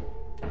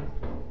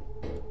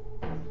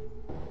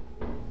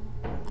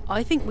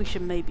 I think we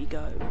should maybe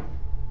go.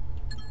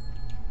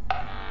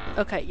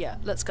 Okay, yeah,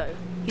 let's go.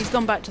 He's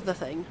gone back to the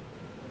thing.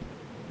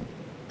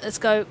 Let's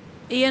go.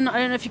 Ian, I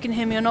don't know if you can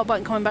hear me or not, but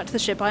I'm coming back to the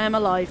ship. I am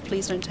alive.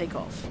 Please don't take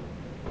off.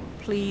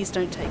 Please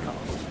don't take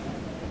off.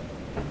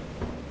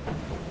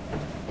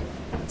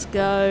 Let's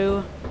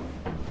go.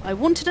 I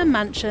wanted a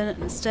mansion,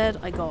 and instead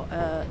I got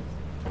a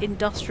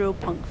industrial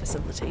punk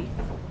facility.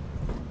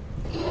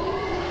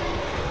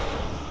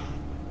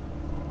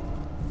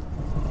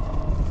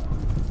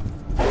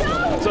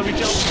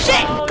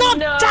 Shit! Oh, God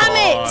no. damn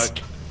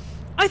it!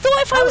 I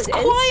thought if I was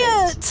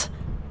quiet! instant.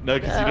 No,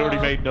 because you'd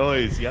already made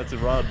noise. You had to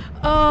run.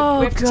 Oh,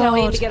 We have to tell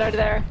Ian God. to get out of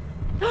there.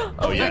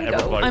 Oh, yeah, there you everyone go.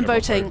 vote, I'm everyone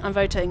voting. vote. I'm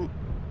voting.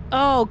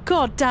 Oh,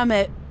 God damn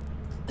it.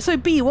 So,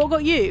 B, what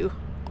got you?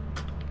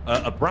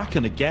 A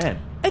bracken again.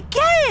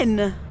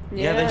 Again?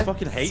 Yeah, they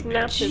fucking hate me.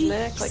 Snapped his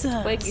neck like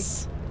a twig.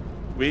 Jesus.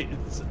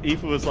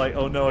 Aoife was like,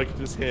 "Oh no, I can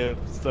just hear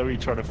Zoe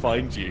trying to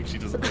find you. She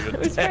doesn't know you're It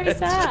was very dead."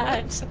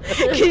 sad.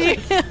 Can you...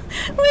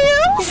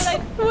 Wheels?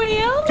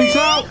 Will? Peace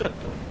out!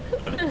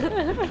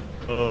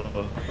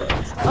 Oh.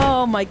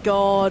 Oh, my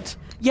God.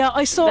 Yeah,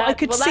 I saw... I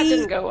could Well, see... that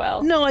didn't go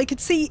well. No, I could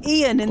see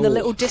Ian in the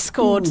little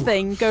Discord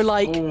thing go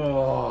like,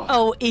 Oh.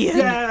 oh, Ian.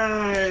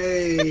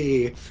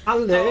 Yay! I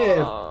live,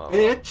 Oh.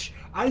 bitch!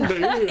 I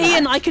live!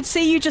 Ian, I could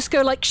see you just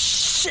go like,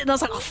 shh, and I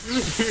was like, oh,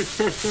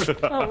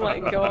 Oh my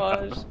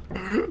god.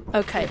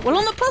 okay. Well,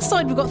 on the plus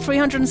side, we've got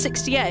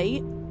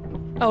 368.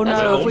 Oh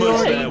That's no, have we Almost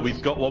already... there.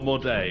 We've got one more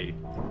day.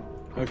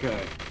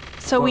 Okay.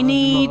 So we One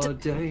need more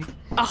day.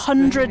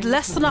 100,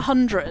 less than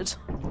 100.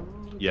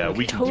 Yeah,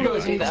 we can Totally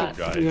do do that,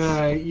 that. guys.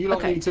 Yeah, you lot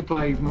Okay. need to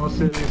play more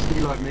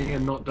seriously like me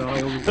and not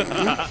die all the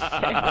time.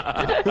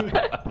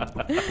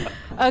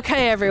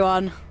 Okay,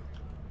 everyone.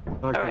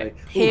 Okay. Alright,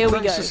 here we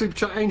thanks go. to Super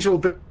Chat Angel.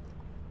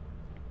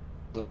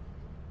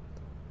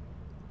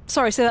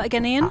 Sorry, say that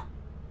again, Ian.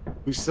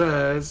 Who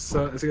says,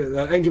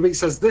 Angel Beat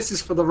says, this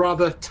is for the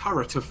rather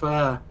turret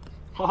affair.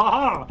 Ha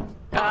ha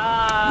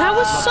ha! There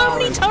was so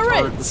many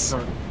Turret, turrets.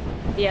 turret.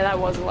 Yeah, that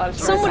was a lot of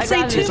turrets. Some would I'd say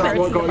rather too Is that many.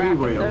 what got you, Bracken,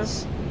 though.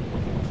 Wheels?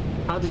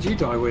 How did you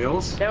die,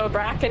 Wheels? No,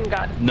 Bracken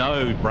got...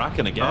 No,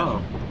 bracken again.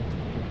 Oh.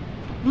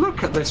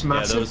 Look at this Yeah,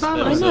 massive there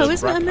I was know, a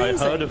isn't it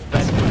amazing? I heard a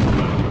vent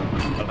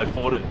movement, and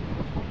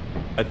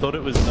I thought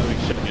it was Zoe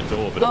shutting your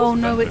door, but it Oh was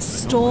a no, vent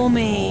it's movement. Oh my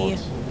stormy.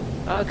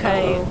 God.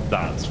 Okay.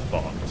 That's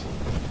fucked.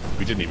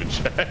 We didn't even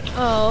check.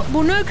 Oh,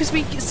 well no, because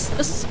we...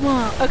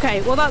 well,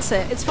 okay, well that's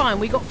it. It's fine.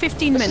 We got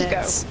 15 Let's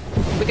minutes. just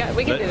go.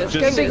 We can do this.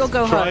 Go big or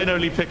go try home. and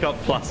only pick up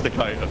plastic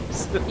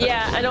items.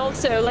 Yeah, and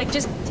also, like,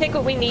 just take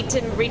what we need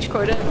to reach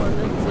quota.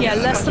 Yeah,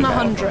 less than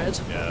 100.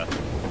 Yeah.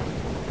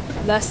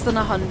 Less than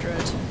 100.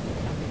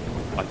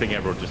 I think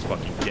everyone just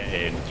fucking get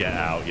in, get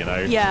out, you know?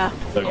 Yeah.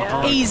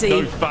 Yeah. Easy.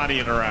 No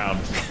fannying around.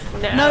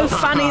 No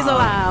fannies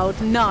allowed.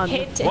 None.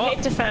 Hit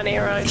What? to fanny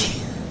around.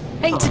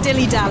 Hate to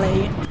dilly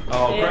dally.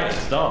 Oh, Yeah. great,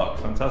 it's dark.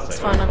 Fantastic. It's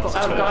fine, I've got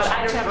Oh god,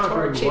 I don't have a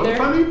torch What, either.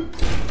 Fanny?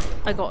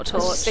 I got a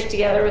Let's torch. stick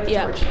together with the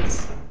Yeah.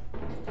 torches.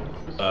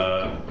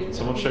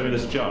 Someone show me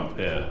this jump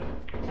here.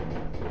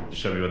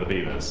 Just show me where the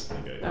beam is.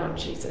 Okay. Oh,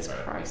 Jesus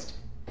Christ.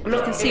 I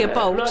can see a I'm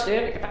bolt. not doing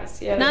it, guys.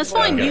 Yeah, No, it's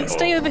that's fine. Okay, You cool.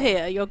 stay over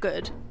here. You're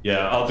good.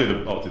 Yeah, I'll do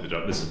the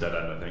jump. This is dead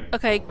end, I think.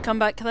 Okay, come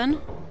back then.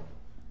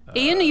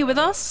 Ian, are you with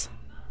us?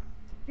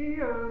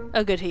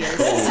 Oh, good, he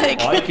is. Sick.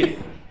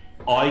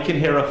 I can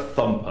hear a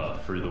thumper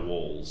through the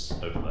walls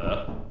over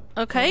there.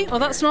 Okay, well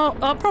that's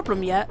not our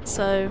problem yet,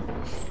 so...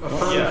 I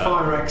found Yeah. a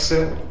fire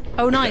exit.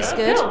 Oh, nice, Yeah.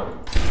 good.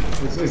 Cool.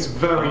 It's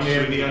very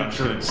near the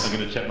entrance. I'm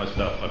gonna check my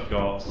stuff. I've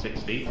got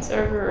 6 feet.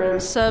 Server room.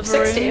 Server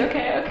 60, room.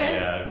 okay.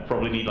 Yeah,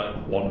 probably need like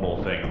one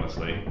more thing,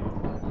 honestly.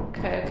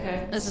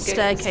 Okay. There's a That's good,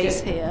 staircase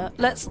that's good. here.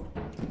 Let's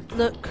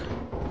look.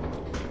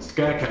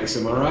 Staircase,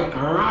 am I right?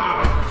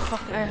 Alright!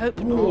 Fuck, I hope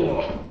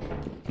not.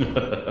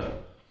 Oh,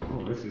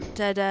 this is...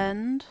 Dead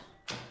end.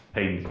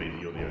 Pains me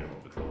that you're the only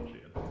one with torch,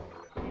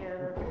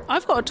 Ian.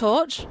 I've got a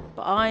torch,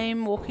 but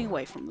I'm walking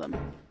away from them.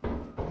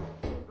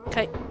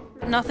 Okay,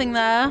 nothing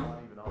there.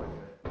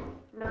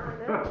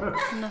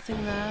 Nothing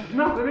there.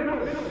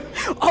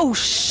 Oh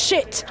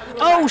shit!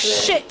 Oh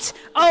shit!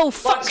 Oh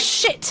fuck!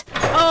 Shit!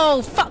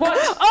 Oh fuck!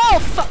 Oh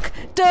fuck!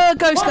 Duh!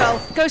 Ghost girl!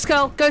 Ghost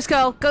girl! Ghost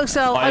girl! Ghost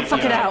girl! I'm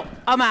fucking out.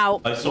 I'm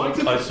out. I saw. Where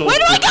do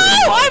I go?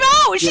 I'm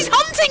out! She's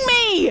hunting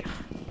me!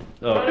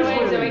 Run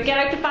away, Zoe. Get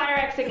out the fire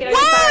exit. Get out the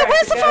fire Where? exit.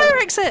 Where's the fire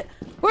exit?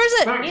 Where is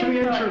it? Back to the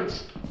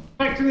entrance!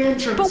 Back to the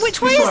entrance! But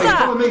which way This is that?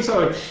 Follow me,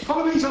 Zoe!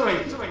 Follow me, Zoe!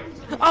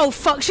 Oh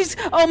fuck! She's.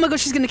 Oh my god!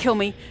 She's gonna kill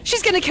me!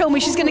 She's gonna kill me!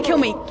 She's gonna kill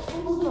me!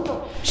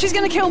 She's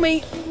gonna kill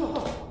me!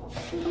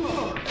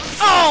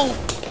 Oh!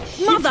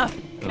 Mother!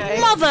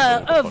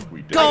 Mother of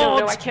I don't God!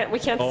 know. We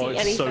can't Oh, see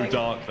it's anything. so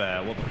dark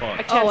there. What the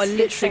fuck? Oh, I see a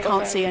literally single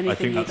can't thing. see I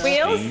anything think that's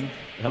either. Wheels? Steam.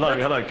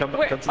 Hello, come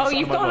Where, to the oh, side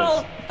you've of my got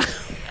all.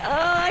 voice.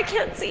 I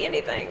can't see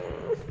anything.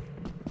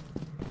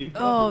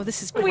 Oh,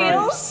 this is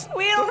gross. Wheels,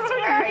 where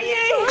are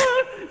you?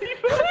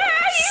 Where are you?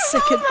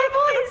 Sick Follow of- my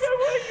voice.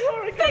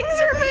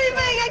 Things are moving.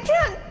 I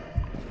can't.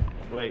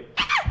 Wait.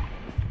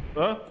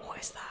 Huh? What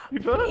is that? You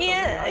better?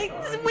 Yeah,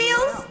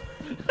 wheels.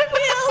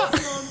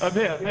 Wheels. I'm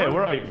here.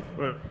 Where are you?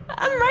 Where?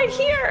 I'm right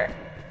here.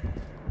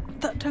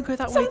 Don't go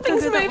that way.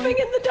 Something's Don't go that moving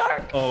way. in the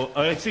dark. Oh,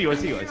 I see you. I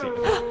see you. I see you.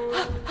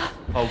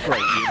 Oh, great.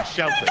 You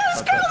shout it.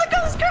 Ghost girl, the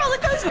ghost girl, the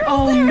ghost girl.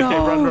 Oh there.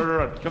 no! Okay,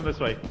 run. Come this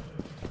way.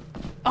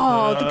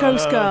 Oh, the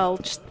ghost girl.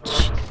 Just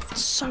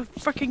so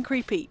freaking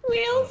creepy.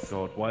 Wheels.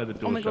 God, why are the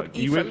doors Oh my god, shut?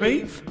 You Aoife, with me?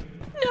 leave.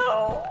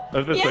 No.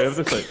 Over this Yes. way.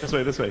 Over this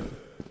way. This way.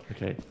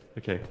 Okay.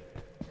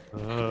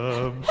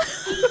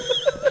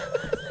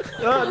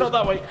 Not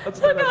that way.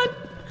 That's Oh the god.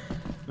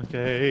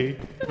 Okay.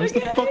 Where's Okay.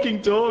 the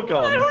fucking door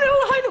gone? I don't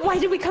know why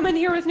did we come in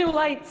here with no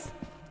lights?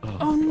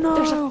 Oh no!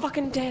 There's a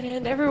fucking dead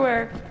end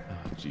everywhere.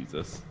 Oh,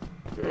 Jesus.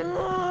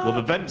 Well,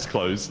 the vent's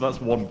closed, so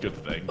that's one good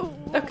thing.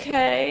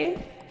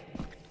 Okay.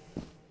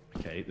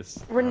 Okay, this.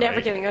 We're never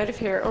right. getting out of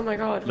here. Oh my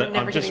god, we're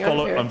never I'm just getting out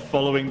of here. I'm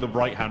following the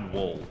right-hand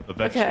wall.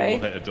 Eventually, Okay.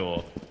 we'll hit a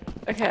door.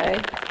 Okay.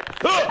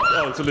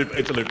 Oh, it's a loop.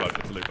 It's a loop.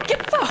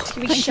 Get fucked.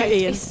 You Thank you, shite.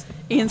 Ian.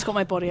 Ian's got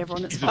my body,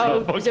 everyone. It's He's fine. just Oh,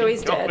 not fucking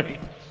Zoe's got dead. me.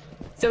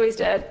 Zoe's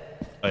dead.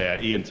 Oh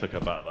yeah, Ian took her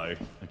back though.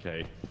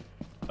 Okay.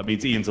 That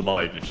means Ian's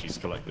alive if she's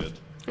collected.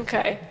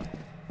 Okay.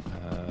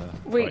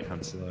 Wait.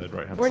 Right-hand side.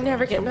 We're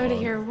never getting Come out of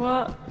on. here.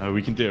 What? Oh,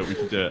 we can do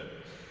it.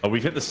 Oh,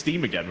 we've hit the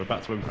steam again. We're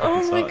back to where we Oh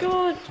fucking my started.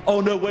 god. Oh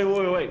no!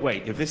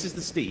 Wait! If this is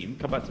the steam,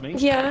 come back to me.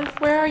 Yeah.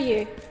 Where are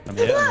you? I'm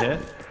here.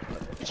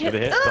 Can't- Over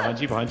here. Ah!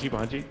 Behind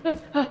you.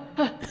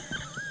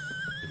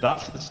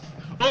 That's the.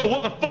 Oh,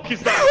 what the fuck is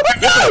that?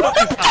 Get out!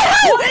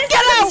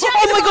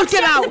 Oh my god,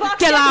 get out!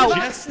 Get out!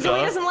 Jester? Zoe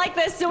doesn't like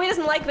this. Zoe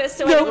doesn't like this.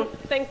 So I No. don't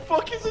think.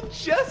 Fuck is a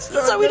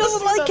jester? Zoe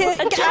doesn't like it.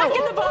 A Get jack out!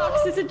 in the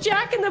box. It's a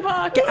jack in the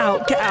box. Get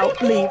out!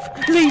 Leave!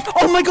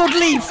 Oh my god,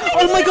 leave!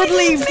 Oh my god,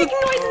 leave! Making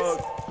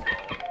noises.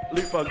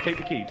 Loot bug, take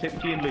the key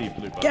and leave.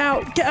 Loot bug. Get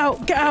out!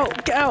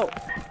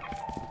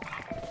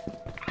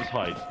 Just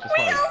hide.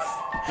 Wheels.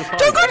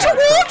 Don't go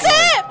towards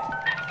it!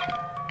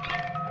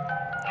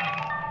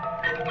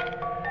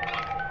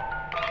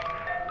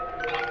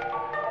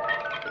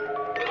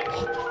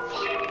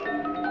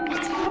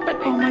 What's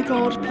happening? Oh my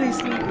god,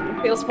 please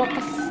leave. Wheels, what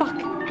the fuck?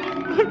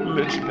 I've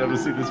literally never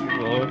seen this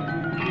before.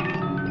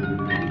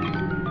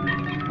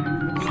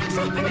 What's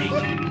happening?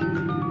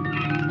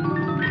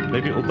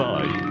 Maybe it'll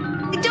die.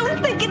 I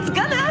don't think it's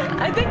gonna.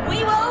 I think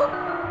we will.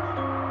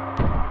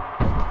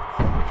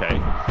 Okay.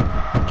 I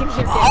can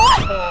hear this.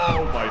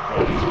 Oh my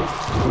god.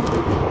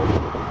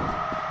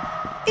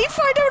 Aoife,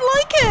 I don't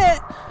like it!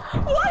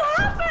 What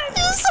happened?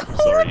 It's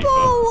Sorry,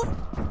 horrible!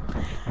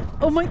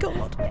 Oh my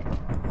god.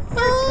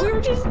 We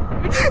were just. Good.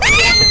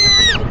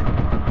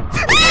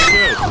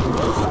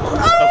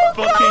 Oh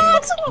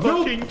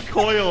Fucking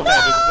coil head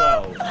as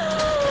well.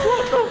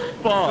 What the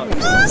fuck?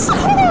 That's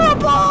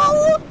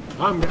horrible!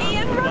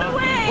 Ian, run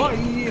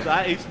away!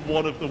 That is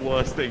one of the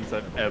worst things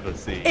I've ever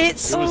seen.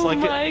 It's- It was Oh like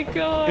my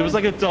god. It was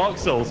like a Dark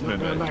Souls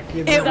mimic.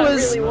 It That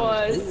was. really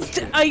was.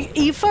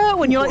 Aoife,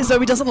 when you're like,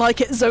 Zoe doesn't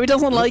like it,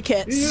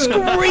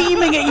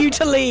 screaming at you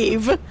to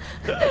leave. It's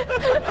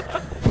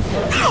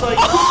like,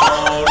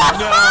 oh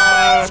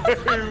no!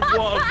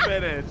 What a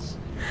finish!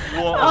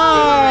 What a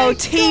Oh,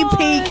 finish!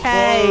 TPK!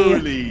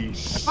 Holy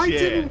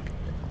shit!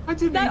 I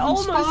didn't That even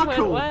almost sparkle.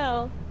 went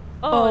well.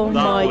 Oh no. That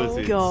my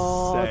was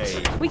god.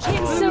 insane. We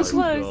came Oh so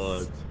my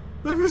close. God.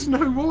 There was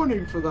no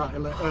warning for that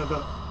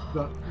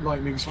that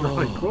lightning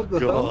strike. What the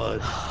hell? God.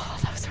 Oh,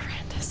 that was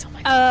horrendous. Oh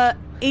my god.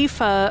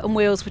 Aoife and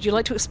Wheels, would you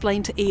like to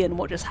explain to Ian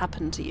what just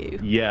happened to you?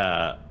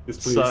 Yeah. Yes,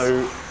 please.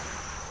 So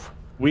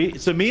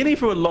So me and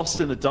Aoife were lost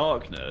in the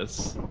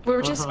darkness. We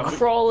were just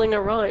crawling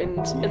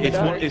around in the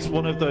dark. It's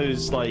one of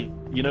those like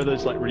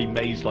those like really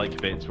maze-like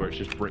bits where it's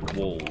just brick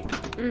wall.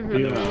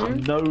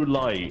 No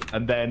light,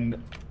 and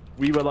then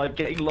we were like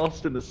getting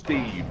lost in the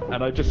steam,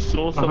 and I just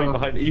saw something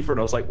behind Aoife, and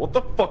I was like, "What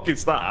the fuck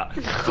is that?"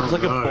 It was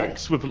like a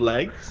box with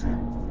legs.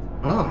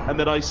 And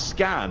then I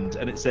scanned,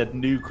 and it said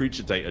 "New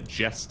creature data,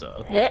 Jester."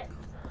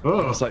 I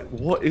was like,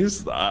 what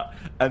is that?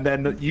 And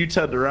then you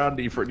turned around,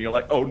 Aoife, and you're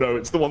like, oh no,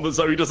 it's the one that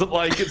Zoe doesn't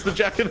like. It's the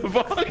Jack in the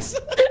Box.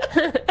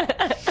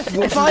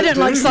 If I don't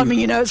like something,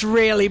 you know it's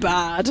really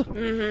bad.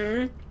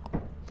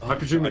 I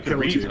presume I can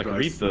read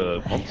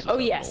the monster. Oh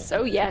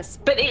yes.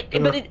 But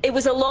it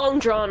was a long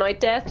drawn out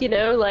death, you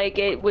know, like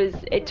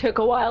it took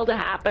a while to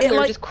happen. We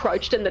were just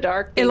crouched in the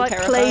dark. It like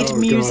terrified. played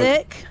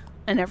music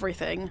and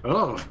everything.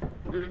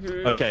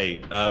 Okay,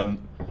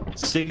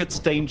 Sigurd's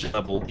danger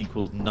level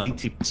equals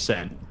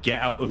 90%.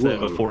 Get out of there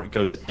before it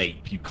goes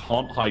ape. You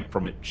can't hide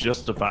from it,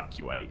 just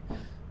evacuate.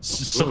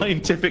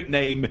 Scientific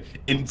name,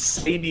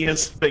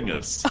 Insanius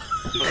Thingus.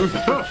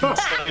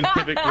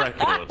 Scientific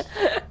record.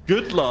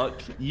 Good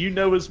luck, you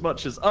know as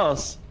much as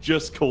us,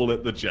 just call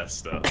it the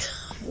Jester.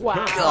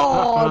 Wow,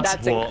 God,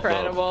 that's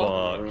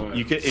incredible. Fuck?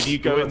 You can, if you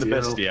go in the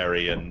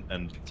bestiary and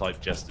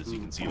type Jesters, you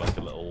can see like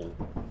a little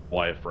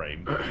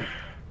wireframe.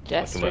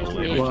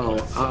 Well,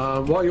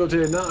 while you're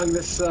doing that, I'm going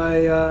to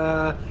say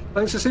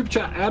thanks for Super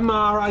Chat.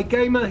 MRI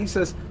Gamer, he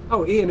says,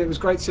 oh, Ian, it was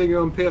great seeing you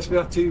on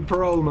PSVR 2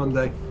 Parole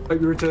Monday.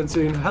 Hope you return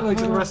soon. Hello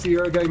to the rest of the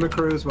Eurogamer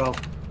crew as well.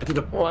 I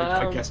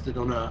guested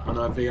on a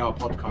VR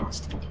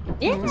podcast.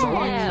 Yeah,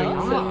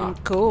 VR.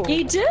 Cool.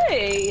 You do,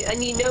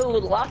 and you know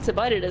lots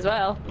about it as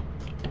well.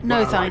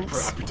 No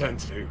thanks. I pretend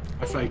to.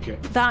 I fake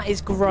it. That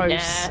is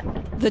gross.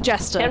 Nah. The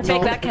Jester. Can't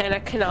fake that kind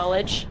of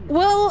knowledge.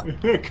 Well,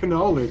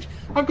 knowledge.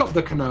 I've got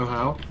the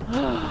know-how.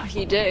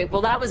 You do.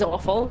 Well, that was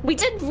awful. We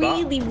did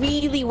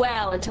really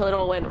well until it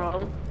all went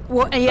wrong.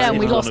 well yeah, and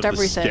we lost one of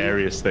everything. The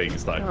scariest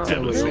things that I've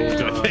ever seen.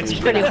 It's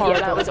pretty horrible.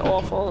 Yeah, that was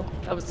awful.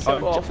 That was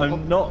so awful.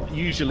 I'm not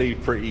usually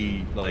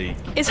pretty like.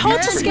 It's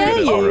hard to scare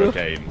you. Horror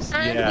games.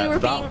 And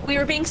Yeah, we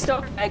were being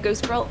stalked by a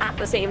ghost girl at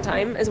the same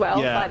time as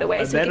well. Yeah, By the way,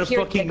 and so we then could hear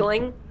fucking-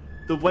 giggling.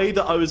 The way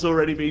that I was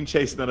already being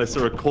chased, and then I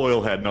saw a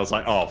coil head, and I was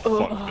like, "Oh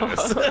fuck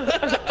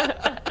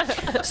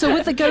this!" So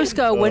with the ghost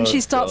girl, when she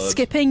starts God.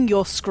 skipping,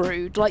 you're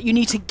screwed. Like you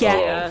need to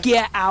get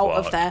out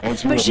of there.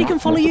 Fuck. But she can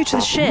follow you to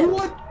the ship.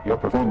 Yeah,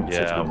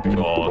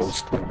 God.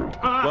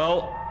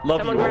 Well,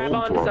 love Someone you grab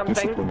all. onto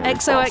something.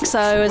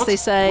 XOXO, as they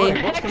say.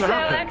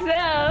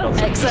 XOXO.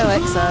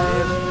 XOXO.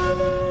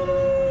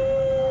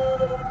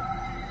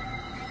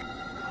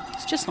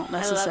 It's just not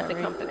I love the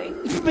necessary. company.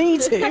 Me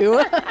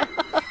too.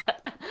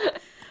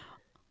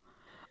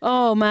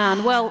 Oh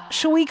man, well,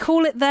 shall we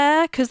call it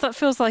there? Because that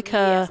feels like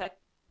a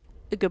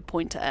good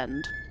point to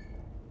end.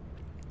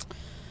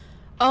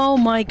 Oh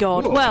my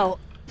god, well,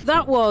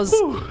 that was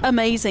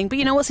amazing. But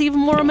you know what's even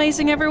more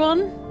amazing,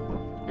 everyone?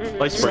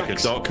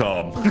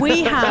 Dicebreaker.com.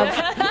 We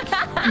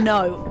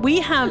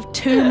have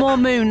 2 more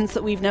moons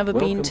that we've never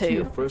been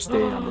to.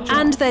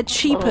 And they're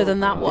cheaper than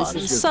that one.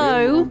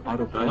 So,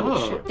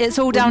 it's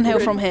all downhill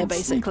from here,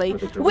 basically.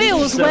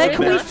 Wheels, where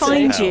can we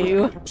find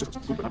you?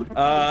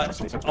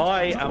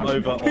 I am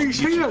over on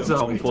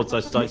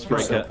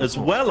YouTube.com/Dicebreaker, as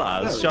well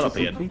as, shut up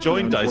Ian,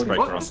 join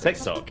Dicebreaker on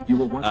TikTok.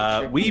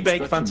 We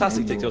make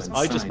fantastic TikToks.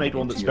 I just made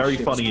one that's very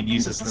funny and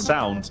uses the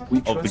sound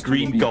of the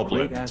Green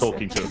Goblin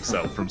talking to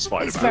himself from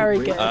Spider-Man. It's very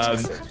good.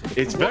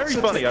 It's very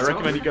funny. I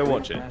recommend you go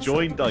watch it.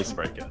 Join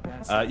Dicebreaker.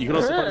 You can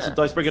also find us on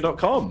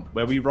Dicebreaker.com,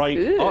 where we write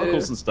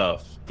articles and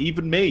stuff.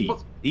 Even me.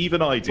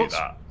 Even I do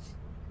that.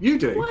 You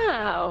do?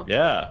 Wow.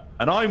 Yeah.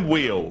 And I'm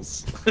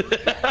Wheels.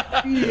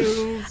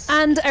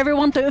 And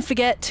everyone, don't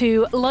forget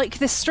to like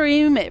this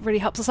stream. It really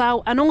helps us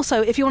out. And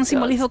also, if you want to see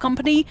more Lethal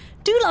Company,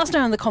 do let us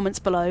know in the comments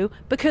below,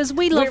 because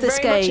we love this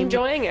game. We're very much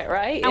enjoying it,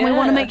 right? And we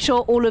want to make sure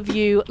all of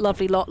you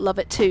lovely lot love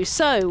it too.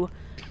 So,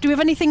 do we have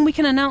anything we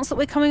can announce that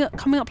we're coming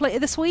up later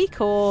this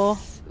week, or?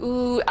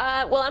 Ooh,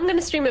 well, I'm going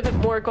to stream a bit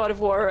more God of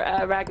War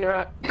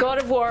Ragnarok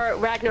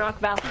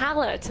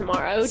Valhalla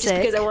tomorrow, just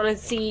because I want to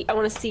see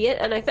it,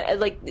 and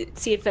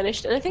see it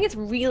finished, and I think it's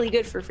really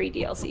good for free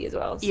DLC as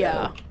well. So.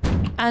 Yeah.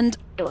 And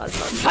it was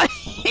fun.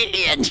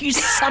 and you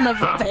son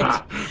of a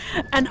bitch.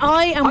 And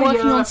I am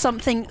working on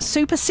something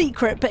super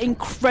secret but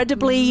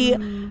incredibly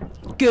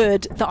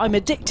good that I'm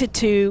addicted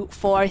to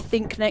for, I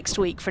think, next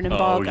week for an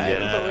embargo. Oh,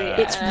 yeah.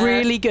 It's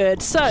really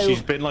good. So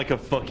she's been like a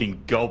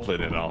fucking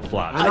goblin in our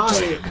flat,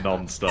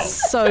 non-stop.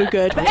 So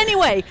good. But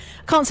anyway,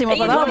 can't say more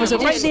about that. Otherwise,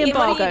 we'll break the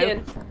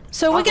embargo.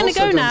 So we're going to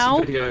go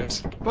now.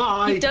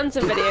 Bye. You've done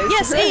some videos.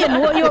 Yes, Ian,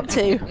 what are you up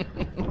to?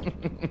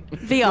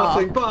 VR.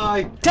 Nothing,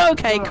 bye.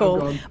 Okay,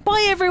 cool.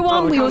 Bye,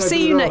 everyone. We will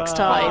see you next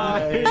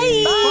time. Bye.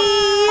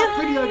 Bye.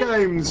 Video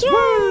games.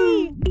 Woo!